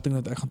verwagting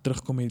dat ek gaan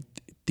terugkom met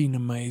 10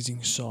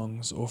 amazing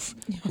songs of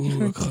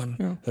ek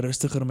gaan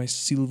rustiger in my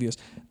siel wees.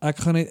 Ek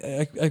gaan net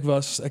ek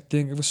was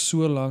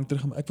so lank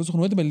terug. Ek was nog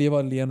nooit in my lewe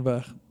alleen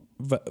weg.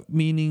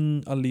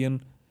 Meaning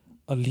alleen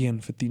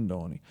vir 10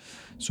 dae nie.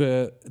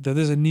 So dit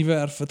is 'n nuwe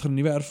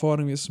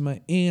ervaring wees vir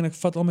my en ek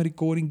vat al my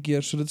recording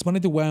gear. So dit is maar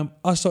net 'n wham,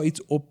 as daar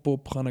iets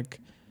oppop, gaan ek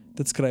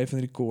dit skryf en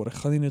record. Ek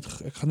gaan nie net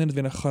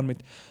weer gaan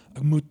met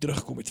ek moet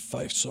terugkom met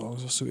 5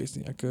 songs of so iets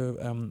nie. Ek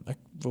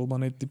wil maar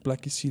net die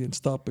plekkie sien en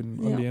stap en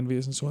alleen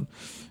wees en so aan.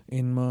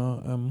 En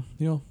maar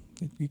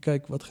ek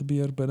kyk wat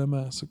gebeur binne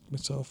my as ek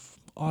myself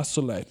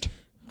isolate.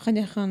 Gaan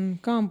jy gaan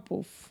kamp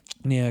of?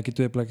 Nee, ek het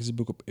 2 plekkies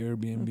geboek op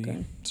Airbnb.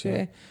 Okay. So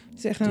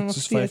ek gaan nog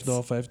steeds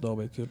 5 dae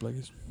by 2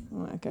 plekkies.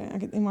 Okay,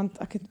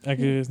 ek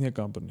is nie 'n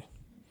camper nie.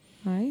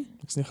 Nee?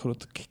 Ek is nie 'n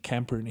groot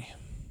camper nie.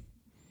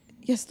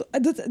 Yes,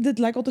 dit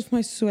lyk altyd vir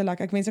my so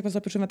lekker. Ek wens ek was 'n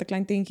persoon wat 'n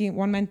klein tentjie,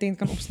 one man tent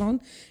kan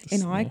opslaan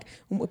en hike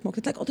om oopmaak.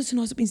 Dit lyk altyd so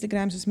nice op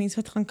Instagram, soos mense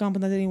wat gaan kamp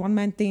en dan in 'n one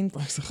man tent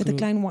met 'n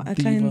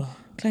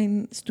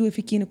klein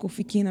stoofietjie en 'n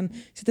koffietjie en dan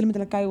sit hulle met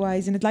hulle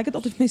kouhuis en dit lyk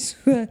altyd vir my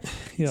so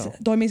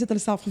daai mense het hulle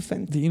self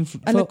gevind.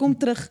 Hulle kom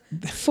terug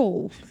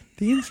vol.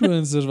 Die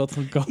influencers wat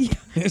gaan kamp.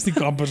 Is die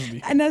kampers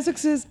nie. En as ek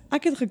sê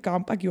ek het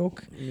gekamp, ek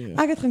jok.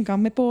 Ek het gaan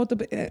kamp met pa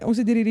ons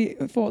het hierdie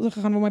fase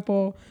gegaan waar my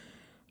pa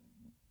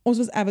ons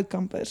was avid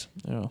kampers.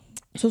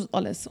 Soos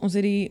alles. Ons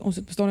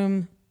het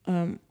bestaan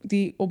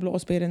die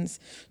opblaasbeddens,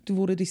 toe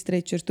word die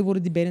stretchers, toe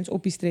word die beddens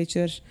op die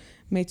stretchers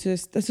met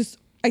soos, dit is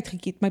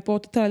uitgekiet. My pa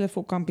het 'n trailer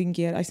vir camping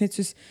gear. Hy's net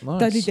soos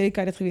totally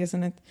dedicated gewees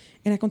aan dit.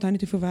 En ek onthou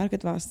net hoeveel werk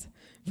dit was.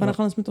 Vandag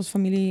gaan ons met ons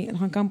familie en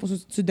gaan kamp, ons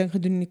het so ding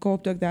gedoen in die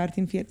Kaap toe ek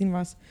 13, 14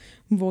 was,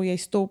 waar jy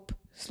stop,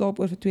 slaap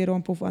oor vir 2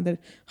 dae of ander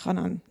gaan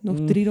aan.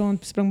 Nog 3 dae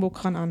Springbok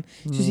gaan aan.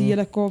 Soos die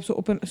hele Kaap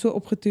so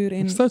opgetoer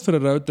en ek stel vir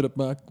 'n roadtrip,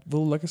 maar ek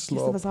wil lekker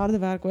slaap. Dit was harde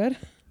werk hoor.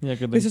 Ja, ek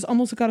dink. Dis soos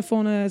almal se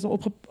karavane is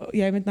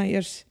jy moet nou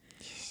eers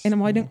en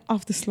om hy ding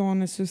af te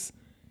slaan is soos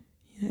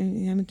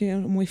jy moet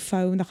weer mooi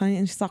vou en dan gaan jy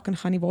in sak en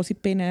gaan nie waar is die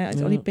penne,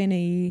 is al die penne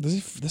hier.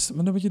 Dis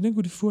maar nou wat jy dink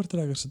hoe die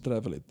voortrekkers se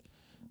travel het.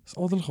 Dis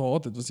altyd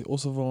gehad het was die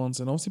Ossewaans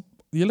en ons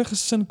die hele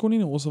gesin kon nie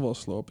in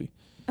Ossewaans slaap nie.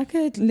 Ek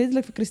het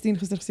letterlik vir Christine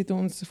gister gesê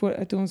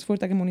toe ons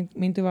voortrek in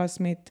Monument was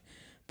met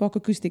Park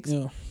Acoustics.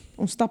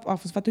 Ons stap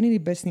af, ons vat toe nie die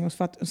bus nie, ons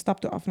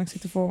stap toe af en ek sê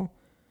te vir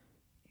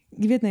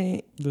jy weet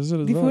nie,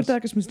 die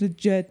voortrekkers moes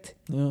legit.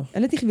 Hulle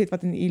het nie geweet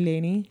wat in die lê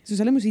nie. Soos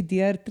hulle moes die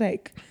deur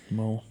trek.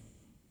 Mal.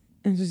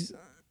 En soos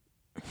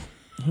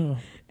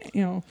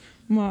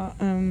maar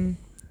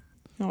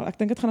ek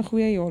dink dit gaan 'n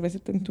goeie jaar wees,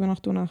 in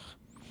 2020.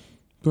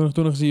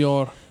 2020 is die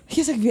jaar.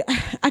 Jesus,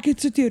 ek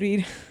het so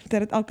teorie dat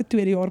dit elke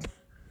tweede jaar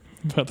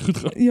wat goed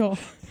gaan. Ja.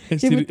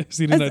 Is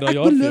hierdie nou daai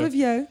jaar? Ek beloof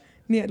jou.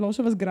 Nee, laas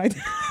was great.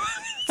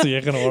 So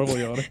jy gaan horrible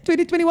jare.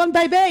 2021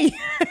 baby.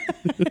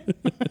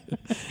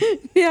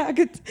 Ja, ek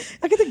het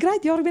 'n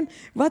great jaar. Ek ben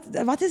wat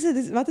is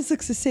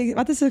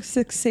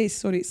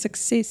 'n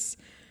sukses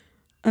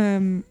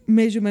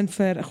measurement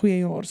vir 'n goeie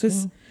jaar.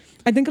 Soos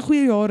ek dink 'n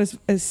goeie jaar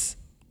is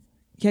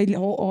jy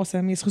al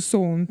awesome, jy's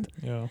gesond.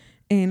 Ja.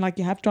 En like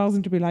you have trials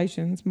and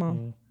tribulations, maar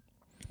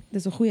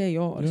dis 'n goeie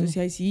jaar. Soos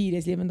jy's hier,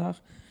 jy's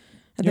lewendig.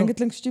 Ek dink dit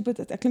klink stupid,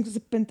 dit klink soos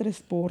 'n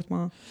Pinterest bord,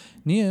 maar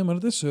nee, maar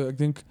dit is so. Ek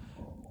dink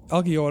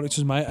elke jaar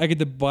soos my, ek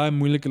het 'n baie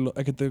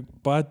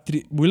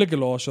moeilike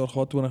laas jaar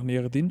gehad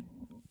 2019,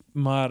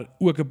 maar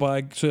ook 'n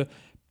baie so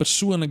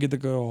persoonlik het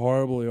ek 'n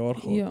horrible jaar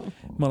gehad. Ja.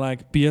 Maar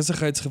like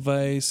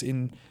besigheidsgewys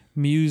en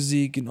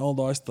music en al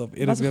daai stuff.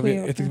 Het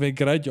ek weer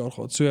great jaar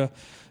gehad. So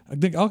ek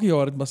dink elke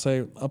jaar het maar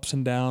sy ups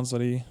and downs wat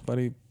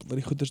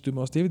die goeders doen,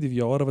 maar as definitief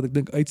jare wat ek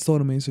dink uitstaan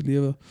in mense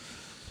lewe.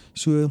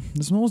 So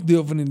dis maar ons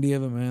deel van die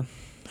lewe, man.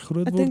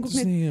 Groot word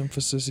is nie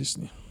emphasies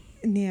nie.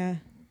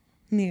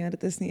 Nee,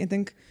 dit is nie. Ek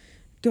dink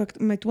toe ek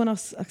my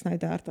 20's, ek's nou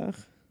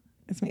 30.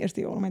 Dit is my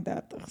eerste jaar in my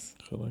 30's.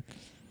 Geluk.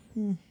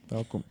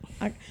 Welkom.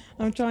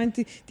 I'm trying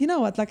to, do you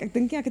know what, like ek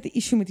dink nie ek het 'n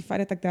issue met die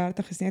feit dat ek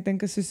 30 is nie. Ek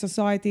dink is so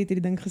society het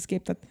hierdie ding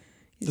geskep dat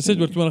dit sê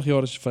oor 20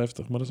 jaar is jy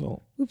 50, maar dis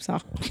al. Oeps.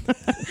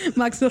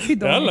 Maar ek sou nie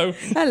daar.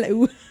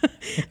 Hallo.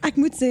 Ek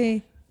moet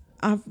sê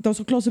daar's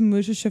 'n klasse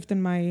motion shift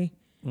in my.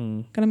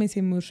 Kan mense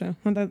sê motion?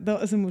 Want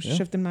daar is 'n motion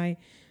shift in my.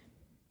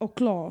 Ook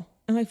klaar.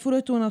 En my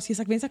vroeë 20's,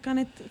 ek wens ek kan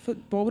net vir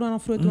Barbara na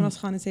vroeë 20's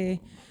gaan en sê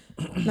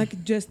like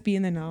just be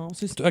in the now.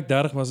 Toe ek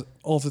 30 was,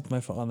 alles het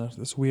my verander.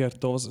 Dis weird.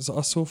 Dit was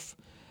asof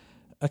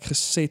ek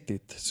geset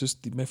het, soos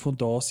my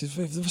fondasie.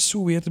 Dit was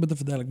so weird om te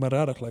verduidelik, maar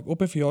regtig, like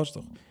op 'n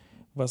verjaarsdag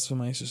was vir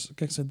my soos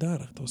kyk sy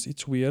 30. Dit was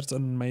iets weirds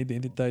aan my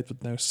identiteit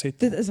wat nou set.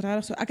 Dit is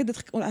regtig so. Ek het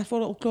dit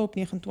ervaar al klaar op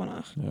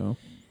 29. Ja.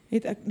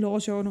 Het ek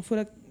laas jaar nog voor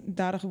ek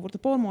 30 geword, 'n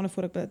paar maande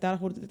voor ek 30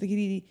 word, het ek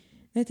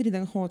net hierdie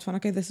ding gehad van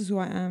okay, this is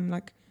who I am,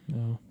 like.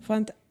 Ja.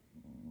 Want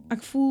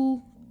ek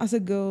voel as a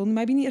girl,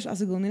 maybe nie eers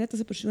as a girl, nie net as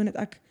 'n persoon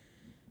dat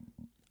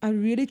I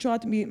really try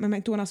to be met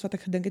my toon as wat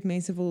ek gedink het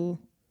mense wil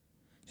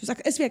soos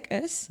ek is wie ek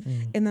is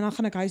en dan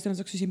gaan ek huis doen as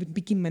ek soos jy moet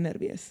bietjie minder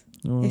wees.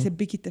 Jy's 'n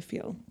bietjie te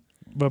veel.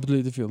 Wat bedoel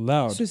jy te veel?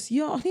 Loud? Soos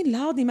ja, ag nie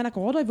loud nie, maar ek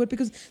haat daai woord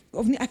because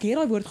of nie ek het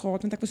daai woord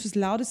gehad want ek was soos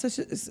loud is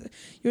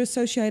you're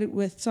associated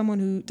with someone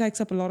who takes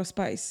up a lot of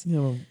space. Ja,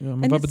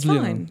 maar And wat it's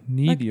bedoel jy fine. dan?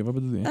 Needy, wat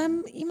bedoel jy?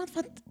 Iemand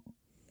wat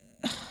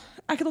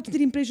ek het altyd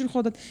die impression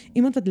gehad dat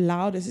iemand wat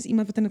loud is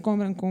iemand wat in 'n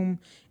kamer inkom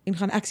en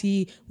gaan ek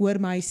sien, hoor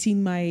my,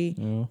 sien my,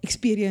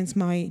 experience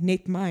my,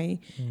 net my.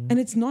 And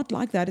it's not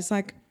like that. It's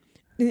like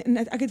en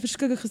ek het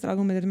verskriklik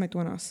gestruggle met dit in my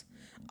 20's.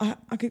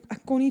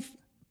 Ek kon nie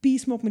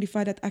peace maak met die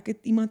feit dat ek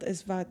iemand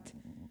is wat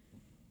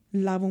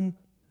love om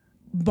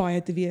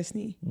baie te wees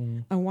nie.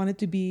 I wanted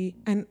to be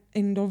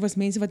en daar was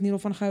mense wat nie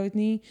daarvan gehou het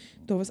nie.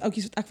 Daar was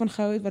oudjies wat ek van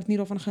gehou het wat nie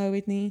daarvan gehou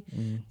het nie.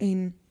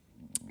 En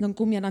dan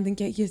kom jy en dan dink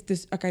jy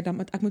dis okay dan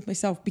ek moet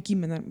myself bietjie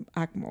minder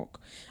ek maak.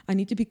 I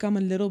need to become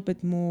a little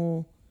bit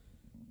more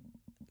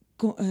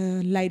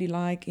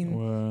ladylike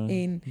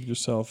en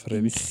jouself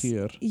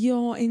redigeer.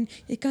 Ja, en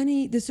jy kan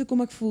nie dis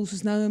hoekom ek voel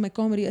soos nou in my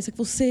kamer is ek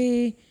wil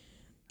sê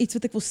iets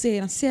wat ek wil sê en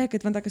dan sê ek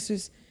dit want ek is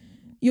soos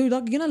you're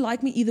gonna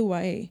like me either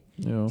way.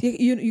 Ja.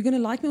 You're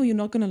gonna like me or you're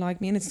not gonna like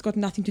me and it's got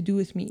nothing to do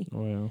with me.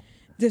 Ja.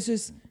 Dis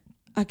is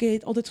ek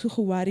het altyd so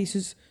geworry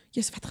soos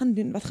Jesus wat gaan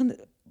doen? Wat gaan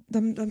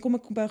dan kom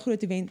ek by 'n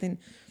groot event en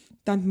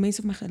dan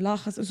mense vir my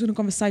gelag as so 'n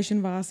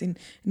conversation was en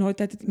na die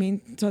tyd het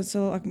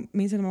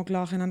mense maak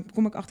lag en dan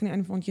kom ek agter in die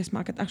einde van die aand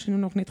maar ek het actually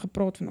nog net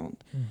gepraat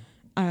vanaand.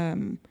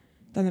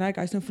 Dan ry ek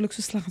huis nou voel ek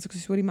so sleg as ek so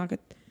sorry maar ek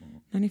het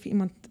nou nie vir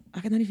iemand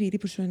ek het nou nie vir hierdie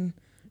persoon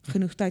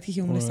genoeg tyd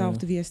gegee om myself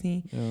te wees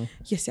nie.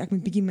 Yes, ek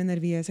moet bietjie minder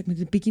wees. Ek moet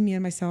 'n bietjie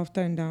meer myself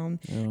tone down.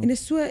 En dit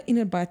is so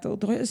inner battle.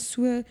 Daai is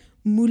so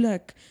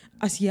moeilik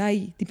as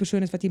jy die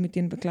persoon is wat jy moet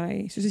teen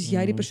beklei. Soos as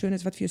jy die persoon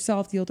is wat vir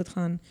jouself die hele tyd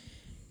gaan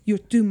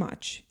you're too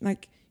much.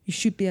 Like you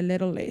should be a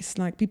little less.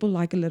 Like people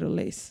like a little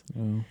less.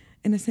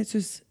 En dit is net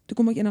soos toe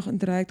kom ek eendag in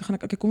trek, toe gaan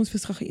ek okay, kom ons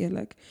wees gou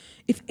eerlik.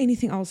 If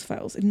anything else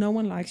fails, if no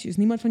one likes you, is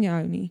niemand van jou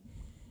hou nie.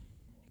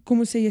 Kom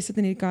ons sê jy sit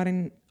in die kar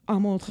en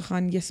almal het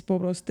gegaan, yes,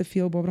 Barbara is te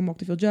veel, Barbara maak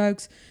te veel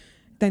jokes,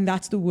 then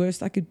that's the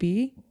worst I could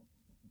be.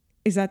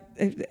 Is that,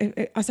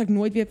 as ek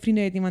nooit weer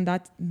vriende het nie,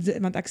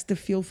 want ek is te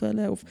veel vir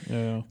hulle,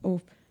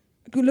 of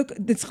look,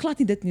 dit is glad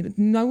nie dit nie,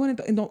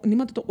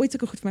 niemand het ooit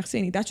sulke goed vir my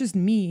gesê nie, that's just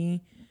me.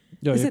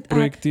 Ja, jy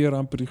projecteer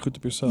amper die goed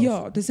op jouself.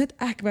 Ja, dis net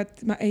ek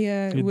wat my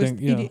eie,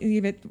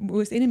 jy weet,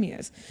 worst enemy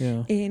is.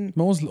 Ja.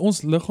 Maar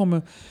ons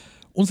liggame,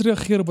 ons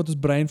reageer op wat ons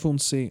brein vir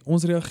ons sê.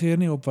 Ons reageer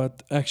nie op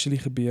wat actually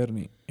gebeur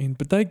nie. En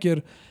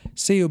partykeer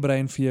sê jou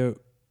brein vir jou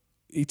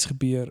iets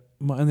gebeur,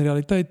 maar in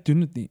realiteit doen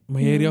dit nie.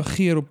 Maar jy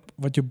reageer op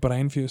wat jou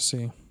brein vir jou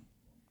sê.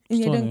 En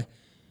jy dink,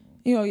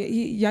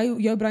 ja,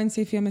 jou brein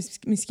sê vir jou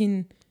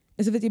miskien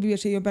is dit wat jy beweer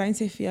sê, jou brein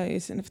sê vir jou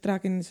is in 'n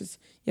vertrek en soos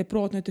jy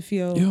praat nou te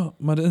veel. Ja,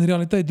 maar in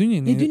realiteit doen jy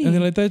nie. In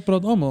realiteit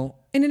praat almal.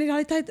 En in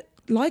realiteit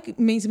like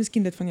mense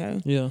miskien dit van jou.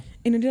 Ja.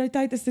 En in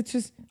realiteit is dit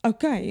soos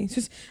okay.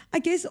 Soos I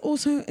guess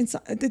also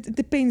it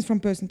depends from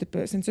person to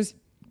person. Soos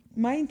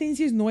my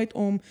intensie is nooit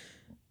om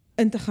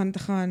in te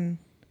gaan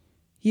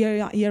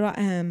here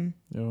I am.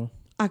 Ja.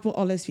 Ek wil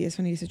alles wees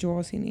van hierdie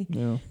situasie nie.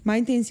 Ja. My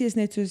intensie is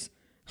net soos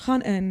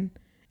gaan in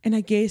en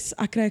I guess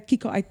ek kry 'n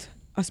kick uit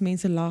as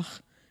mense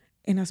lag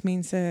en as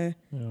mense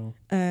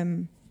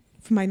vir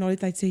my na die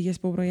tyd sê yes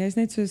Barbara, jy is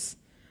net soos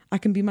I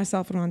can be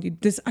myself around you.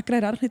 Dis ek kry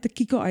regtig net 'n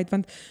kick uit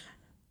want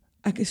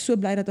ek is so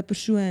bly dat 'n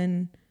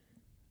persoon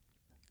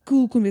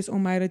cool kon wees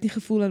om my, het nie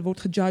gevoel hulle word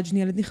gejudge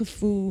nie, hulle het nie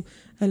gevoel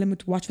hulle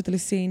moet watch wat hulle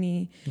sê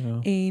nie.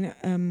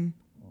 En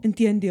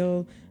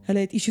inteendeel, hulle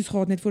het issues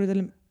gehad net voordat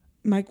hulle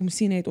my kom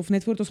sien het of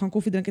net voordat ons gaan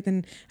koffie drink het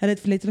en hulle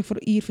het letterlik vir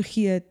 'n uur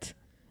vergeet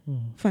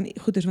van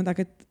goeders want ek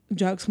het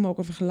jokes gemaak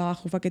of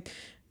gelag of ek het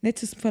net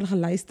so vir hulle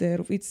geluister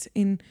of iets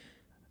en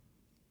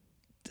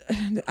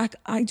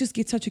I just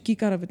get such a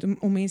kick out of it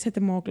om mense te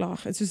maak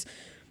lag. Dit is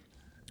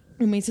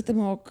om mense te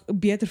maak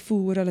beter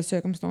voel oor hulle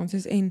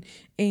circumstances en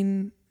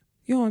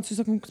ja, en soos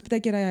ek baie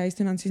keer hy huis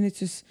toe en dan sê net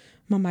soos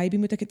maar maybe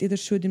moet ek dit eerder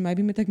so doen,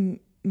 maybe moet ek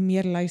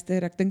meer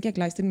luister. Ek dink ek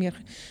luister meer.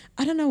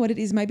 I don't know what it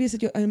is. Maybe is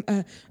it your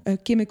a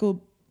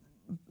chemical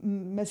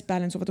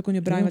misbalance of wat ook in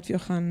jou brein wat vir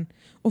jou gaan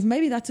of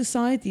maybe that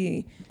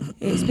society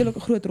speel ook 'n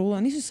groot rol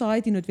en nie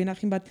society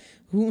noodwendig nie, maar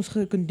hoe ons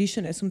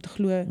gecondition is om te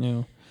glo.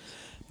 Ja.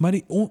 Maar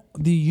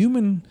die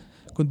human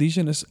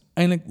condition is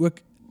eintlik ook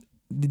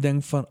die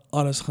ding van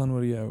alles gaan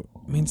oor jou.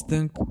 Mense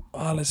dink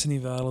alles in die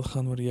wêreld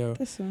gaan oor jou.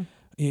 Dis so.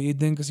 Jy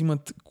dink as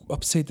iemand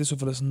upset is of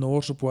hulle is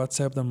nors op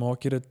WhatsApp, dan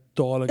maak jy dit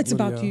dadelik It's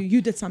about you.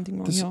 You did something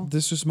wrong, ja.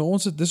 Dis soos met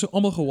ons, dis so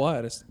almal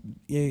gewired.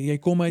 Jy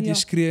kom uit, jy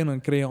skree en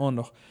dan kry jy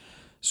aandag.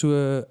 So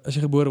as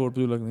jy gebore word,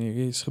 bedoel ek nie,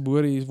 jy is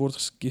gebore,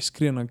 jy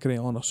skree en dan kry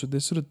jy aandag. So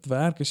dis so dit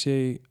werk as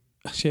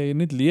jy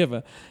net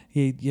lewe.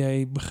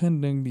 Jy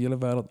begin dink die hele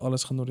wêreld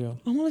alles gaan oor jou.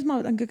 Almal is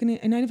maar dink ek in die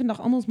einde van die dag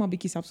almal is maar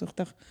bietjie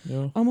selfsugtig.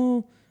 Ja.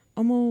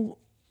 Almal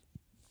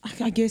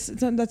I guess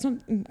that's not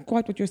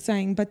quite what you're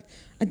saying, but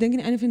ek dink in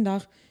die einde van die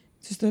dag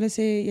soos hulle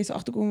sê jy's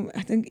agterkom,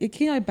 ek dink ek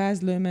ken daai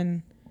Baz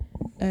Luhrmann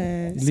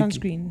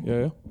Sunscreen.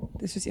 Ja.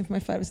 Dis is een van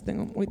my favourite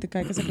dinge om ooit te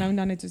kyk as ek nou en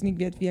dan net soos nie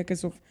weet wie ek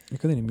is of Ek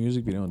kan nie die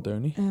music video onthou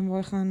nie.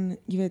 waar gaan,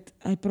 jy weet,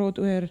 hy praat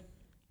oor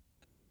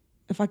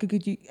if I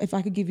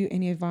could give you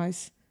any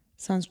advice,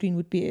 sunscreen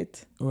would be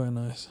it. Oh,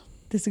 nice.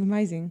 Dis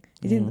amazing.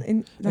 Ja.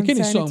 En Ek ken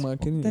die song, maar ek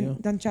ken nie.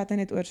 dan chat hy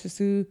net oor soos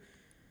hoe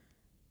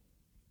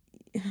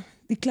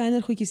die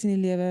kleiner goedjies in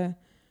die lewe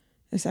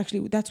is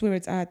actually, that's where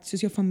it's at,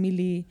 soos jou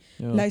familie,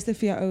 luister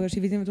vir jou ouers,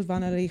 jy weet nie wat tot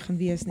wanneer jy gaan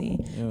wees nie,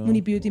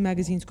 moenie beauty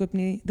magazines koop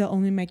nie, they'll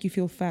only make you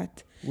feel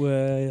fat.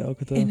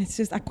 En it's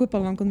just, ek koop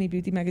al lang al nie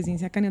beauty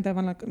magazines, ek kan nie onthou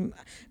wanneer,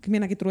 ek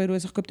meen ek het rooi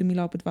roos gekoop toe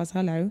Mila op het was,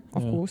 hallo,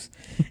 of course,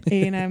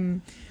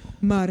 en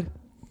maar,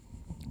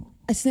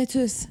 is net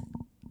soos,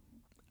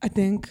 ek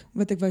dink,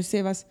 wat ek wou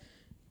sê was,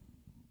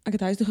 ek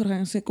het huis toe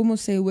gegaan en sê, kom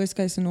ons sê worst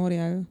case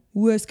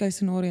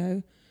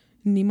scenario,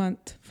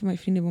 niemand van my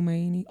vriende wil my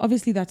hê nie.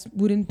 Obviously that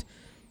wouldn't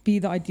be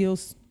the ideal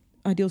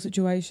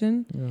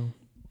situation.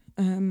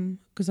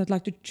 Because I'd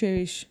like to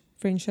cherish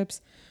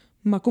friendships.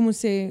 Maar kom ons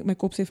sê, my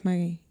kop sê vir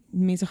my,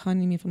 mense gaan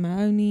nie meer van my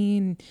hou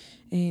nie,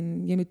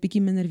 en jy moet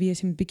bietjie minder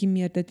wees, jy moet bietjie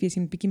meer dit wees,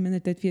 jy moet bietjie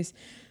minder dit wees.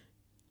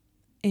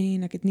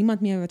 En ek het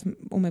niemand meer wat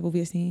om my wil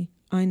wees nie.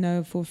 I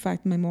know for a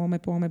fact my mom, my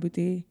pa, my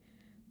boetie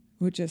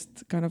would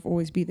just kind of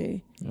always be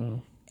there.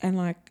 And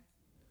like,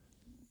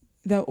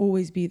 they'll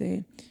always be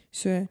there.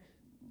 So,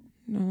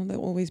 no,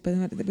 they'll always be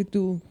there. Ek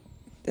bedoel,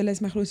 hulle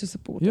is my grootste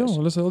supporters. Ja,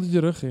 hulle is altyd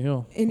jou rug,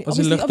 ja. En as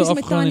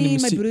my tannie,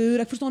 my broer,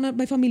 ek verstaan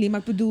my familie, maar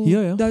ek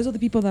bedoel, those are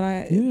the people that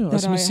I have.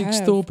 As die musiek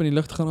stop en die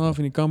ligte gaan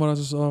af en die kameras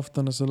is af,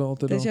 dan is hulle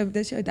altyd daar.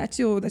 That's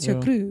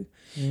your crew.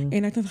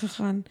 En ek het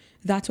gegaan,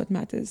 that's what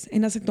matters.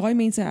 En as ek daai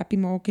mense happy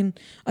maak en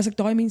as ek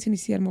daai mense nie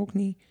seer maak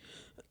nie,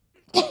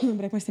 dan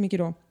breek my stemmetjie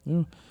daar.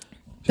 Ja.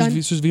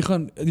 Soos wie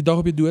gaan die dag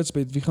op jou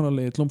doodsbed, wie gaan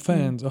hulle hê? 'n Klomp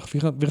fans. Ag, wie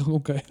gaan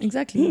okay.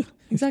 Exactly.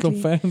 Klomp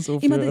fans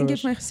of iemand het eendag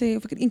vir my gesê,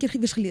 of ek het eendag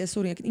iewers gelees,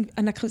 sorry,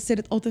 en ek sê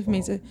dit altyd vir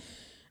mense.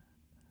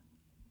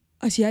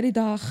 As jy die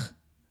dag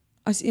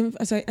as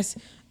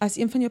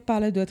een van jou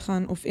palle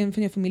doodgaan of een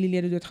van jou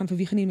familielede doodgaan, vir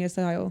wie gaan jy die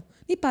meeste huil?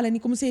 Nie palle nie,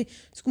 kom ons sê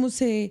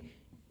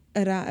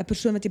 'n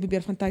persoon wat jy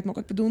probeer van tyd maak.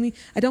 Ek bedoel nie,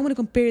 I don't want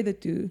to compare the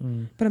two,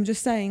 but I'm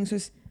just saying,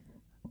 soos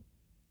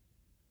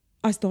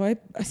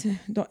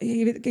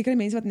jy weet, kyk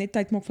mense wat net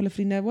tyd maak vir hulle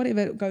vriende,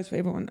 whatever goes for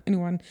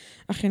anyone,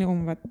 ek gee nie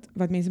om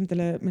wat mense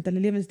met hulle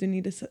lewens doen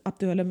nie, dis up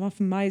to hulle, maar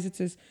vir my is dit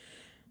soos,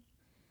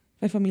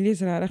 my familie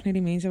is regtig net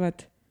die mense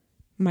wat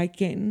my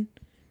ken,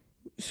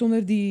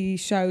 sonder die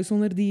show,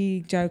 sonder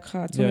die joke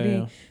gehad,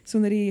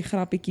 sonder die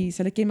grappietjies,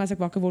 hulle ken my as ek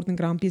wakker word en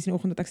grumpy is in die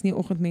oggend, dat ek nie 'n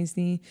oggendmens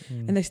nie,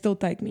 en they still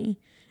take me,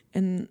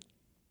 en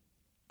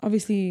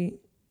obviously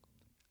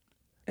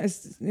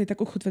is net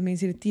ek ook goed wat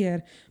mense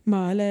irriteer,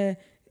 maar hulle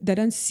they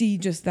don't see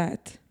just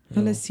that.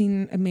 Hulle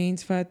sien 'n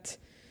mens wat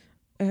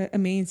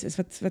 'n mens is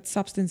wat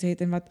substance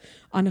het en wat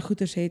ander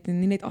goeders het en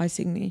nie net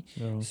icing nie.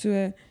 So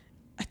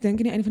ek dink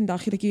aan die einde van die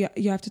dag dat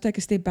you have to take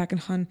a step back en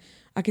gaan,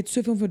 ek het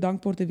soveel om vir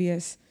dankbaar te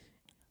wees.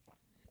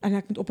 En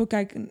ek moet ophou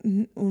kyk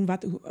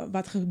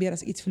wat gebeur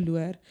as ek iets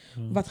verloor.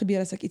 Wat gebeur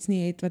as ek iets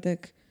nie het wat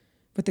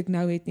ek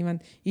nou het nie,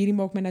 want hierdie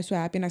maak my nou so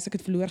happy en as ek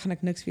dit verloor gaan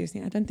ek niks wees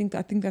nie. I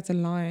think that's a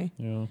lie.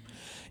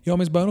 Ja,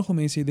 mens bou nogal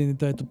mense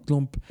identiteit op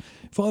klomp.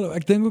 Veral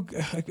ek dink ook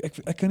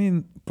ek kan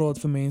nie praat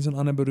vir mense in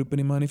ander beroepe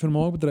nie, maar in die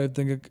vermaakbedryf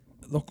dink ek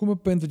daar kom 'n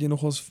punt wat jy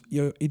nogals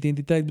jou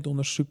identiteit moet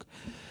ondersoek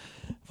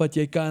wat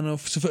jy kan,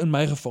 of so in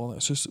my geval,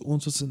 soos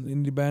ons was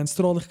in die band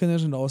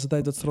Straatligkinders en daar was 'n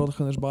tyd dat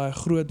Straatligkinders baie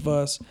groot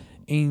was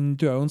en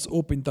toe hou ons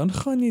op en dan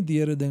gaan jy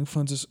deur 'n ding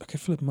van soos okay,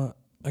 flip, maar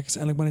ek is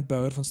eintlik maar net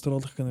bouer van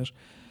Straatligkinders.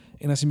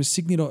 En as die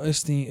musiek nie daar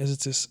is nie, is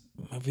dit soos,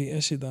 maar wie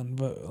is jy dan?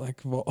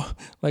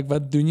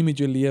 Wat doen jy met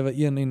jou lewe?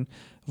 En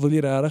wil jy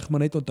regtig maar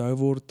net onthou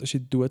word as jy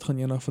doodgaan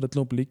eendag vir 'n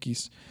klomp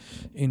liedjies?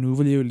 En hoe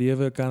wil jy jou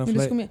lewe kan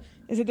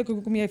is dit ook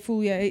hoekom jy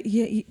voel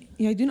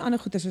jy doen ander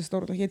goeie so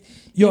Straatligkinders?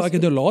 Ja, ek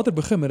het nou later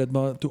begin met dit,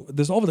 maar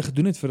dis al wat ek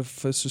gedoen het vir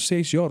so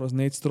 6 jaar, was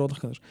net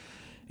Straatligkinders.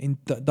 En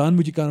dan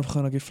moet jy kan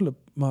gaan ek flip,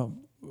 maar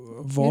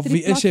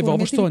wie is jy? Waar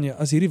verstaan jy?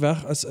 As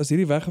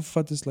hierdie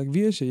weggevat is,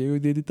 wie is jy? Jou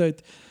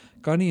identiteit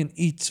kan nie in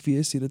iets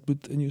wees nie, dit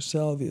moet in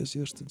jouself wees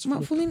eerstens.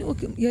 Maar voel nie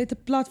ook, jy het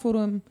 'n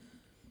platform,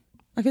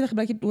 ek weet ek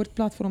gebruik die woord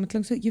platform, het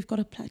klink so, you've got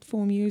a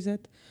platform, use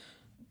it,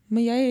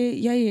 maar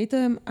jy het,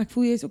 ek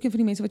voel jy is ook een van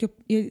die mense wat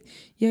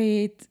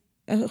jy het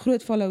 'n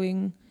groot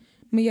following,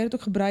 maar jy het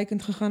ook gebruik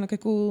en gegaan, ek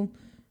cool,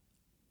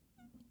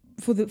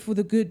 for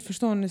the good,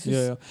 verstaan? Is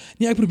ja.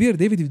 Nee, ek probeer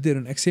David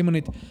doen, ek sê maar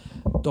net,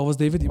 daar was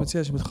David, iemand sê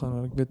as jy moet gaan,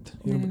 want ek weet,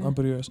 jy moet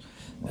amper jou is.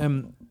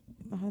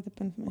 Wacht, het 'n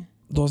punt vir my.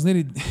 Daar is net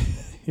die,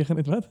 jy gaan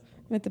net wat?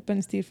 Met 'n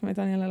punt stuur vir my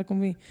Daniel, hulle kom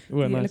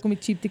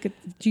die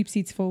cheap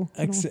seats vol.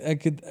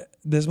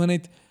 Dis maar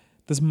net,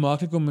 dis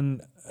maklik om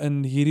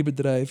in hierdie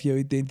bedryf jou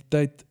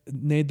identiteit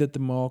net dit te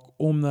maak,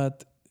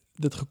 omdat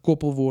dit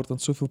gekoppel word aan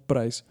soveel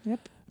prys.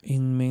 Yep.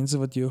 En mense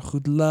wat jou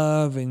goed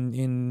love,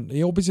 en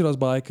ja, obviously daar's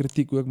baie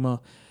kritiek ook, maar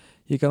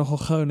jy kan nogal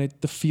gou net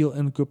te veel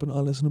inkoop en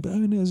alles, en op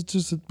nee, is dit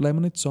soos, dit bly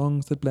maar net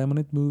songs, dit bly maar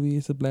net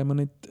movies, dit bly maar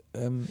net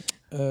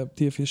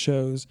TV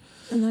shows,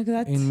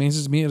 en mense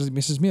is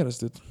meer as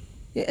dit.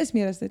 Jy is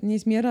meer as dit, en jy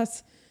is meer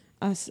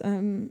as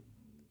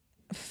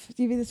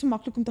jy weet, dit is so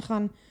maklik om te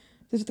gaan,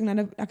 dis wat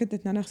ek het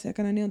dit nou nog gesê, ek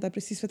kan nou nie onthou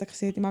presies wat ek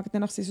gesê het, maar ek het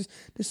nou nog gesê, soos,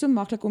 dit is so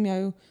maklik om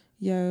jou,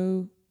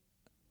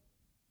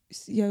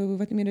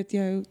 wat noem jy dit,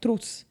 jou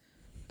trots,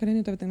 ek kan nie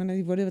onthou wat ek nou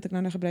die woorde wat ek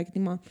nou gebruik het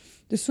nie, maar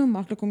dit is so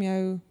maklik om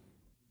jou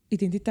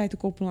identiteit te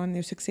koppel aan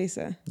jou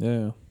suksesse.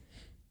 Ja.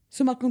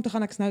 So maklik om te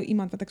gaan, ek is nou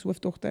iemand wat ek is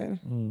hoofdogter.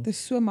 Dit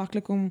is so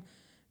maklik om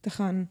te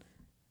gaan,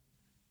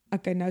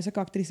 okay, nou is ek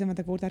aktrise want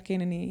ek word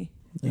herken in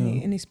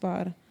die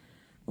spar.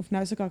 Of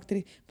nou is ek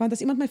aktrise. Want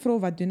as iemand my vra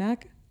wat doen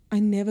ek, I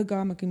never go,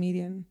 I'm a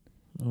comedian.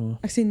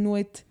 Ek sê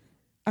nooit,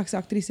 ek is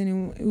aktrise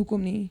en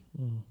hoekom nie?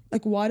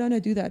 Like, why don't I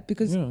do that?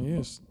 Because,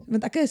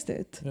 want ek is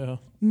dit.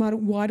 Maar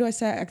why do I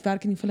say, ek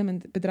werk in die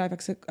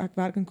filmbedryf, ek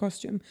werk in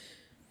costume.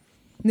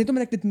 Net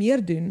omdat ek dit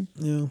meer doen,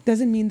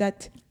 doesn't mean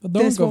that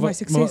dis waar my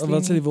succes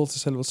wat sal jy wil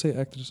sê,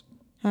 actress?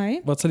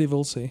 Wat sal jy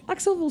wil sê? Ek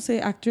sal wil sê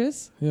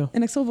actress,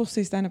 en ek sal wil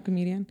sê stand-up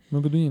comedian.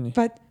 Maar wat doen jy nie?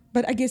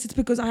 But I guess it's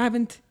because I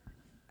haven't,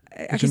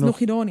 ek is nog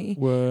nie daar nie.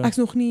 Ek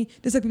is nog nie,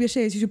 dis ek probeer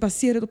sê, as jy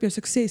baseer dit op jou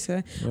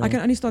suksesse, I can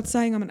only start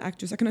saying I'm an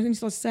actress, I can only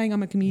start saying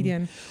I'm a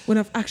comedian, when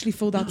I've actually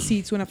filled out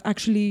seats, when I've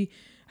actually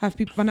have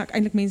people, wanneer ek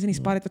eintlik mense in die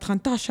spar het, wat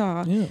gaan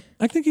Tasha.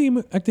 Ek dink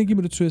jy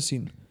moet dit so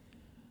sien.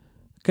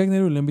 Kyk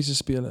na die Olympiese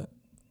spele.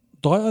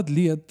 Daai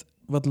atleet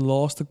wat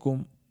laaste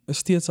kom, is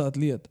steeds 'n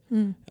atleet.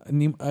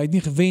 Hy het nie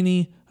gewen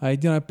nie, hy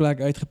het nie daai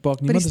plek uitgepak,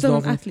 niemand is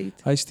daar.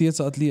 Hy is steeds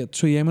 'n atleet.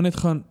 So jy moet net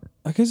gaan,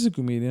 ek is 'n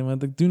comedian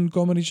want ek doen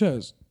comedy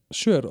shows.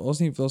 Sure, as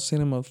nie wil sê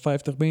net maar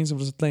 50 mense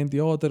of 'n klein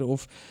teater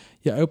of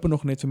jy open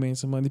nog net vir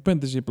mense, maar die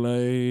punt is jy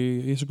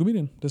bly jy's 'n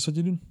comedian. Dis wat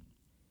jy doen.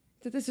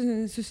 Dit is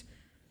soos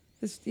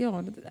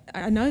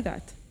I know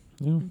that.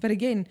 But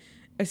again,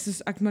 ek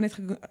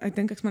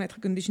dink ek's maar net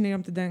geconditioneer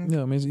om te dink.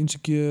 Ja, mense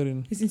insecure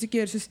en is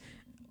insecure soos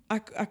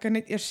ek kan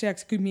net eers sê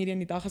ek's comedian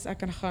die dag as ek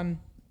kan gaan.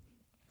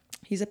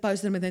 Hier's 'n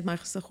poster met net my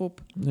gesig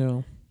op.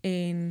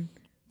 En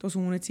dit was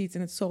 100 seats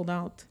en it's sold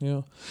out.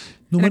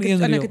 Nommer 1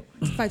 reël. Ek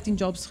het 15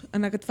 jobs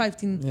en ek het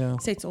 15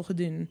 sets al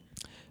gedoen.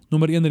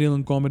 Nommer 1 reël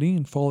in comedy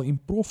en val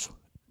improv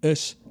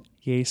is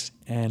yes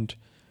and.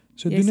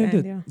 So doen net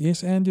dit.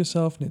 Yes and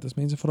yourself net. As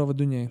mense vra wat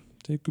doen jy?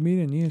 Sê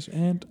comedian, yes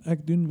and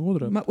ek doen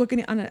wardrobe. Maar ook in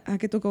die ander,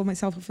 ek het ook al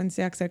myself gevind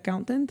sê ek's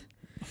accountant.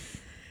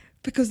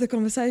 Because the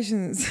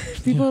conversations,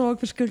 people are ook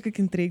verskriklik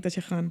intrigued as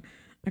jy gaan,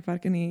 ek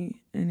werk in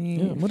die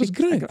maar dat is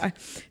great.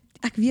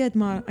 Ek weet,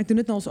 maar ek doen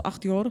dit nou al so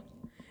 8 jaar,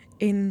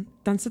 en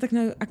dan sit ek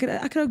nou, ek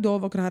kry ook daar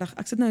waar ek rarig,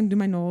 ek sit nou en doen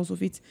my nails of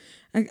iets,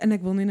 en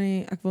ek wil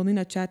nie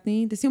nou chat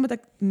nie, dis nie omdat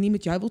ek nie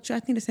met jou wil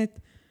chat nie, dis net,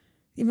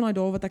 een van die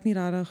daar wat ek nie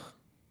rarig,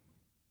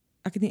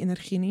 ek het nie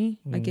energie nie,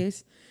 I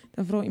guess,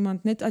 dan vraag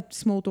iemand net uit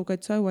small talk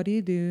uit, so what do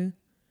you do?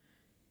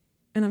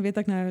 En dan weet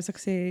ek nou, as ek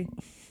sê,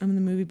 I'm in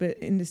the movie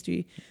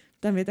industry,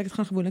 dan weet ek, het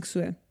gaan gewoonlik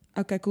so.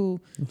 Okay, cool.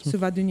 So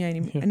wat doen jy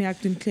nie? En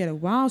ek doen klere.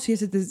 Wow, so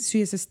jy's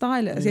 'n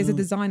stylist, jy's 'n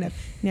designer.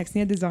 Nee, ek's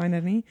nie 'n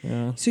designer nie.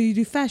 So you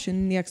do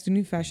fashion. Nee, ek doen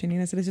nie fashion nie.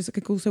 En so dis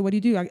okay, cool. So what do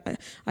you do?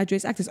 I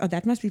dress actors. Oh,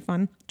 that must be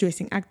fun.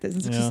 Dressing actors.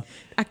 En so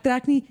ek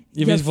trek nie.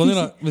 Jy weet wanneer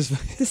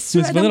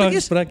daar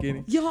gesprek hier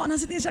nie. Ja, en dan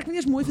sit ek nie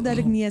eers mooi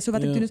verduidelik nie. So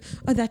wat ek doen is,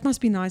 oh, that must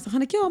be nice. Dan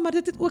gaan ek, ja, maar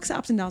dit het ook sy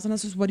ups and downs. En dan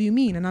is what do you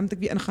mean? En dan moet ek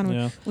weer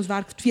ingaan. Ons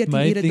werk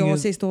 14 ure daar,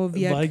 6 dae 'n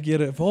week. Baie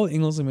kere, veral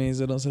Engelse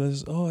mense, dan sê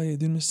hulle, oh, jy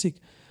doen musiek.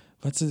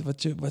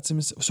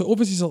 So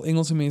obviously sal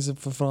Engelse mense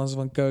vir Frans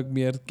van Coke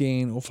meer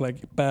ken of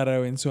like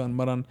Paro en so aan,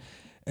 maar dan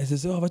is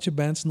dit wat je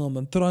band se naam,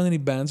 dan try in die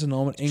band se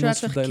naam in Engels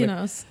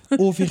verduidelik.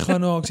 Of jy gaan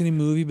nou in die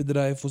movie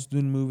bedryf, ons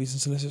doen movies en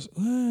so hulle sê,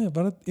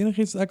 wat het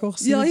enigiets ek al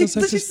gesien ja, het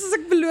as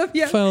ek beloof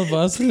jy. Vuil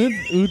was dit.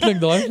 Hoe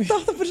klink daai? 80%.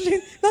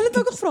 Dan het ek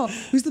ook gevra,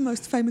 who's the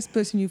most famous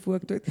person you've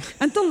worked with?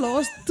 En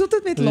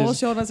tot met laas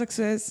jaar was ek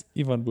soos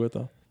Ivan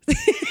Botha.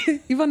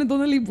 Ivan en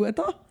Donnelly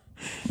Botha?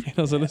 En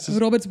dan hulle soos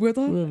Roberts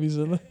Botha? Wie is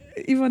hulle?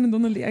 Ivan en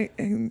Donnelly,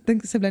 ek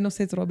dink sy bly nog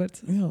steeds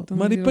Robert. Ja,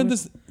 maar die punt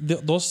is,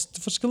 daar's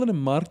verskillende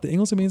markte.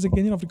 Engelse mense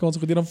ken nie Afrikaanse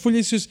goed. Dan voel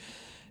jy soos,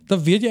 dan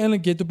weet jy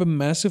eintlik jy het op 'n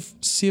massive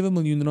 7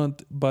 miljoen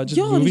rand budget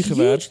movie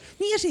gewerk.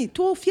 Nie eers nie,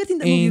 12, 14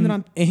 miljoen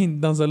rand. En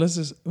dan hulle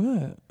soos,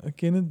 ek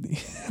ken dit nie.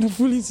 Dan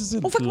voel jy soos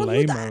 'n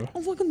lame.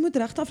 Of ek ontmoet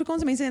regte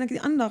Afrikaanse mense en ek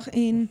het die aandag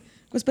en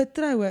ek was by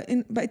troue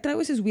en by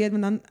troue is weird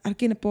want dan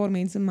herken 'n paar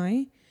mense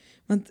my.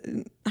 Want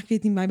ek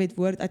weet nie my met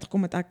woord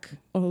uitgekom dat ek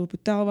al op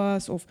hotel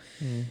was of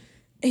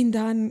en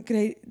dan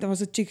daar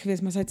was 'n chick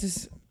geweest, maar sy het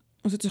soos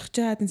ons het so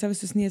gechat en sy was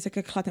soos nee, sy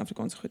kyk glad nie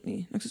Afrikaans goed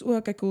nie. En ek soos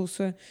okay, cool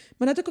so.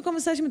 Maar nou het ek 'n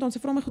konversasie met ons, sy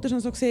vra my goeders en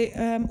dan sê ek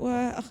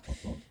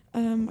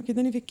ek weet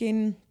nou nie of ek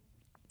ken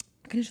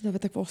ek weet nie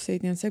wat ek wou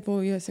sê nie. En sê ek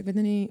weet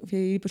nou nie of jy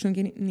hierdie persoon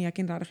ken nie. Nee, ek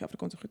ken regtig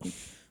Afrikaans goed nie.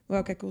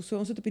 Okay, cool. So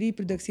ons het op hierdie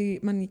produksie,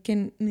 maar ek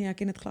ken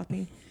dit glad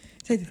nie.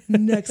 Sy het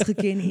niks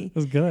geken nie.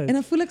 That's great. En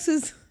dan voel ek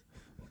soos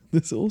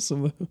This is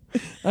awesome.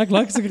 Ek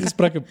like sulke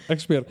gesprekke, ek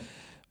speur.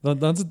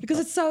 Dan because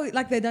it's so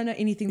like they don't know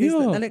anything.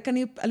 Hulle kan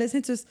nie hulle is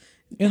net soos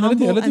en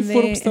hulle het nie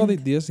vooropgestelde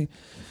idees nie.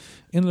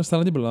 En hulle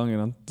stel nie belang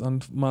in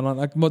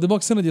maar dit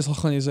maak sin dat jy sal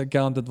gaan jy's 'n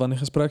accountant wanneer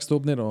die gesprek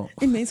stop net daar.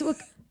 En mense ook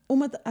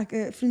omdat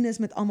ek vriende is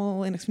met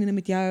almal en ek vriende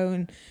met jou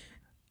en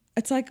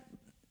it's like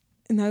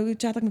nou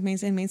chat ek met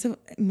mense en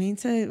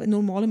mense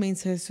normale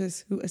mense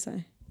soos hoe is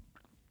hy?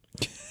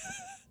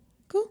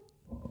 Cool.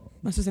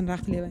 Maar soos in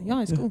regte lewe.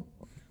 Ja, is cool.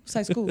 Sy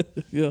is cool.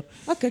 Ja.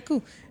 Okay,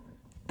 cool.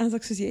 En dan sê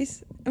ek soos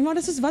yes. Maar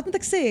dis soos wat moet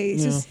ek sê?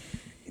 Soos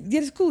jy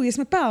is cool, jy's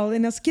my pel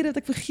en as keer dat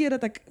ek vergeet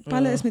dat ek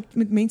pelle is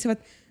met mense wat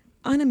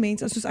ander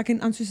mense soos ek en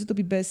Anso sit op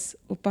die bus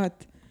op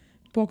pad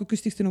Park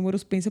Acoustics toe, hoor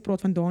ons mense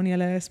praat van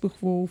Danielle,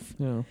 Spoegwolf.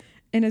 Ja.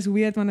 En is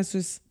weird want is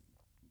soos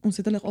ons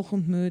het hulle al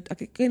ontmoet.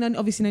 Ek ken dan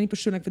obviously nou nie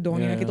persoonlik vir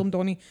Dani, ek het hom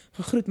Dani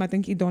gegroet, maar ek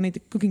dink Dani het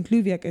 'n cooking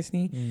clue week is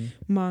nie.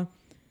 Maar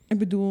ek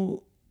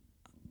bedoel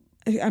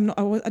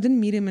I didn't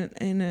meet him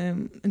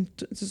in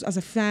soos as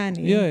a fan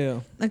nie.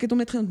 Ja. Ek het hom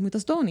net geontmoet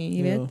as Dani,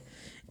 jy weet.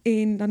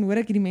 En dan hoor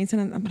ek hierdie mense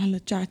en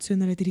hulle chat so en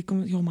hulle het hierdie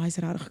kom, ja, maar hy's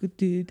regtig goed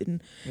dude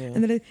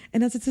en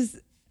dan sit soos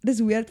dis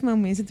weird vir my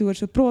om mense te hoor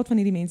so praat van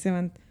hierdie mense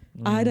want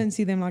I don't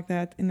see them like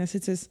that en as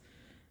dit is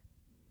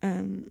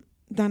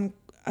dan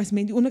as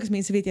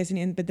mense weet jy's in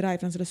 'n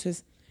bedryf dan is hulle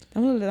soos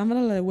dan wil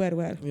hulle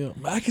hoor. Ja,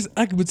 maar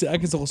ek moet sê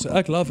ek is also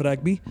ek love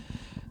rugby.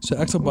 So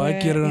ek sal baie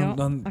kere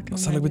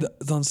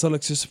dan sal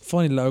ek soos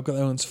van die local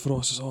ouens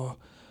vra soos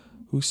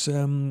hoe's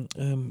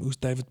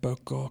David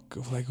Boucock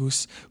of like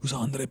hoe's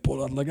Andre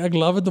Pollard, like ek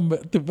love it om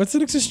wat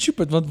sê ek so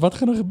stupid want wat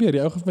gaan gebeur? Die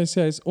ou gaan vir my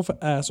sê hy's of 'n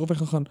ass of hy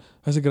gaan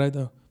hy's 'n great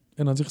ou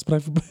en dan sy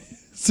gesprek verby.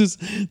 Soos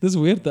dis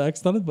weird, ek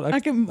staan dit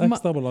ek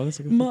staan belang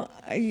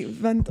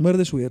maar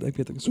dis weird, ek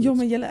weet ek is ja,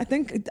 maar julle ek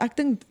dink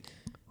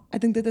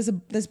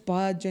dis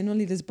baie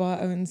generally dis baie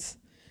ouens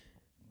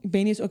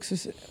Benny is ook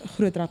soos 'n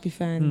groot rugby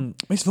fan.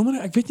 Mense wil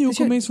maar ek weet nie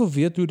hoekom mense wil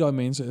weet hoe daai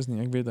mense is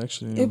nie. Ek weet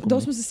actually nie.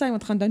 Daar's mos 'n sê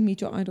wat gaan don't meet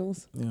your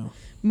idols. Ja.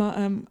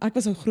 Maar ek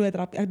was 'n groot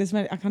rugby.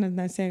 Ek gaan dit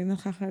nou sê nou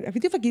gaan ek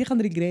weet nie of ek hierdie gaan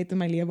regret in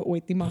my lewe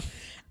ooit nie, maar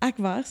ek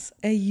was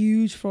 'n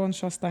huge Frans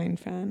Chastain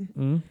fan.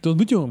 Toe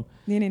moet jy hom.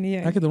 Nee.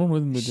 Ek het hom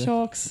nooit ontmoet.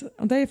 Sharks.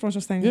 Onthou jy Frans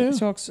Chastain?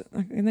 Sharks.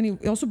 Ek weet nie.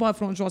 Ja, so baie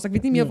Frans Chastain.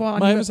 Ek weet nie meer waar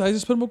maar hy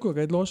is Springbok ook.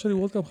 Hy het laas jaar die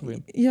World Cup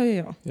gewen.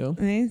 Ja.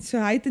 Nee, so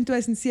hy het in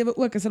 2007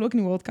 ook, is hy ook in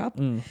die World Cup.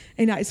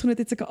 En hy is gewoon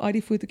net sulke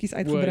ID-fotootjies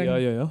uitgebring.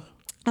 Ja.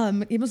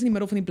 Jy was in die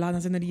middel van die blad,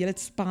 dan sy nou die hele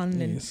span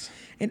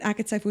en ek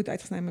het sy foto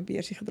uitgesny en my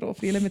beursie gedra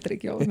vir hele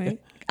matriekjaar, nee.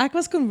 Ek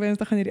was convinced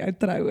dat gaan hierdie ou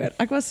trou hoor.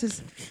 Ek was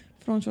soos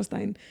Frans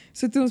Chastain.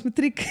 So toe ons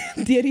matriek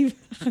deur die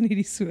gaan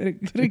hierdie so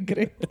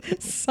regret.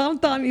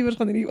 Sometime iewers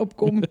gaan hierdie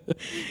opkom.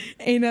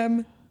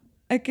 En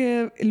ek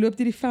loop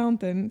deur die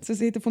fountain, soos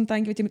het 'n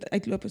fonteintjie wat jy moet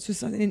uitloop,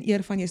 soos in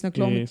eer van jy's nou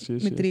klaar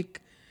met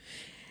matriek.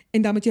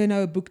 En dan moet jy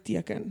nou 'n boek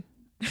teken.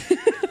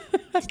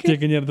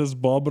 Teken jy dis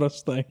Barbara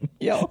Stein.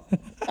 Ja.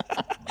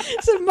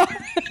 So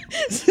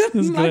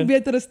my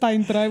beter is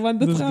Stein trou want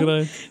dit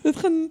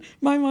gaan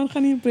my man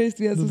gaan nie impressed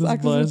wees as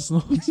ek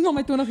na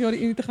my 20 jaar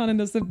in te gaan en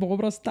dis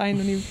Barbara Stein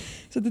en nie,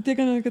 so te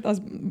teken ek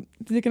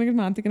dit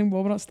my handtekening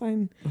Barbara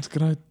Stein. Dis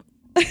great.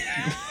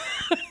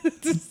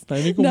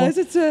 Nou is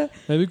dit so.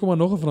 Maybe kom maar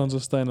nog 'n Franse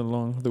Stein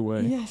along the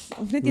way. Yes,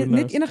 of net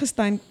enige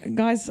Stein.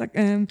 Guys,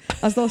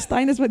 as daar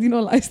Stein is wat jy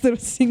nou luister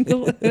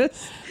single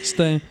is.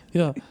 Stein,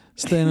 ja,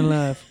 Stein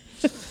alive.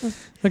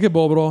 Okay,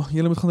 Barbara,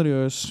 julle moet gaan na die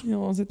huis. Ja,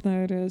 ons het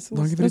nou rus.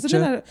 Dankie vir die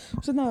chat.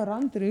 Ons het nou 'n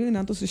rand toe en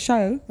dan het ons 'n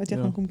show wat jy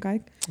gaan kom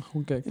kyk.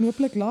 Gaan kyk. En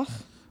hopelik lag.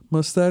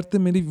 Maar sterkte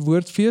met die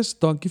woordfees.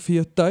 Dankie vir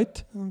jou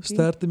tyd.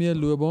 Sterkte met jou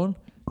loopbaan.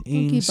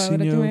 En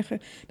sien jou.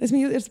 Dis my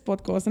heel eerste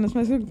podcast en dit is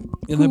my so cool.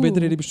 En nou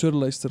beter hierdie episode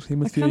luister. Jy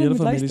moet vir jou hele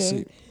familie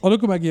sê.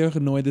 Alhoewel ek jou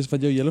genooi, dis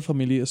wat jou hele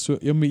familie is so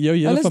jou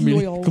hele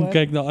familie kom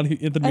kyk na al die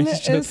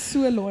intermissie. Hulle is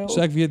so loyal.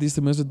 So ek weet dis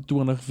ten minste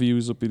 20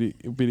 views op hierdie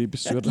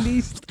episode. At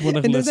least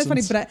 20 en dit is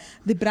van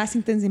die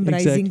Brassingtons en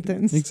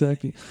Brasingtons.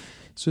 Exactly.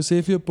 So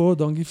sê vir jou pa,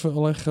 dankie vir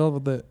al die geld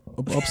wat hy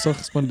op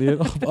afslag spandeer,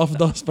 op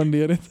afdag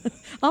spandeer het.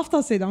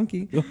 Afdag sê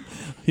dankie.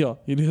 Ja,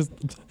 hierdie is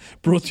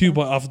brought to you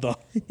by Afdag.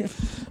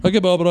 Okay,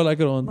 Barbara,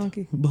 lekker aand.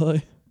 Dankie.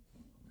 Bye.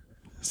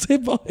 Sê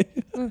bye.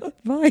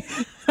 Bye.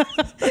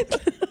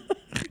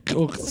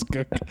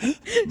 Geskik.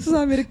 Soos 'n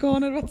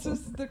Amerikaner wat so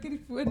druk in die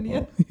foon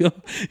neer.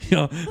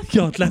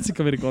 Ja, klassiek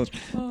Amerikaner.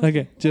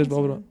 Okay, cheers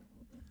Barbara.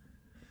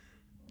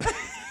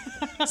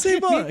 Say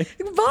bye.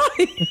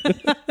 Bye.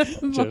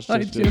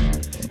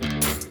 Cheers.